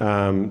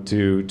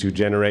to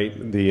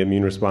generate the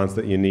immune response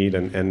that you need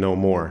and no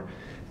more.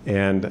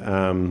 And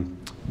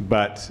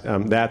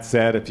that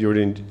said, if you were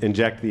to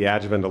inject the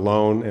adjuvant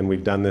alone, and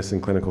we've done this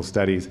in clinical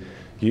studies,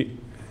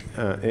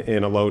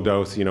 in a low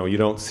dose, you know, you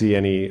don't see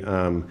any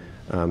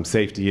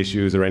safety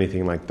issues or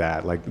anything like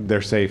that. Like,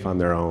 they're safe on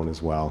their own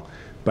as well.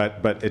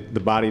 But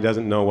the body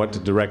doesn't know what to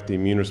direct the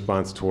immune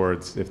response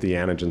towards if the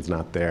antigen's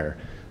not there.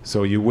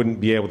 So you wouldn't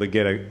be able to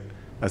get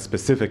a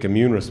specific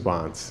immune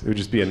response. It would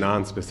just be a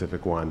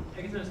non-specific one.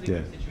 I guess I was thinking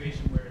of a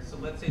situation where, so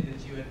let's say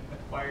that you had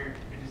acquired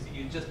a disease,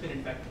 you'd just been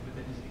infected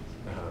with a disease.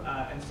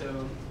 And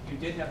so you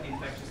did have the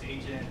infectious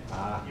agent,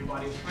 your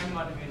body was trying to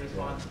mount an immune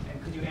response,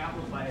 and could you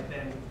amplify it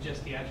then with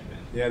just the adjuvant?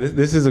 Yeah,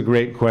 this is a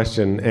great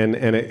question, and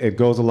it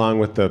goes along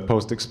with the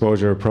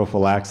post-exposure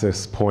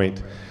prophylaxis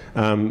point.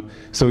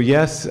 So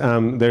yes,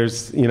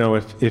 there's, you know,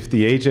 if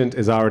the agent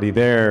is already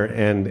there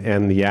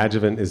and the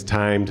adjuvant is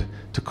timed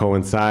to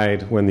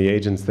coincide when the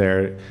agent's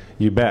there,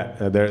 you bet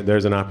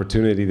there's an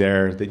opportunity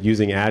there that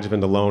using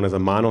adjuvant alone as a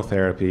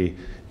monotherapy,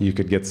 you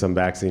could get some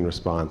vaccine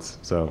response.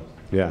 So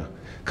yeah,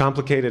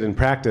 complicated in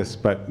practice,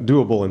 but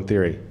doable in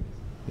theory.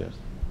 Yes.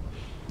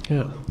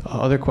 Yeah.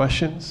 Other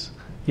questions?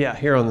 Yeah,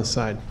 here on the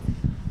side.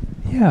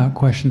 Yeah, a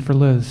question for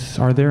Liz.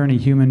 Are there any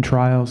human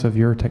trials of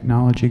your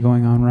technology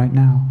going on right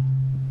now?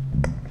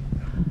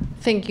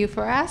 Thank you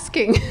for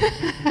asking.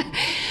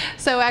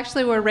 So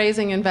actually, we're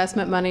raising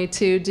investment money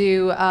to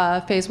do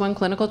phase 1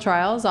 clinical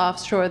trials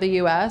offshore the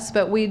U.S.,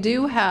 but we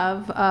do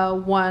have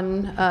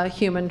one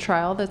human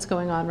trial that's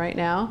going on right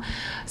now.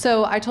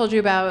 So I told you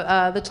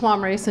about the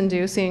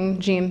telomerase-inducing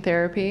gene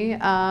therapy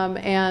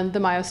and the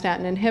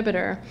myostatin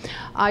inhibitor.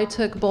 I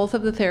took both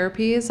of the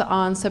therapies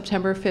on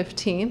September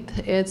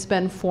 15th. It's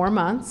been 4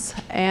 months,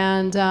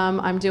 and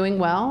I'm doing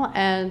well.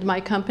 And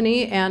my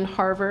company and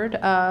Harvard,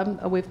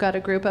 we've got a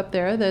group up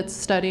there that's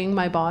studying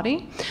my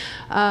body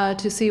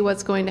to see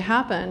what's going to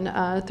happen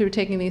through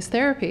taking these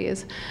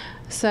therapies.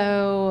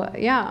 So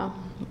yeah,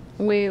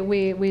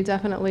 we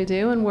definitely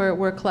do, and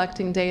we're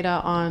collecting data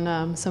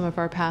on some of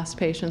our past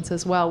patients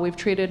as well. We've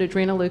treated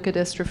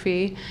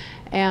adrenoleukodystrophy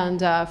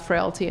and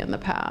frailty in the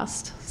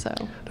past. So.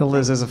 Now,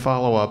 Liz, as a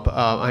follow-up,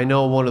 I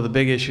know one of the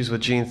big issues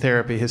with gene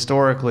therapy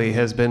historically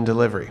has been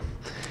delivery.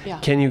 Yeah.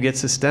 Can you get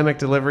systemic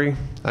delivery?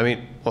 I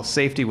mean, well,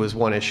 safety was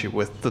one issue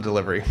with the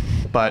delivery,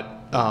 but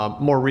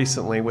more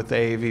recently with the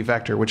AAV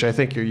vector, which I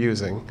think you're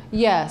using.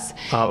 Yes.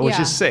 Which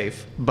is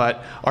safe,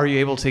 but are you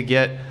able to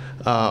get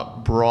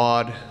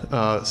broad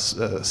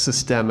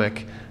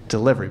systemic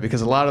delivery?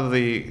 Because a lot of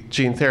the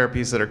gene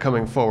therapies that are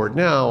coming forward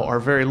now are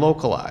very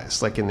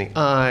localized, like in the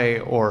eye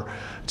or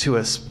to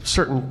a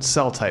certain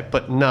cell type,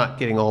 but not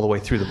getting all the way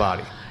through the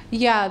body.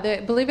 Yeah,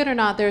 believe it or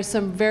not, there's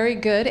some very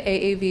good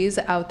AAVs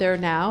out there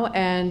now,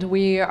 and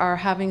we are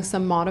having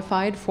some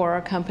modified for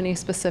our company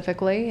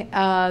specifically.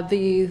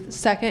 The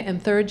second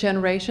and third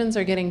generations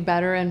are getting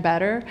better and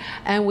better,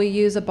 and we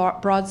use a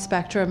broad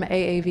spectrum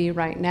AAV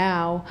right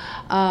now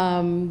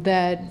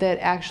that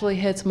actually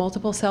hits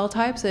multiple cell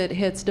types. It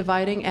hits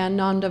dividing and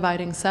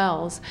non-dividing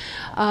cells.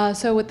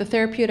 So with the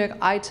therapeutic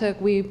I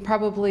took, we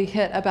probably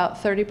hit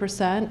about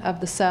 30% of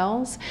the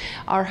cells.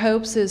 Our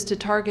hopes is to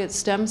target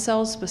stem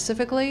cells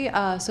specifically,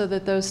 so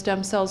that those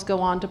stem cells go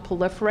on to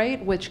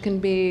proliferate, which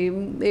can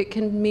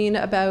mean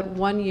about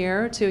 1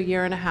 year to 1.5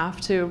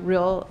 years to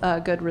real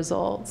good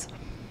results.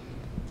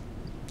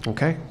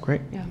 Okay,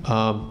 great. Yeah.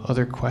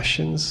 Other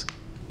questions?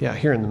 Yeah,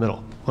 here in the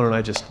middle. Why don't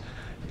I just,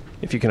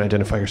 if you can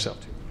identify yourself.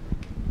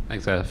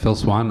 Thanks, Phil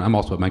Swan. I'm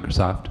also at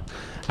Microsoft.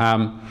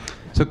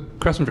 So,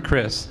 question for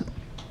Chris.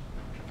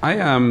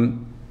 I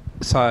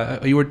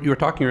saw you were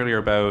talking earlier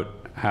about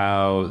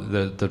how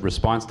the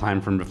response time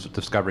from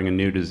discovering a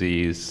new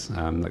disease,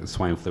 like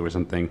swine flu or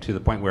something, to the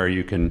point where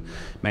you can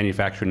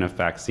manufacture enough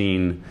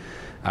vaccine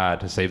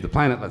to save the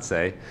planet, let's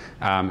say,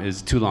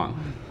 is too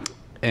long.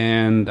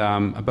 And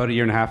about a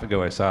year and a half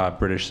ago, I saw a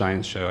British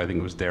science show. I think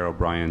it was Dare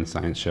O'Brien's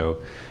science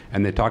show.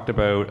 And they talked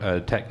about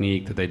a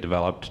technique that they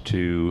developed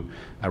to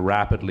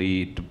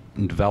rapidly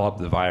develop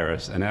the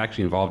virus. And it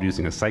actually involved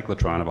using a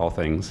cyclotron, of all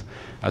things.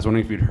 I was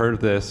wondering if you'd heard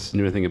of this,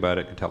 knew anything about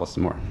it, could tell us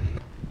some more.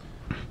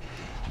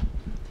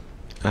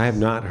 I have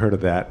not heard of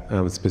that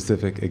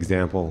specific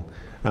example.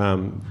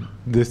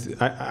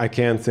 I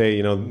can say,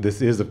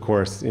 this is, of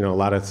course, a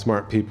lot of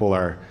smart people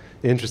are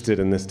interested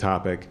in this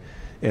topic.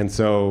 And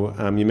so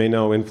you may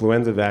know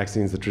influenza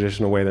vaccines, the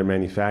traditional way they're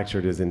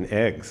manufactured is in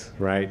eggs,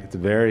 right? It's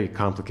very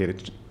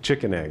complicated,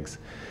 chicken eggs.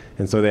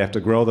 And so they have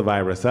to grow the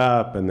virus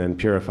up and then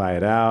purify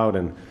it out,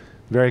 and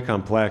very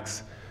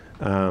complex.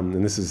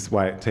 And this is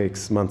why it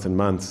takes months and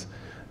months.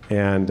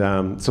 And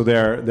so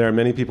there are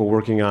many people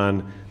working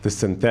on the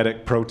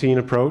synthetic protein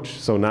approach,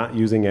 so not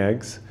using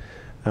eggs.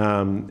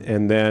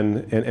 And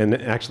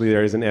actually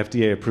there is an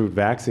FDA-approved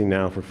vaccine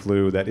now for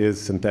flu that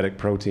is synthetic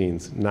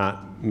proteins,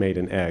 not made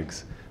in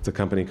eggs. It's a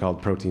company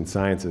called Protein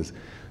Sciences.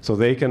 So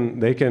they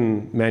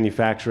can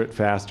manufacture it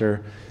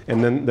faster.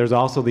 And then there's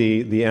also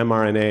the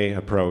mRNA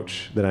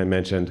approach that I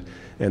mentioned.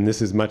 And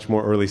this is much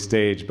more early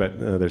stage, but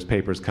there's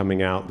papers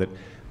coming out that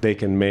they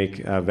can make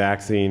a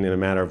vaccine in a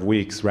matter of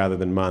weeks rather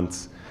than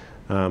months.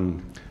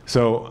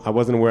 So I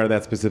wasn't aware of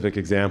that specific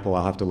example.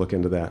 I'll have to look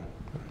into that.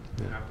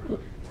 Yeah.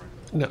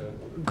 No,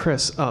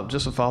 Chris,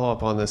 just to follow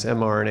up on this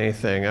mRNA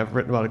thing, I've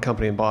written about a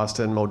company in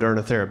Boston,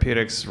 Moderna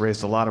Therapeutics,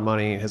 raised a lot of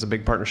money, has a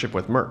big partnership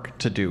with Merck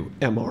to do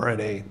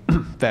mRNA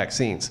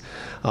vaccines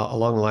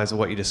along the lines of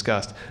what you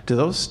discussed. Do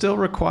those still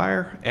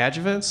require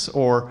adjuvants,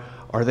 or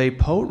are they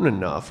potent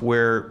enough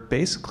where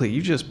basically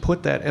you just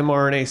put that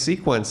mRNA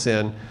sequence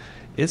in,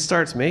 it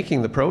starts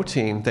making the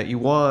protein that you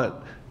want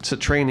to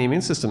train the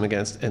immune system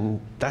against,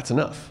 and that's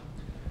enough?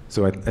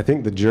 So I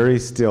think the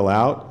jury's still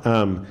out.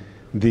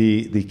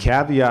 The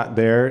caveat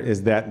there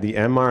is that the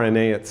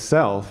mRNA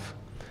itself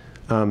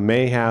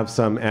may have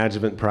some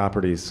adjuvant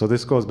properties. So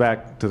this goes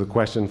back to the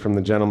question from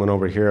the gentleman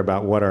over here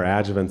about what are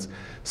adjuvants.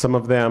 Some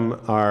of them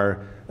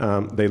are,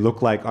 they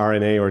look like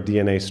RNA or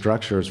DNA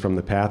structures from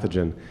the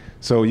pathogen.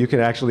 So you could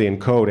actually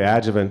encode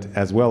adjuvant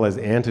as well as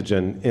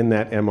antigen in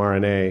that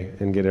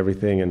mRNA and get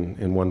everything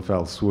in one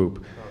fell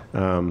swoop.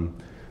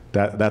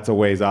 That's a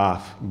ways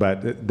off,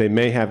 but they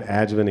may have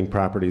adjuvanting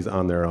properties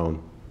on their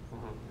own.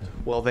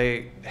 Well,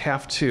 they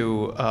have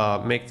to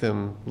make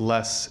them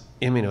less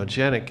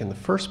immunogenic in the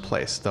first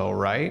place, though,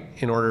 right?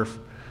 In order,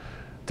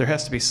 there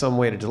has to be some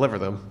way to deliver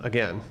them,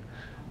 again,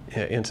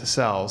 into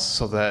cells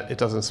so that it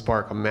doesn't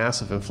spark a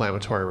massive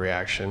inflammatory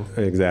reaction.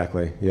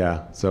 Exactly,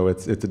 yeah. So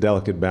it's a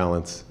delicate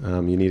balance.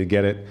 You need to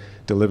get it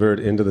delivered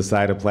into the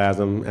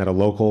cytoplasm at a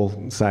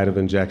local site of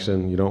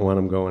injection. You don't want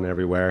them going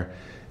everywhere.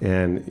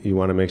 And you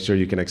want to make sure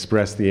you can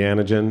express the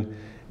antigen.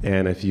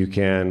 And if you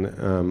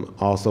can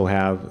also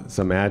have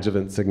some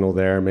adjuvant signal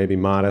there, maybe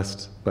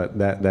modest, but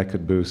that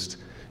could boost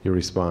your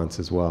response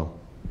as well.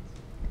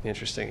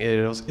 Interesting. It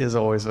is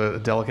always a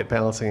delicate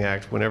balancing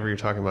act whenever you're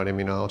talking about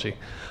immunology.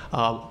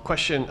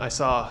 Question, I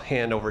saw a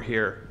hand over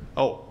here.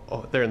 Oh,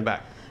 there in the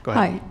back. Go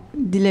ahead. Hi,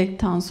 Dilek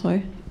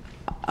Tansoy.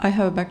 I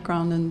have a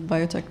background in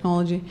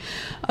biotechnology.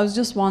 I was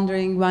just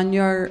wondering, when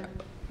you're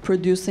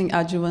producing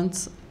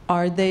adjuvants,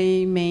 are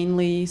they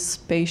mainly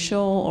spatial,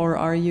 or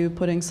are you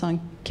putting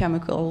some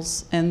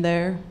chemicals in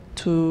there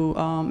to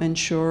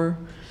ensure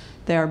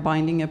they are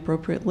binding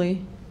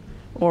appropriately,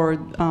 or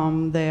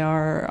they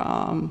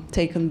are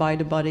taken by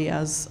the body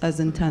as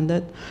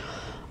intended?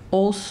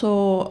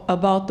 Also,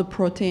 about the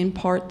protein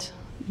part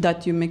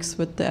that you mix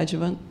with the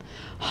adjuvant,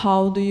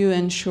 how do you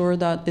ensure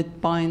that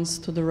it binds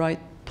to the right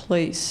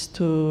place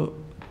to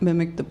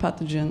mimic the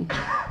pathogen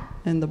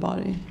in the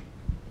body?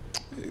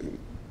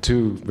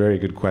 Two very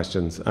good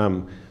questions.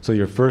 So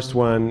your first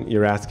one,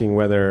 you're asking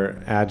whether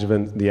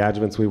the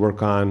adjuvants we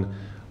work on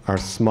are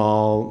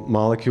small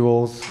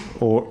molecules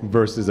or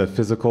versus a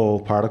physical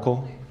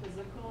particle?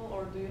 Physical,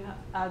 or do you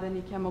add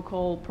any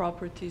chemical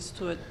properties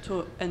to it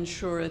to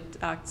ensure it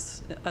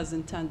acts as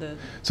intended?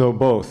 So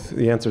both.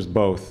 The answer is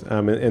both.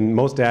 And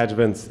most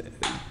adjuvants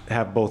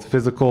have both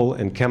physical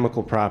and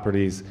chemical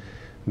properties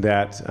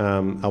that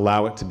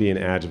allow it to be an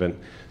adjuvant.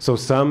 So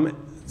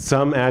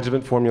some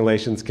adjuvant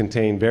formulations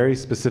contain very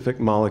specific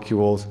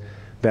molecules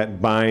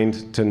that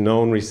bind to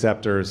known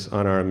receptors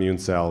on our immune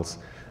cells.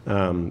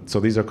 So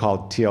these are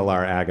called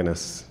TLR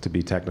agonists, to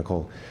be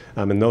technical.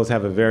 And those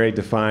have a very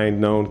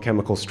defined, known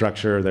chemical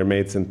structure. They're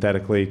made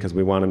synthetically because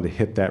we want them to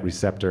hit that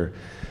receptor.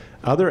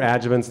 Other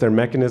adjuvants, their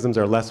mechanisms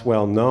are less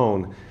well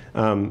known.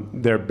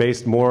 They're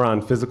based more on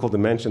physical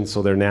dimensions,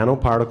 so they're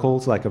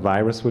nanoparticles like a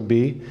virus would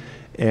be.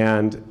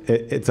 And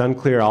it's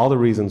unclear all the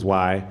reasons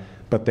why,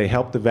 but they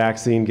help the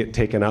vaccine get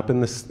taken up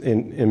in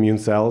immune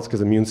cells,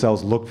 because immune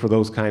cells look for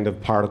those kind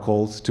of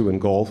particles to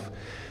engulf.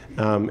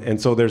 And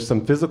so there's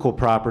some physical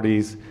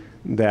properties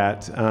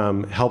that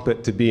help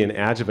it to be an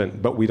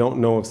adjuvant, but we don't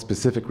know of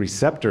specific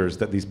receptors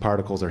that these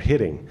particles are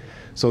hitting.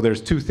 So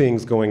there's two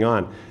things going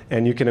on.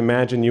 And you can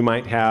imagine you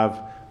might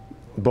have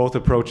both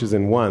approaches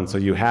in one. So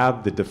you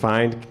have the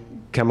defined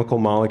chemical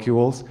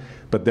molecules,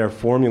 but they're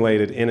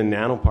formulated in a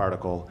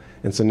nanoparticle.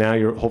 And so now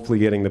you're hopefully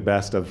getting the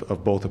best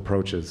of both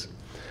approaches.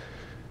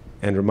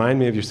 And remind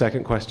me of your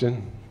second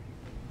question.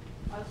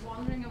 I was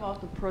wondering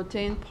about the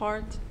protein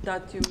part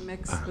that you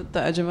mix with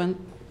the adjuvant.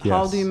 Yes.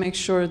 How do you make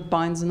sure it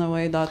binds in a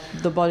way that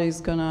the body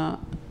is going to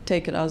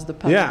take it as the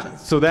pathogen? Yeah,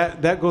 so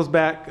that goes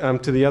back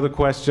to the other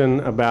question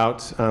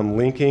about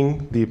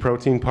linking the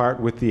protein part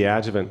with the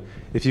adjuvant.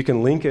 If you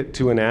can link it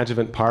to an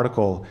adjuvant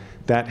particle,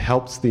 that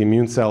helps the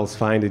immune cells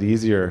find it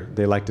easier.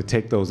 They like to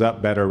take those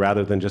up better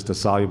rather than just a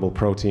soluble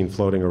protein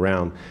floating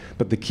around.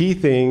 But the key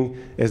thing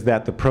is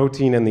that the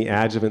protein and the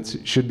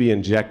adjuvants should be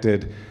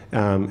injected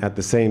at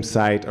the same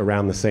site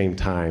around the same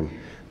time.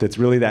 That's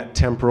really that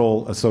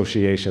temporal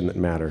association that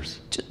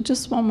matters.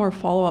 Just one more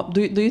follow-up.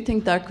 Do you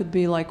think that could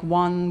be like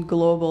one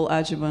global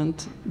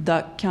adjuvant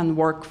that can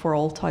work for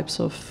all types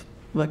of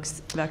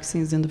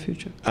vaccines in the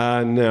future?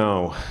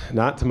 No,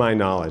 not to my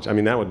knowledge. I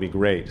mean, that would be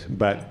great.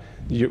 But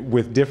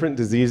with different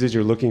diseases,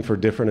 you're looking for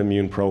different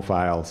immune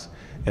profiles.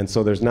 And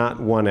so there's not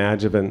one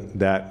adjuvant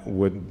that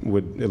would,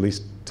 at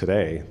least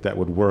today, that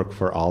would work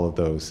for all of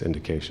those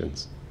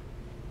indications.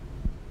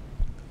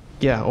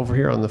 Yeah, over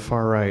here on the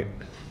far right.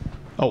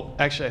 Oh,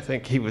 actually, I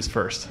think he was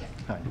first.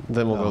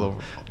 Then we'll go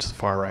over to the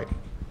far right.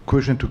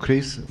 Question to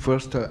Chris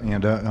first.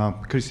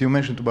 Chris, you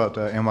mentioned about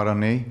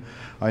mRNA.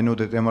 I know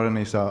that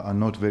mRNAs are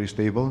not very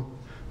stable.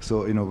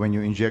 So, when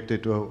you inject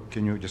it,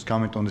 can you just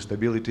comment on the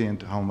stability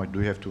and how much do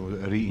you have to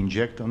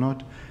re-inject or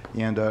not?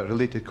 And a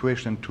related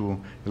question to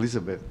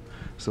Elizabeth.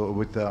 So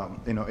with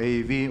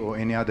AAV or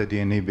any other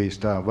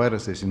DNA-based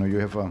viruses, you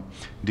have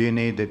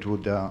DNA that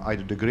would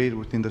either degrade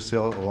within the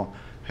cell or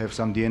have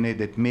some DNA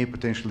that may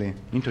potentially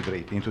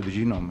integrate into the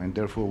genome, and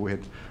therefore we had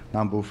a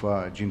number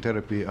of gene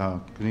therapy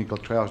clinical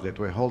trials that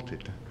were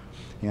halted.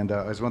 And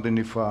I was wondering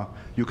if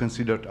you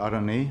considered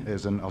RNA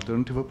as an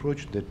alternative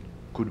approach that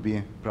could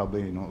be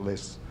probably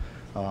less,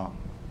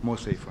 more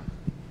safer.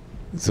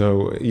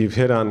 So you've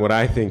hit on what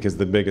I think is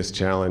the biggest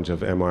challenge of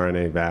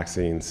mRNA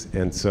vaccines,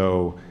 and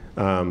so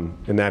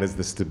and that is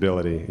the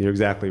stability. You're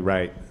exactly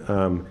right.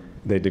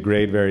 They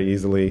degrade very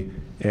easily.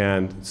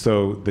 And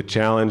so the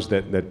challenge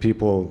that the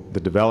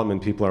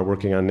development people are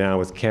working on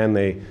now is, can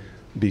they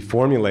be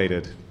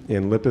formulated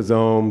in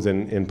liposomes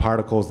and in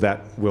particles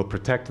that will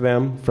protect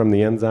them from the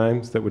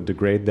enzymes that would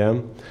degrade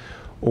them?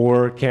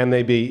 Or can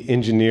they be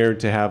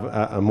engineered to have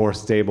a more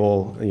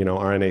stable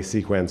RNA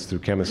sequence through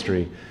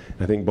chemistry?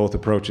 I think both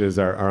approaches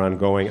are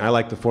ongoing. I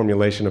like the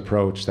formulation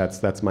approach.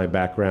 That's my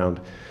background.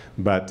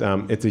 But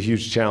it's a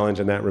huge challenge,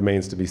 and that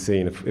remains to be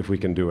seen if we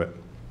can do it.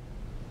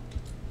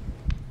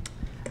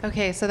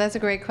 Okay, so that's a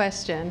great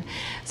question.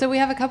 So we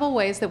have a couple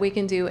ways that we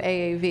can do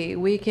AAV.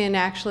 We can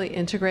actually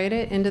integrate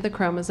it into the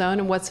chromosome,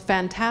 and what's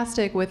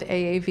fantastic with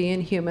AAV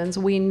in humans,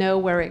 we know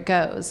where it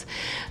goes.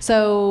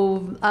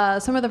 So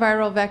some of the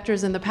viral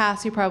vectors in the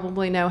past, you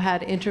probably know,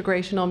 had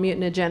integrational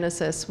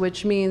mutagenesis,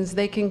 which means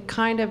they can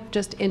kind of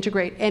just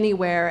integrate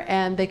anywhere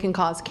and they can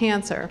cause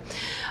cancer.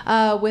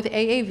 With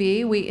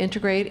AAV, we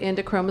integrate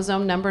into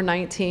chromosome number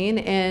 19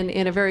 and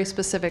in a very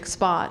specific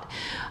spot.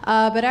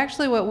 But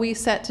actually what we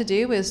set to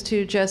do is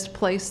to just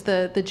place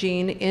the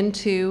gene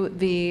into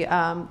the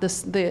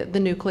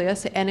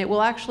nucleus, and it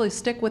will actually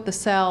stick with the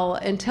cell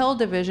until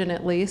division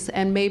at least,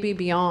 and maybe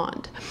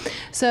beyond.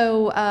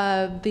 So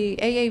the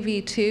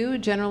AAV2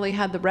 generally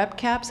had the rep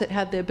caps. It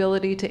had the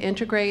ability to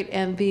integrate,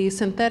 and the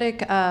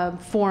synthetic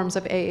forms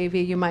of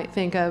AAV, you might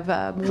think of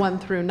 1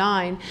 through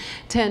 9,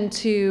 tend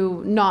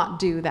to not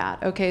do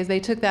that. Okay,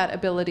 they took that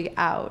ability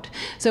out.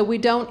 So we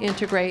don't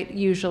integrate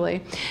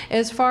usually.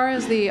 As far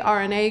as the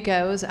RNA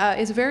goes,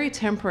 it's very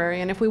temporary,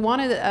 and if we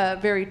wanted a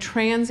very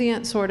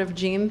transient sort of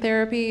gene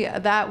therapy,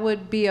 that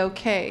would be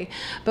okay.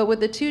 But with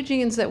the two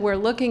genes that we're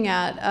looking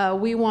at,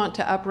 we want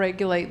to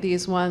upregulate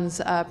these ones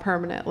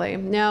permanently.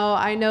 Now,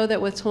 I know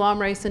that with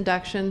telomerase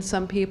induction,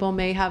 some people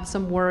may have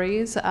some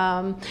worries,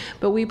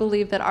 but we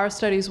believe that our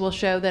studies will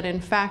show that in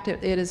fact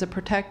it is a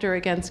protector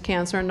against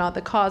cancer and not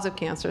the cause of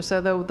cancer.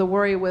 So the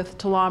worry with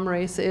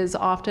telomerase is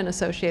often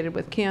associated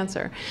with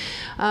cancer.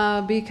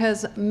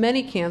 Because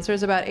many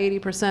cancers, about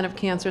 80% of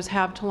cancers,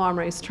 have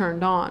telomerase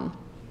turned on.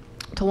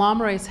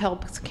 Telomerase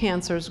helps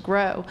cancers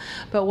grow,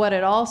 but what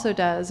it also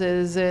does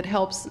is it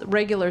helps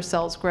regular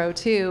cells grow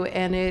too,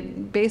 and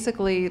it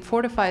basically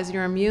fortifies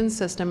your immune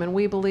system, and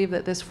we believe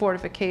that this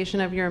fortification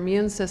of your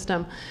immune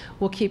system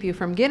will keep you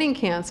from getting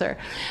cancer.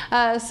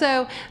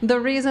 So the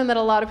reason that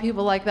a lot of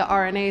people like the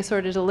RNA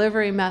sort of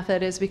delivery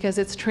method is because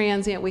it's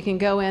transient. We can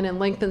go in and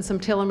lengthen some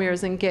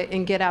telomeres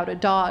and get out of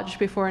Dodge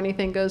before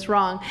anything goes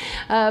wrong.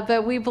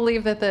 But we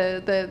believe that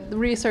the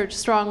research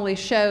strongly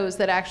shows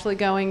that actually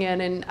going in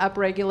and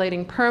upregulating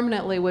curtailing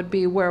permanently would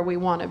be where we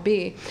want to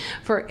be.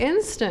 For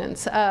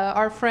instance,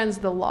 our friends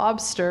the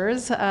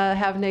lobsters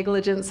have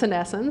negligent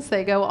senescence.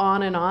 They go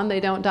on and on. They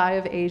don't die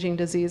of aging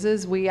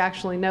diseases. We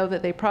actually know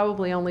that they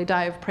probably only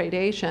die of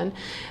predation.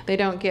 They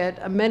don't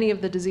get many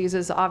of the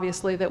diseases,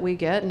 obviously, that we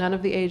get, none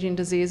of the aging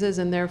diseases,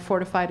 and they're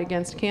fortified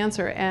against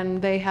cancer.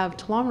 And they have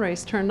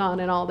telomerase turned on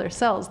in all their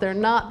cells. They're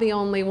not the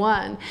only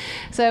one.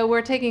 So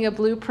we're taking a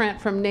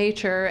blueprint from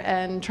nature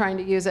and trying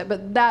to use it.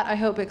 But that, I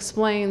hope,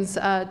 explains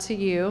to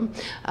you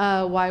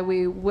why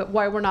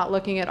we're not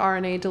looking at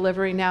RNA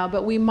delivery now.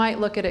 But we might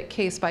look at it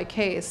case by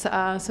case.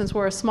 Since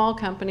we're a small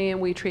company and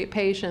we treat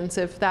patients,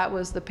 if that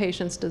was the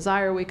patient's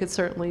desire, we could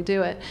certainly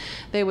do it.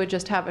 They would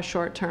just have a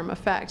short-term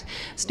effect.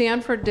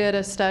 Stanford did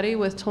a study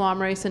with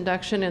telomerase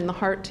induction in the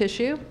heart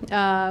tissue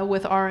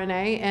with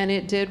RNA, and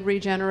it did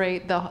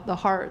regenerate the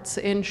hearts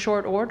in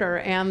short order,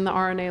 and the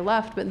RNA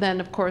left. But then,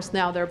 of course,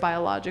 now they're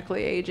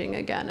biologically aging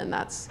again, and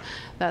that's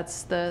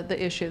the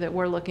issue that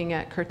we're looking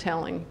at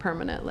curtailing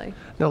permanently.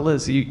 Now,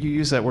 Liz, you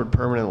use that word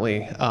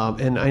permanently,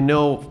 and I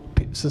know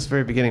since the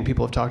very beginning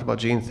people have talked about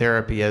gene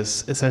therapy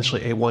as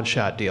essentially a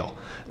one-shot deal,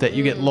 that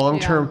you get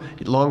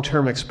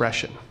long-term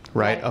expression,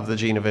 right, of the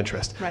gene of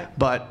interest. Right.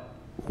 But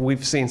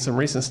we've seen some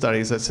recent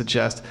studies that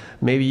suggest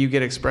maybe you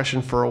get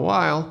expression for a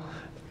while,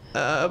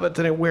 but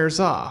then it wears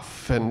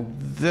off. And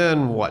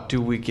then what?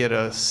 Do we get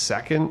a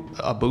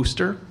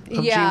booster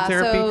of gene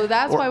therapy? So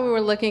that's why we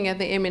were looking at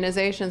the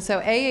immunization. So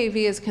AAV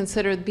is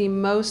considered the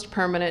most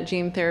permanent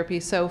gene therapy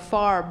so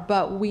far,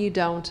 but we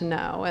don't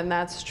know, and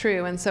that's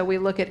true. And so we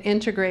look at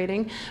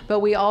integrating, but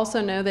we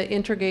also know that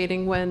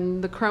integrating, when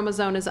the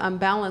chromosome is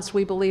unbalanced,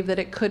 we believe that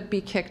it could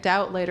be kicked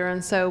out later.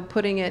 And so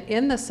putting it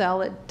in the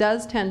cell, it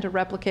does tend to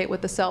replicate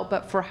with the cell,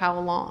 but for how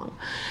long?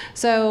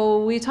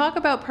 So we talk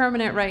about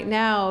permanent right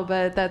now,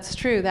 but that's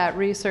true. That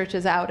research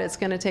is out. It's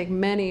going to take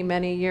many,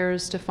 many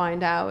years to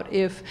find out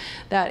if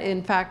that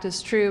in fact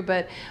is true.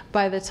 But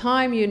by the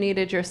time you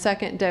needed your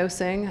second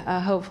dosing,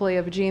 hopefully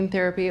of gene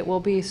therapy, it will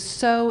be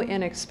so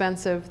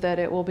inexpensive that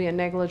it will be a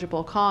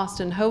negligible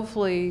cost, and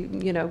hopefully,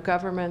 you know,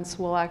 governments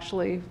will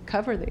actually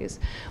cover these.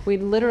 We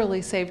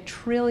literally save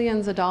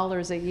trillions of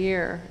dollars a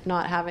year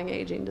not having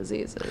aging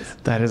diseases.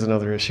 That is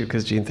another issue,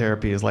 because gene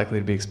therapy is likely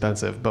to be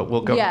expensive, but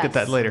we'll get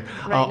that later.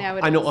 Right now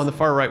it I know is. on the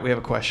far right we have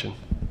a question.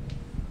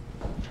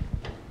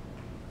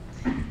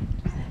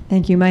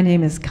 Thank you. My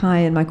name is Kai,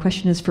 and my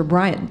question is for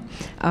Brian.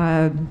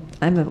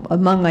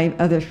 Among my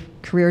other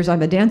careers,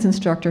 I'm a dance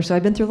instructor, so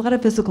I've been through a lot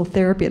of physical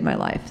therapy in my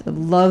life. I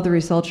love the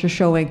results you're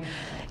showing.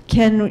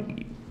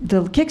 Can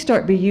the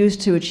Kickstart be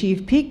used to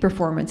achieve peak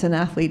performance in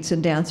athletes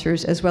and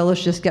dancers, as well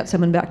as just get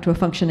someone back to a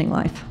functioning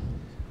life?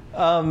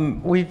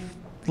 We've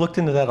looked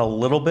into that a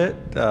little bit,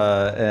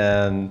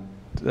 and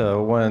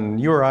when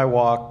you or I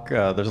walk,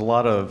 there's a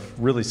lot of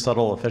really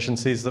subtle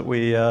efficiencies that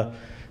we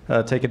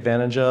take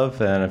advantage of,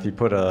 and if you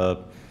put a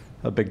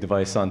big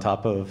device on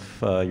top of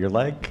your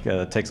leg,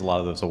 it takes a lot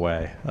of those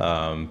away.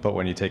 But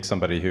when you take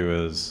somebody who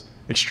is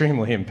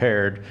extremely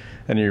impaired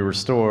and you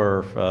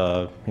restore,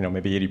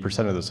 maybe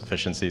 80% of those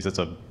efficiencies, it's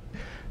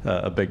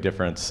a big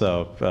difference.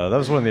 So that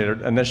was one of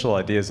the initial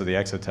ideas of the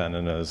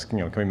exotendon: is,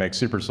 can we make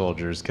super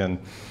soldiers? Can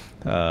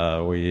I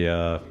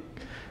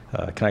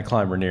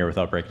climb Rainier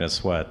without breaking a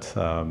sweat?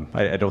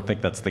 I don't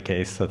think that's the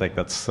case. I think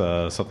that's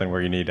something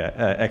where you need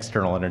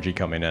external energy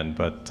coming in,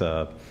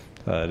 but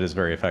it is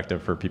very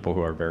effective for people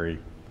who are very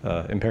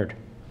impaired.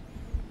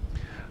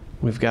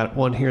 We've got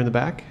one here in the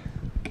back.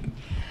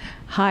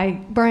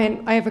 Hi,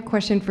 Brian, I have a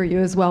question for you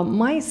as well.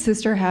 My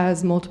sister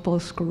has multiple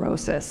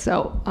sclerosis,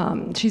 so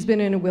she's been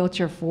in a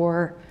wheelchair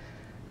for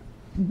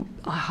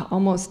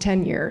almost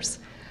 10 years.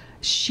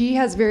 She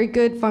has very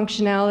good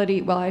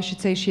functionality. Well, I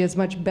should say she has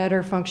much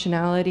better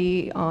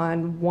functionality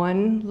on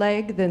one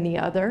leg than the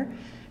other.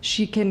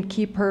 She can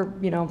keep her,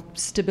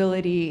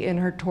 stability in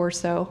her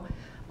torso.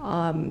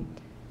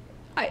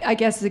 I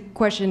guess the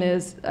question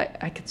is,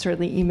 I could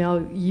certainly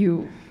email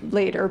you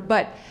later,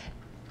 but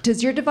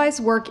does your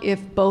device work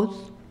if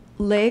both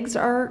legs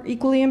are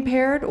equally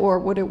impaired, or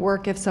would it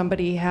work if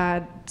somebody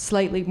had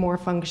slightly more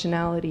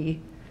functionality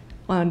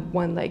on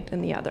one leg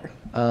than the other?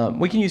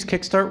 We can use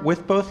Kickstart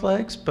with both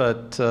legs,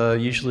 but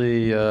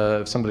usually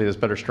if somebody has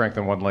better strength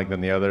in one leg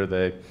than the other,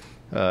 they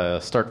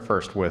start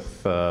first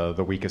with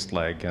the weakest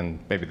leg, and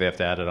maybe they have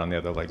to add it on the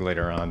other leg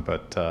later on.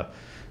 But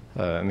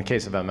in the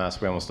case of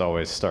MS, we almost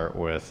always start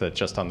with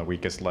just on the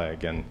weakest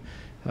leg and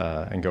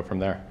go from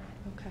there.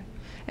 Okay.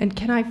 And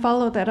can I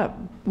follow that up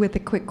with a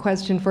quick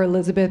question for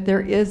Elizabeth?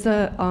 There is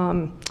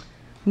a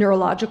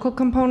neurological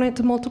component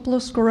to multiple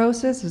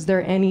sclerosis. Is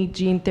there any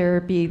gene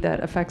therapy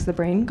that affects the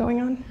brain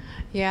going on?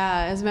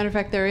 Yeah, as a matter of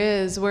fact, there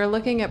is. We're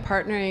looking at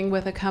partnering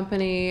with a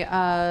company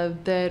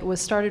that was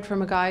started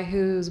from a guy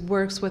who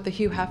works with the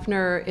Hugh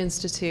Hefner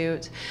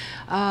Institute.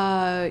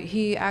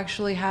 He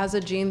actually has a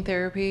gene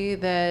therapy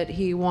that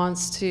he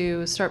wants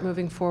to start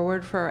moving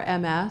forward for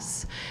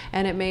MS,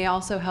 and it may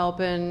also help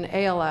in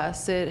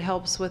ALS. It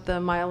helps with the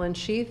myelin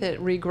sheath. It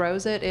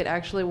regrows it. It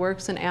actually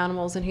works in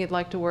animals, and he'd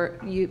like to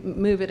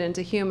move it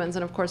into humans,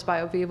 and of course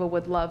BioViva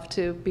would love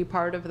to be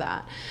part of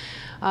that.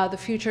 The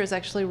future is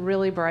actually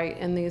really bright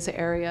in these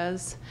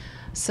areas.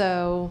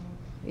 So,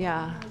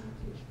 yeah,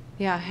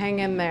 hang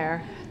in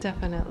there,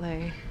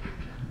 definitely.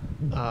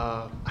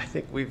 I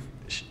think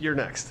you're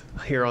next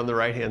here on the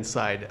right-hand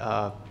side.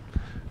 How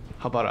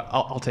about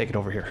I'll take it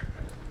over here.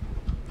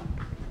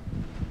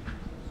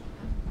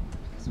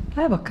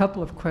 I have a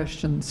couple of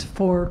questions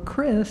for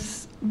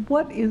Chris.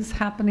 What is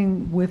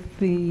happening with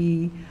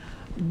the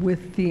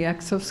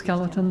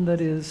exoskeleton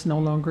that is no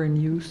longer in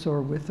use,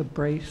 or with the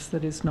brace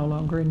that is no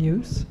longer in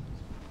use?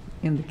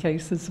 In the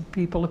cases of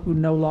people who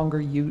no longer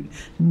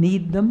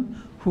need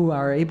them, who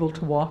are able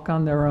to walk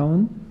on their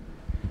own?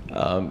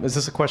 Is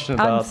this a question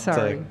about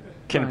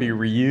can it be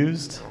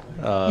reused?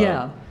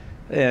 Yeah.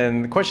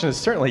 And the question is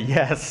certainly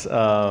yes.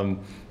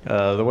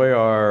 The way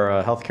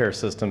our healthcare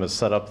system is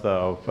set up,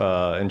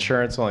 though,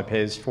 insurance only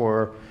pays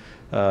for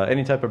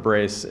any type of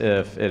brace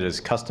if it is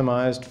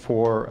customized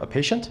for a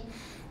patient.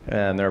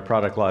 And there are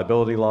product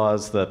liability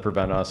laws that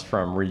prevent us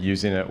from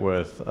reusing it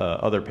with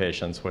other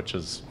patients, which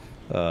is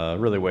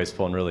really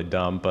wasteful and really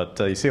dumb. But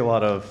you see a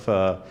lot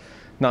of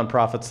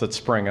nonprofits that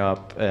spring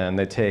up, and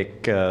they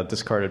take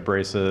discarded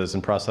braces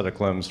and prosthetic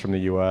limbs from the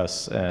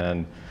U.S.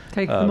 and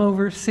take them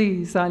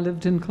overseas. I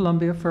lived in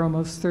Colombia for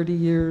almost 30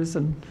 years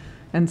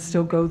and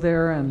still go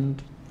there,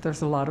 and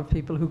there's a lot of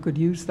people who could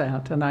use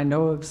that. And I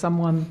know of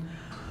someone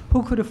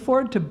who could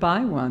afford to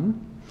buy one,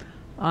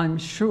 I'm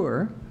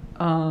sure,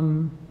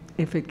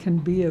 if it can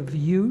be of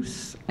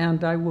use,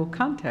 and I will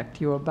contact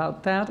you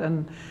about that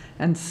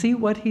and see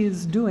what he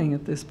is doing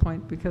at this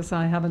point, because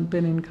I haven't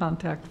been in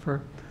contact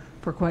for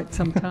quite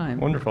some time.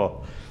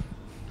 Wonderful.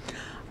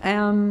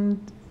 And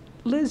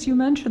Liz, you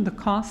mentioned the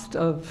cost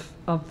of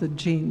the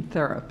gene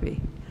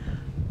therapy.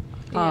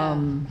 Yeah.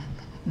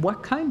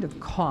 What kind of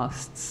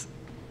costs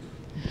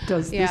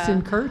does this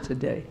incur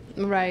today?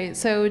 Right.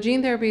 So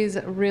gene therapy is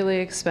really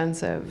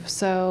expensive.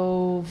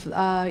 So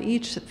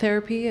each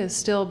therapy is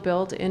still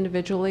built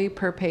individually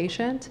per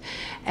patient.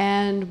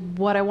 And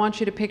what I want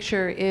you to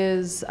picture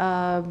is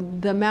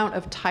the amount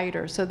of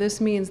titer. So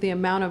this means the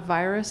amount of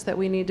virus that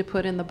we need to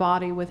put in the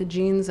body with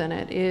genes in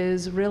it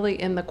is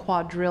really in the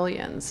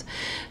quadrillions.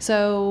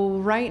 So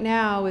right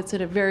now it's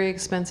at a very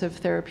expensive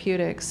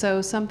therapeutic.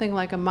 So something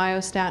like a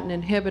myostatin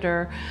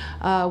inhibitor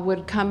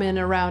would come in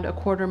around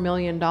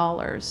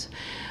 $250,000.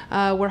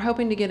 We're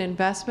hoping to get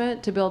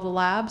investment to build a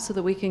lab so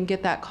that we can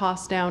get that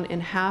cost down in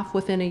half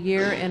within a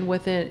year, and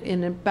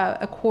in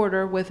about a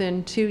quarter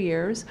within 2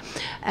 years,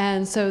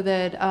 and so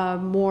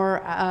that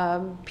more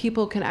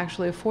people can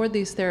actually afford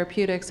these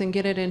therapeutics and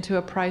get it into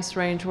a price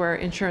range where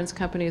insurance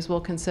companies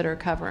will consider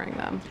covering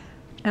them.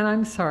 And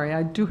I'm sorry,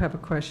 I do have a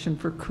question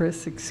for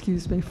Chris.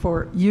 Excuse me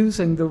for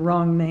using the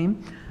wrong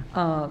name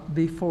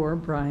before,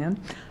 Brian.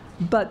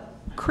 But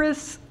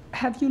Chris,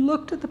 have you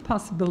looked at the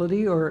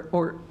possibility,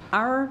 or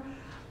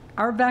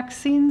are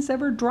vaccines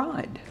ever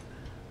dried?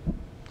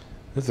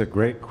 That's a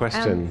great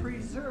question. And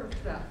preserved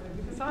that way,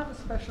 because I have a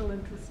special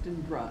interest in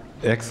drying.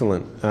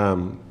 Excellent.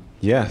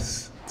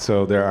 Yes.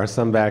 So there are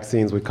some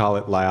vaccines, we call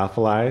it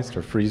lyophilized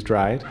or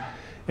freeze-dried,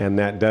 and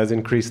that does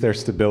increase their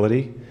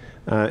stability.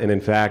 And in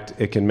fact,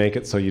 it can make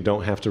it so you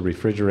don't have to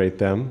refrigerate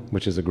them,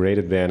 which is a great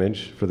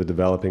advantage for the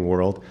developing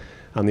world.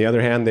 On the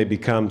other hand, they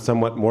become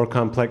somewhat more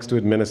complex to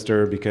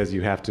administer because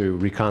you have to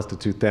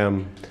reconstitute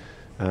them,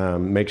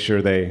 make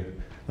sure they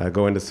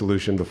go into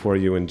solution before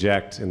you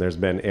inject, and there's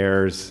been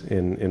errors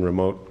in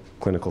remote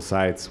clinical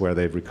sites where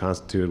they've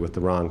reconstituted with the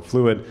wrong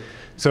fluid.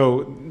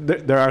 So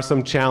there are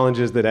some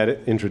challenges that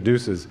it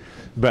introduces,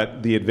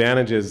 but the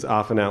advantages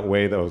often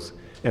outweigh those.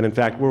 And in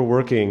fact, we're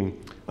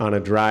working on a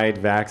dried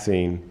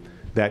vaccine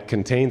that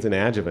contains an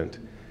adjuvant,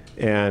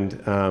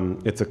 and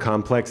it's a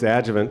complex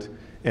adjuvant,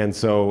 and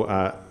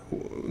so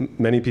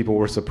many people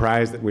were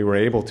surprised that we were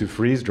able to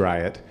freeze dry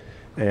it.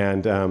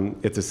 And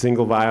it's a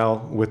single vial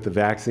with the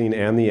vaccine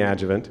and the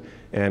adjuvant,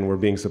 and we're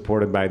being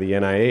supported by the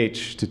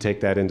NIH to take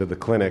that into the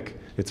clinic.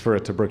 It's for a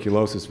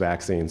tuberculosis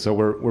vaccine. So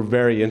we're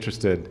very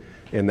interested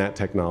in that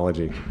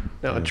technology.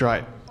 Now, a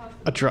dry.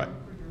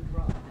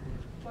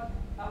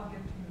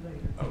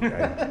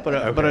 Okay.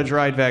 But a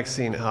dried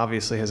vaccine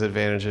obviously has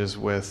advantages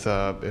with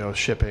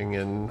shipping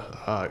in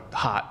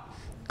hot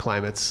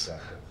climates,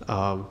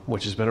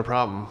 which has been a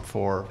problem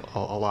for a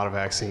lot of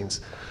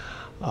vaccines.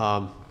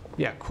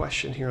 Yeah,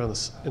 question here in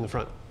the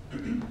front.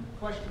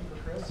 Question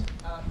for Chris.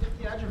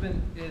 If the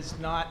adjuvant is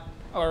not,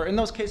 or in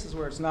those cases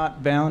where it's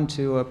not bound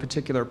to a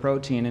particular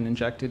protein and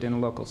injected in a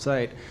local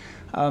site,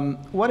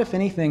 what, if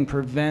anything,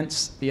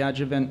 prevents the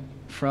adjuvant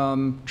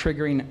from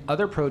triggering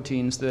other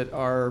proteins that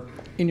are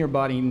in your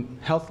body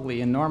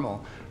healthily and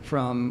normal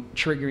from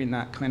triggering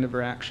that kind of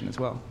reaction as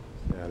well?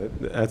 Yeah,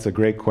 that's a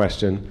great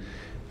question.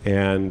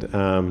 And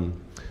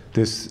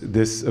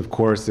this, of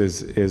course,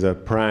 is a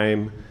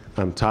prime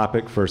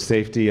topic for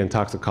safety and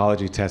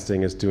toxicology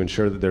testing, is to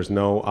ensure that there's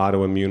no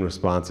autoimmune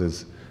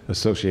responses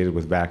associated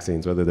with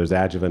vaccines, whether there's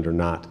adjuvant or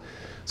not.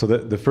 So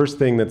the first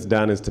thing that's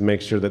done is to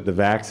make sure that the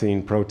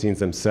vaccine proteins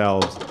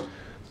themselves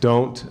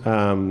don't,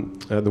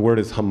 the word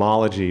is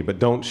homology, but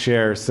don't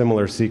share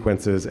similar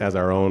sequences as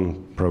our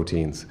own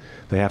proteins.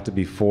 They have to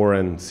be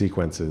foreign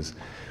sequences.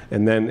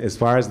 And then as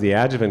far as the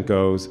adjuvant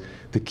goes,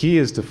 the key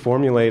is to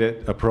formulate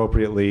it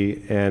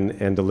appropriately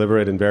and deliver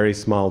it in very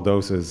small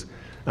doses.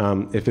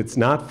 If it's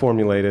not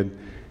formulated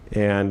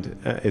and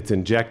it's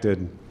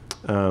injected,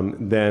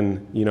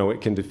 then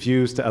it can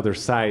diffuse to other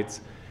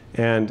sites,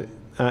 and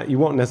you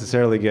won't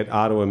necessarily get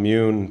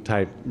autoimmune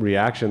type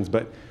reactions,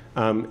 but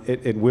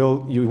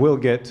you will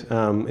get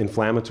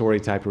inflammatory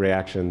type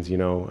reactions,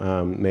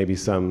 maybe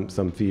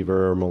some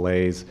fever or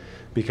malaise,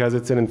 because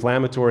it's an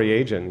inflammatory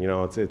agent.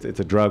 It's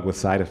a drug with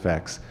side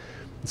effects.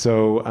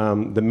 So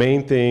the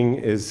main thing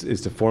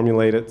is to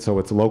formulate it so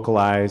it's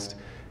localized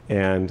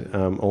and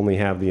only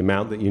have the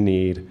amount that you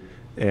need,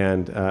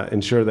 and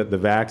ensure that the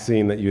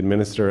vaccine that you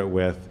administer it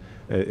with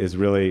is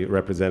really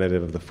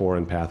representative of the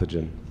foreign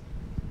pathogen.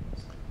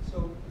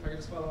 So if I could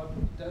just follow up,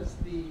 does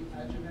the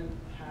adjuvant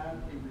have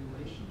a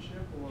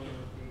relationship or a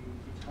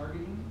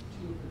targeting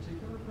to a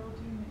particular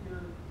protein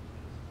that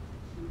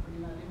you're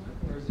putting that in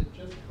with, or is it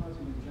just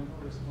causing a general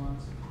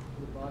response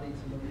to the body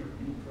to look at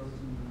any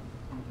protein?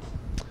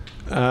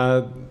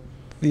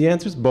 The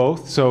answer is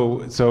both.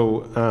 So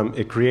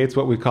it creates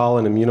what we call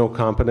an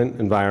immunocompetent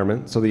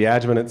environment. So the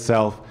adjuvant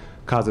itself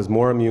causes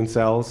more immune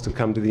cells to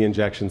come to the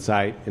injection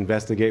site,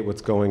 investigate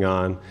what's going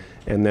on,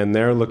 and then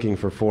they're looking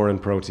for foreign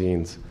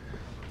proteins.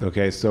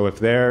 Okay, so if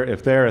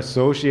they're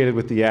associated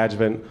with the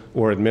adjuvant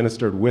or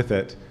administered with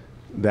it,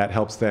 that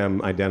helps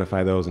them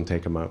identify those and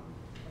take them out.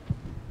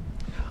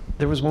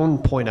 There was one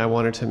point I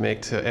wanted to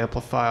make to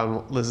amplify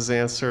on Liz's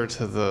answer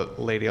to the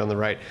lady on the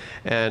right,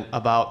 and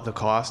about the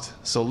cost.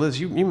 So Liz,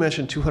 you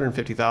mentioned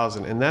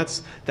 $250,000, and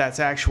that's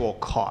actual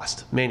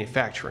cost,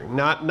 manufacturing,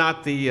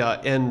 not the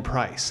end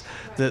price.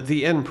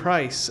 The end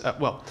price,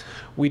 well,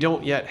 we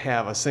don't yet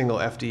have a single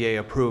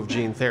FDA-approved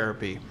gene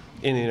therapy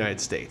in the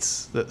United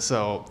States,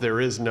 so there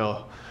is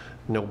no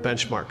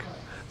benchmark.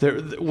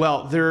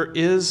 There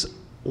is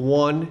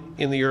one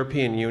in the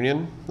European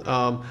Union,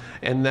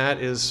 and that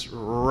is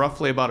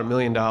roughly about $1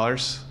 million,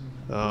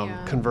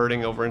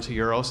 converting over into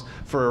euros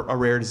for a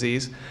rare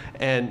disease.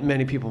 And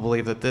many people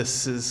believe that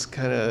this is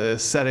kind of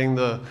setting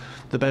the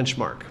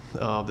benchmark.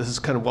 This is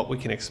kind of what we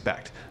can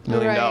expect,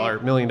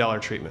 $1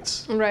 million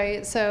treatments.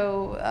 Right.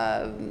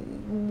 So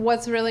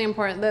what's really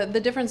important,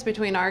 the difference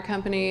between our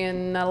company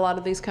and a lot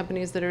of these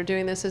companies that are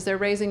doing this is they're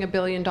raising $1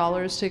 billion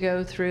to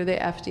go through the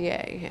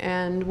FDA.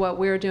 And what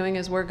we're doing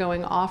is we're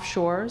going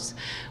offshores.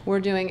 We're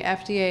doing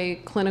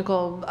FDA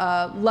clinical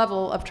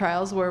level of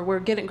trials where we're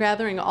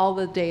gathering all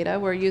the data.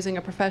 We're using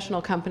a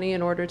professional company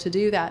in order to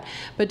do that,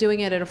 but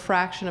doing it at a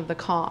fraction of the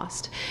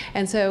cost.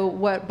 And so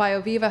what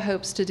BioViva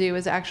hopes to do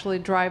is actually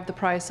drive the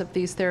price of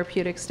these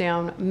therapeutics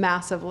down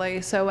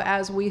massively. So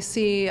as we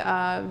see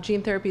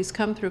gene therapies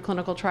come through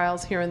clinical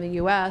trials here in the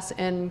US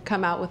and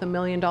come out with $1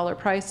 million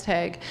price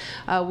tag,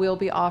 we'll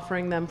be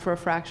offering them for a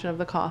fraction of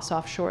the cost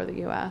offshore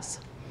the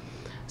US.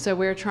 So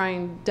we're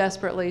trying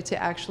desperately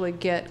to actually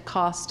get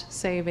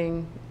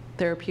cost-saving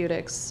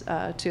therapeutics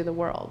to the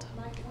world.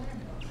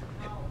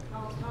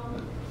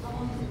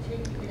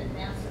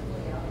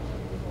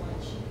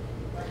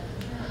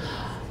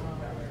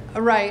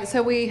 Right,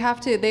 so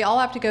they all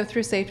have to go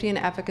through safety and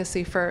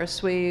efficacy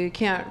first. We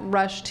can't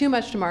rush too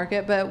much to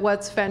market, but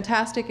what's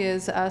fantastic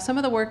is some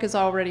of the work has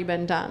already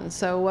been done.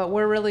 So what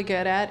we're really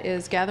good at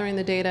is gathering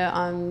the data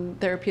on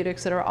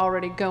therapeutics that are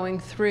already going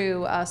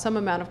through some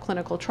amount of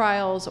clinical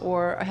trials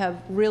or have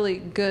really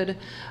good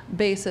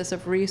basis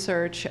of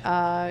research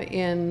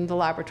in the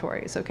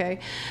laboratories, okay?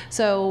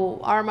 So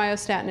our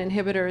myostatin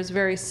inhibitor is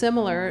very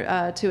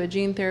similar to a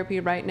gene therapy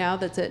right now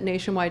that's at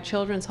Nationwide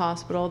Children's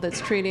Hospital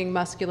that's treating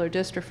muscular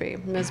dystrophy.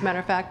 And as a matter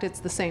of fact, it's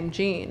the same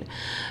gene.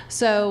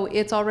 So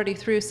it's already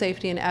through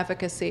safety and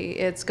efficacy.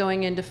 It's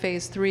going into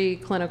phase 3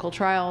 clinical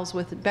trials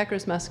with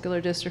Becker's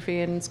muscular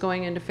dystrophy, and it's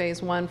going into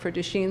phase 1 for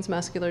Duchenne's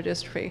muscular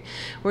dystrophy.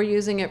 We're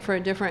using it for a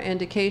different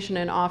indication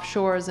in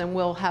offshores, and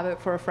we'll have it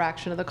for a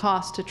fraction of the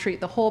cost to treat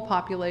the whole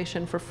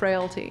population for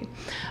frailty.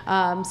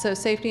 So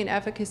safety and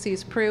efficacy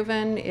is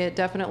proven. It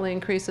definitely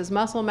increases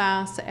muscle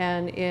mass,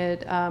 and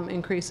it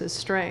increases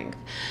strength.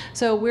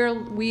 So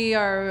we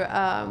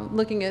are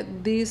looking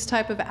at these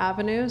type of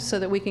avenues so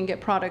that we can get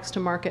products to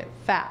market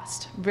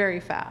fast, very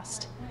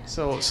fast.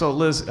 So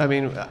Liz, I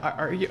mean,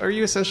 are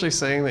you essentially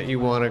saying that you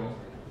want to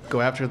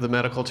go after the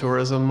medical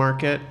tourism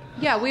market?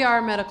 Yeah, we are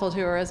a medical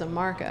tourism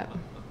market.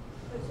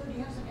 So do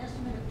you have some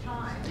estimate of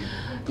time?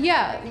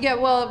 Yeah,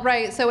 well,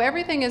 right. So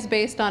everything is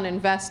based on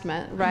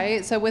investment,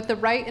 right? So with the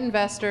right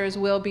investors,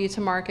 we'll be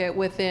to market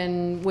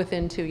within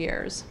 2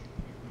 years.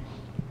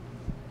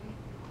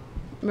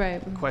 Right.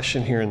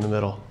 Question here in the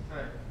middle.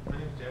 Hi, my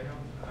name is Daniel.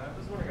 I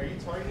was wondering, are you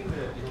targeting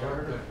the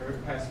younger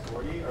past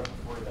 40 or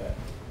before that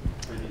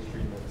for these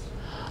treatments?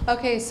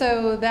 Okay,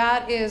 so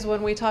that is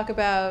when we talk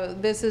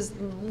about, this is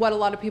what a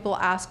lot of people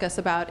ask us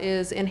about,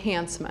 is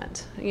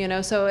enhancement. You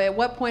know, so at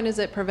what point is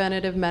it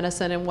preventative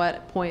medicine and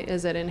what point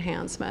is it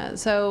enhancement?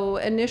 So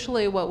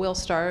initially what we'll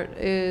start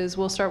is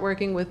we'll start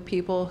working with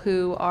people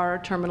who are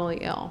terminally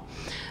ill.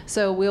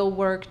 So we'll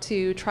work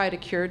to try to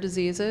cure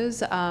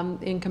diseases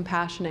in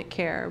compassionate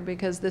care,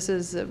 because this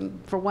is,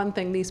 for one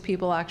thing, these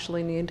people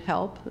actually need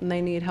help, and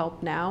they need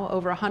help now.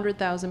 Over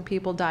 100,000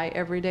 people die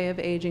every day of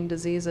aging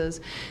diseases.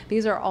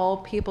 These are all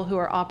people who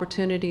are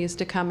opportunities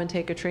to come and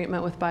take a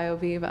treatment with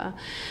BioViva.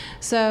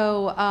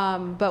 So,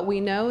 but we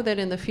know that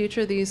in the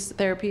future these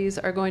therapies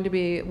are going to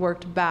be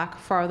worked back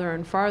farther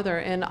and farther,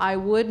 and I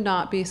would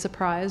not be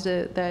surprised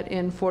that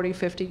in 40,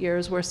 50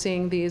 years we're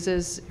seeing these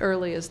as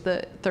early as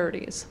the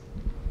 30s.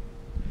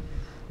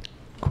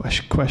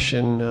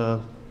 Question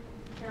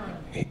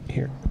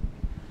here. You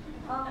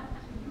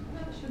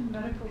mentioned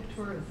medical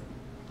tourism.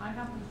 I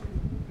happen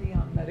to be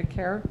on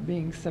Medicare,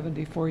 being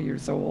 74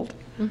 years old.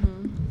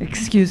 Mm-hmm.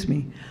 Excuse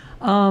me.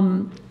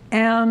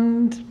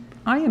 And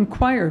I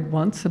inquired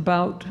once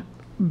about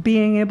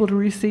being able to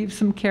receive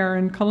some care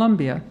in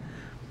Colombia,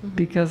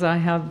 because I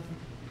have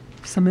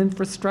some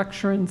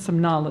infrastructure and some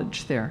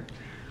knowledge there.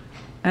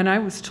 And I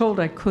was told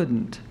I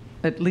couldn't,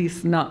 at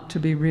least not to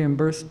be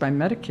reimbursed by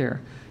Medicare.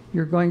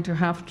 You're going to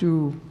have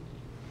to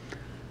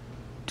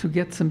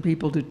get some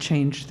people to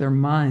change their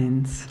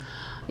minds.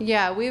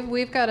 Yeah,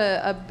 we've got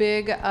a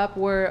big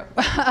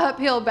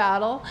uphill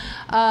battle.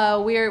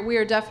 We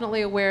are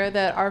definitely aware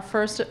that our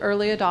first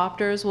early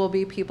adopters will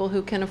be people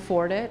who can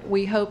afford it.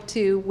 We hope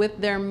to,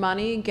 with their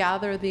money,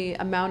 gather the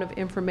amount of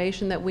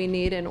information that we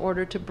need in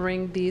order to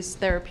bring these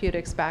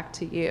therapeutics back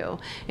to you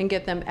and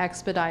get them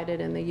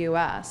expedited in the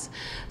U.S.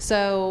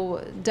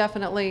 So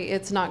definitely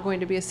it's not going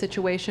to be a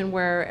situation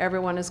where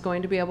everyone is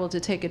going to be able to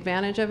take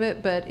advantage of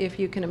it, but if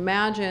you can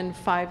imagine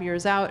 5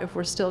 years out, if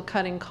we're still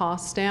cutting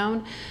costs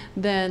down,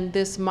 then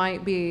this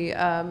might be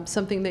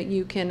something that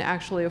you can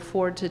actually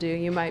afford to do.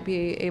 You might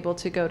be able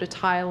to go to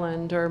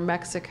Thailand or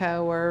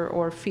Mexico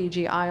or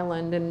Fiji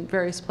Island and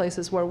various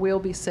places where we'll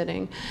be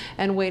sitting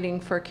and waiting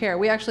for care.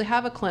 We actually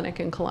have a clinic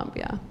in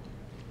Colombia,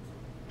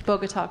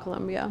 Bogota,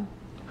 Colombia.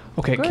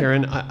 Okay, Good.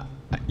 Karen,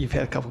 you've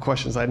had a couple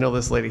questions. I know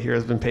this lady here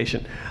has been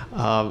patient.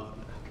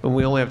 And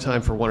we only have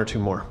time for one or two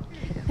more.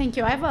 Thank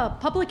you. I have a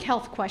public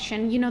health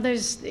question. You know,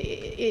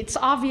 it's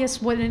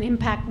obvious what an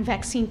impact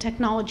vaccine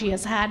technology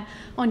has had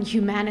on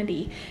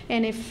humanity.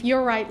 And if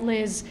you're right,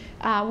 Liz,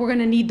 we're going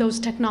to need those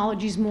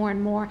technologies more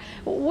and more.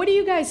 What do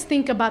you guys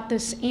think about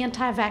this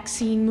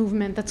anti-vaccine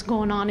movement that's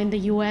going on in the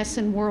US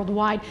and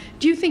worldwide?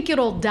 Do you think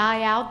it'll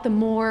die out the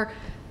more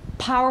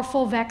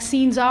powerful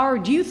vaccines are, or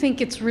do you think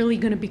it's really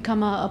going to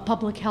become a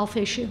public health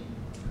issue?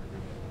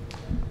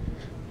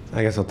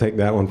 I guess I'll take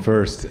that one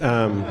first.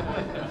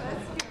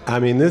 I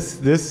mean,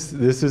 this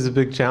is a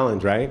big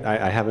challenge, right?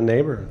 I have a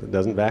neighbor that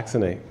doesn't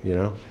vaccinate, you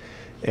know,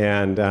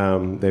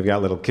 and they've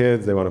got little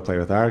kids. They want to play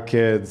with our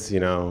kids, you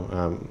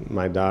know.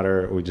 My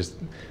daughter,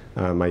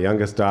 my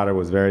youngest daughter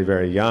was very,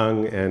 very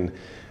young, and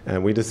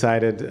we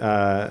decided,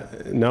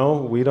 no,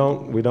 we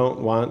don't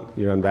want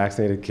your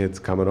unvaccinated kids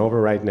coming over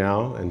right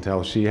now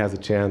until she has a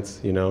chance,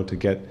 you know, to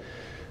get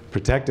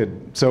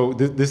protected. So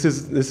this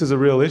is a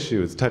real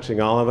issue. It's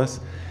touching all of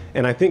us.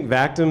 And I think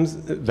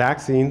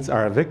vaccines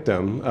are a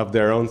victim of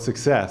their own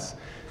success.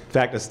 In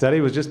fact, a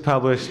study was just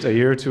published a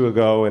year or two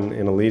ago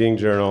in a leading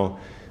journal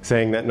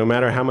saying that no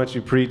matter how much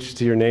you preach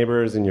to your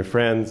neighbors and your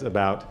friends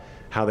about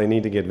how they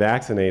need to get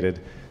vaccinated,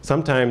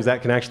 sometimes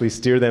that can actually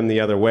steer them the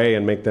other way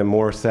and make them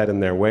more set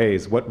in their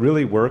ways. What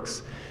really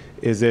works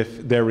is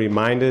if they're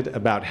reminded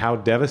about how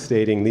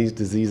devastating these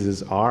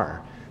diseases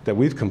are, that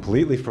we've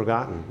completely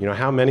forgotten. You know,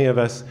 how many of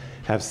us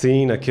have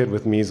seen a kid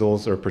with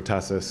measles or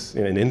pertussis,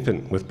 an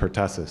infant with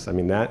pertussis? I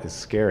mean, that is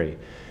scary.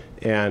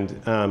 And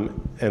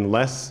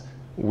unless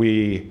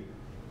we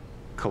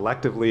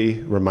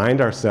collectively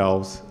remind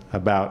ourselves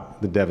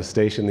about the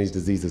devastation these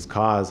diseases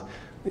cause,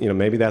 you know,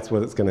 maybe that's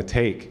what it's going to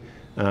take.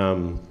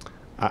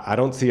 I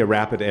don't see a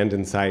rapid end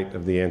in sight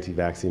of the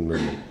anti-vaccine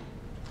movement.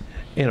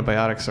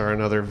 Antibiotics are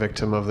another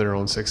victim of their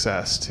own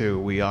success, too.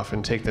 We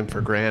often take them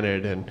for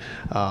granted and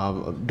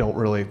don't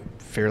really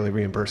fairly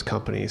reimburse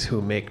companies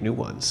who make new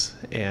ones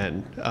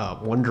and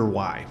wonder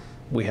why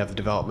we have the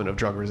development of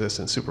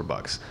drug-resistant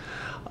superbugs.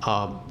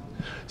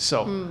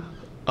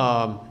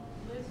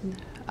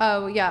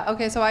 Oh, yeah.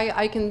 Okay, so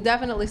I can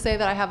definitely say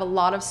that I have a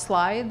lot of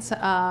slides.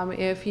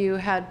 If you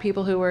had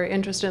people who were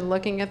interested in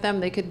looking at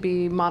them, they could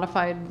be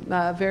modified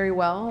very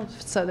well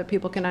so that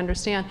people can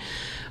understand.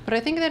 But I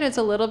think that it's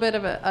a little bit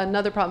of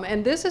another problem.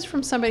 And this is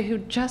from somebody who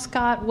just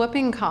got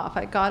whooping cough.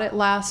 I got it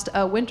last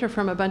winter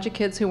from a bunch of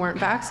kids who weren't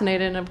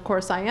vaccinated. And of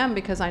course I am,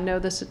 because I know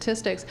the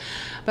statistics.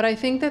 But I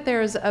think that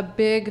there's a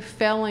big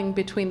failing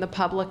between the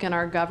public and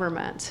our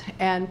government.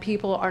 And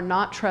people are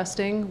not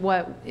trusting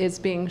what is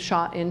being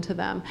shot into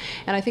them.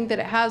 And I I think that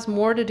it has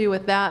more to do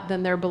with that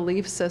than their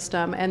belief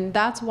system. And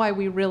that's why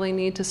we really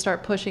need to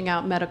start pushing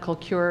out medical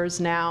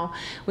cures now.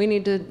 We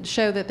need to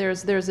show that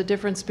there's a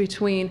difference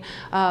between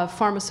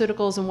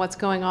pharmaceuticals and what's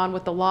going on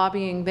with the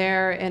lobbying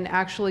there and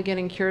actually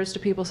getting cures to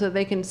people so that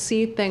they can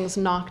see things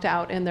knocked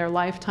out in their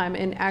lifetime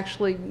and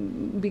actually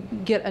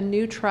get a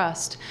new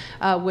trust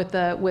with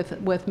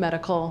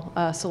medical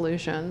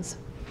solutions.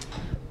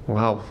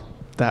 Wow,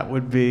 that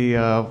would be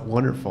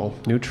wonderful.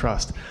 New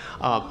trust.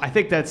 I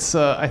think that's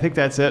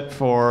it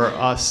for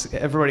us.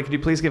 Everybody, could you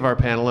please give our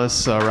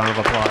panelists a round of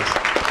applause?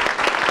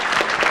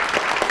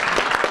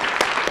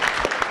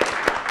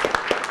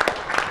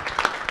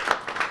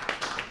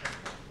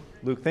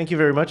 Luke, thank you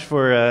very much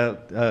for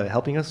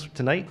helping us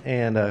tonight,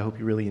 and I hope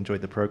you really enjoyed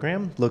the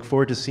program. Look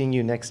forward to seeing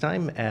you next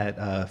time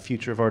at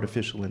Future of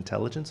Artificial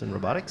Intelligence and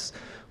Robotics,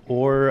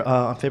 or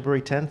on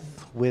February 10th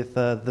with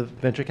the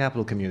venture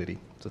capital community.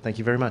 So thank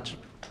you very much.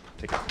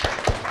 Take care.